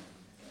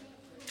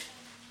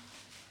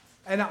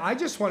 And I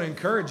just want to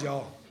encourage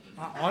y'all.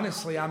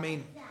 Honestly, I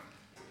mean,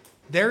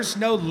 there's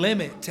no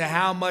limit to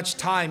how much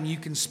time you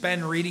can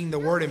spend reading the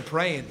Word and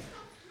praying.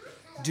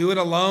 Do it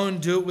alone.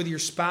 Do it with your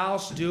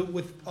spouse. Do it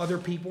with other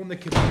people in the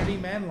community,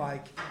 man.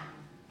 Like,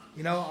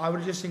 you know, I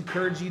would just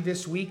encourage you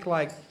this week,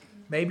 like,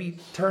 maybe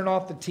turn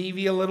off the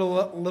TV a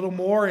little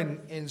more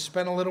and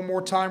spend a little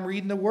more time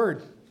reading the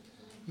Word.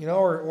 You know,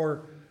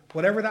 or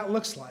whatever that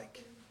looks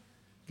like.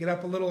 Get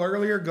up a little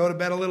earlier, go to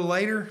bed a little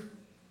later.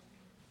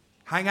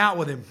 Hang out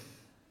with Him.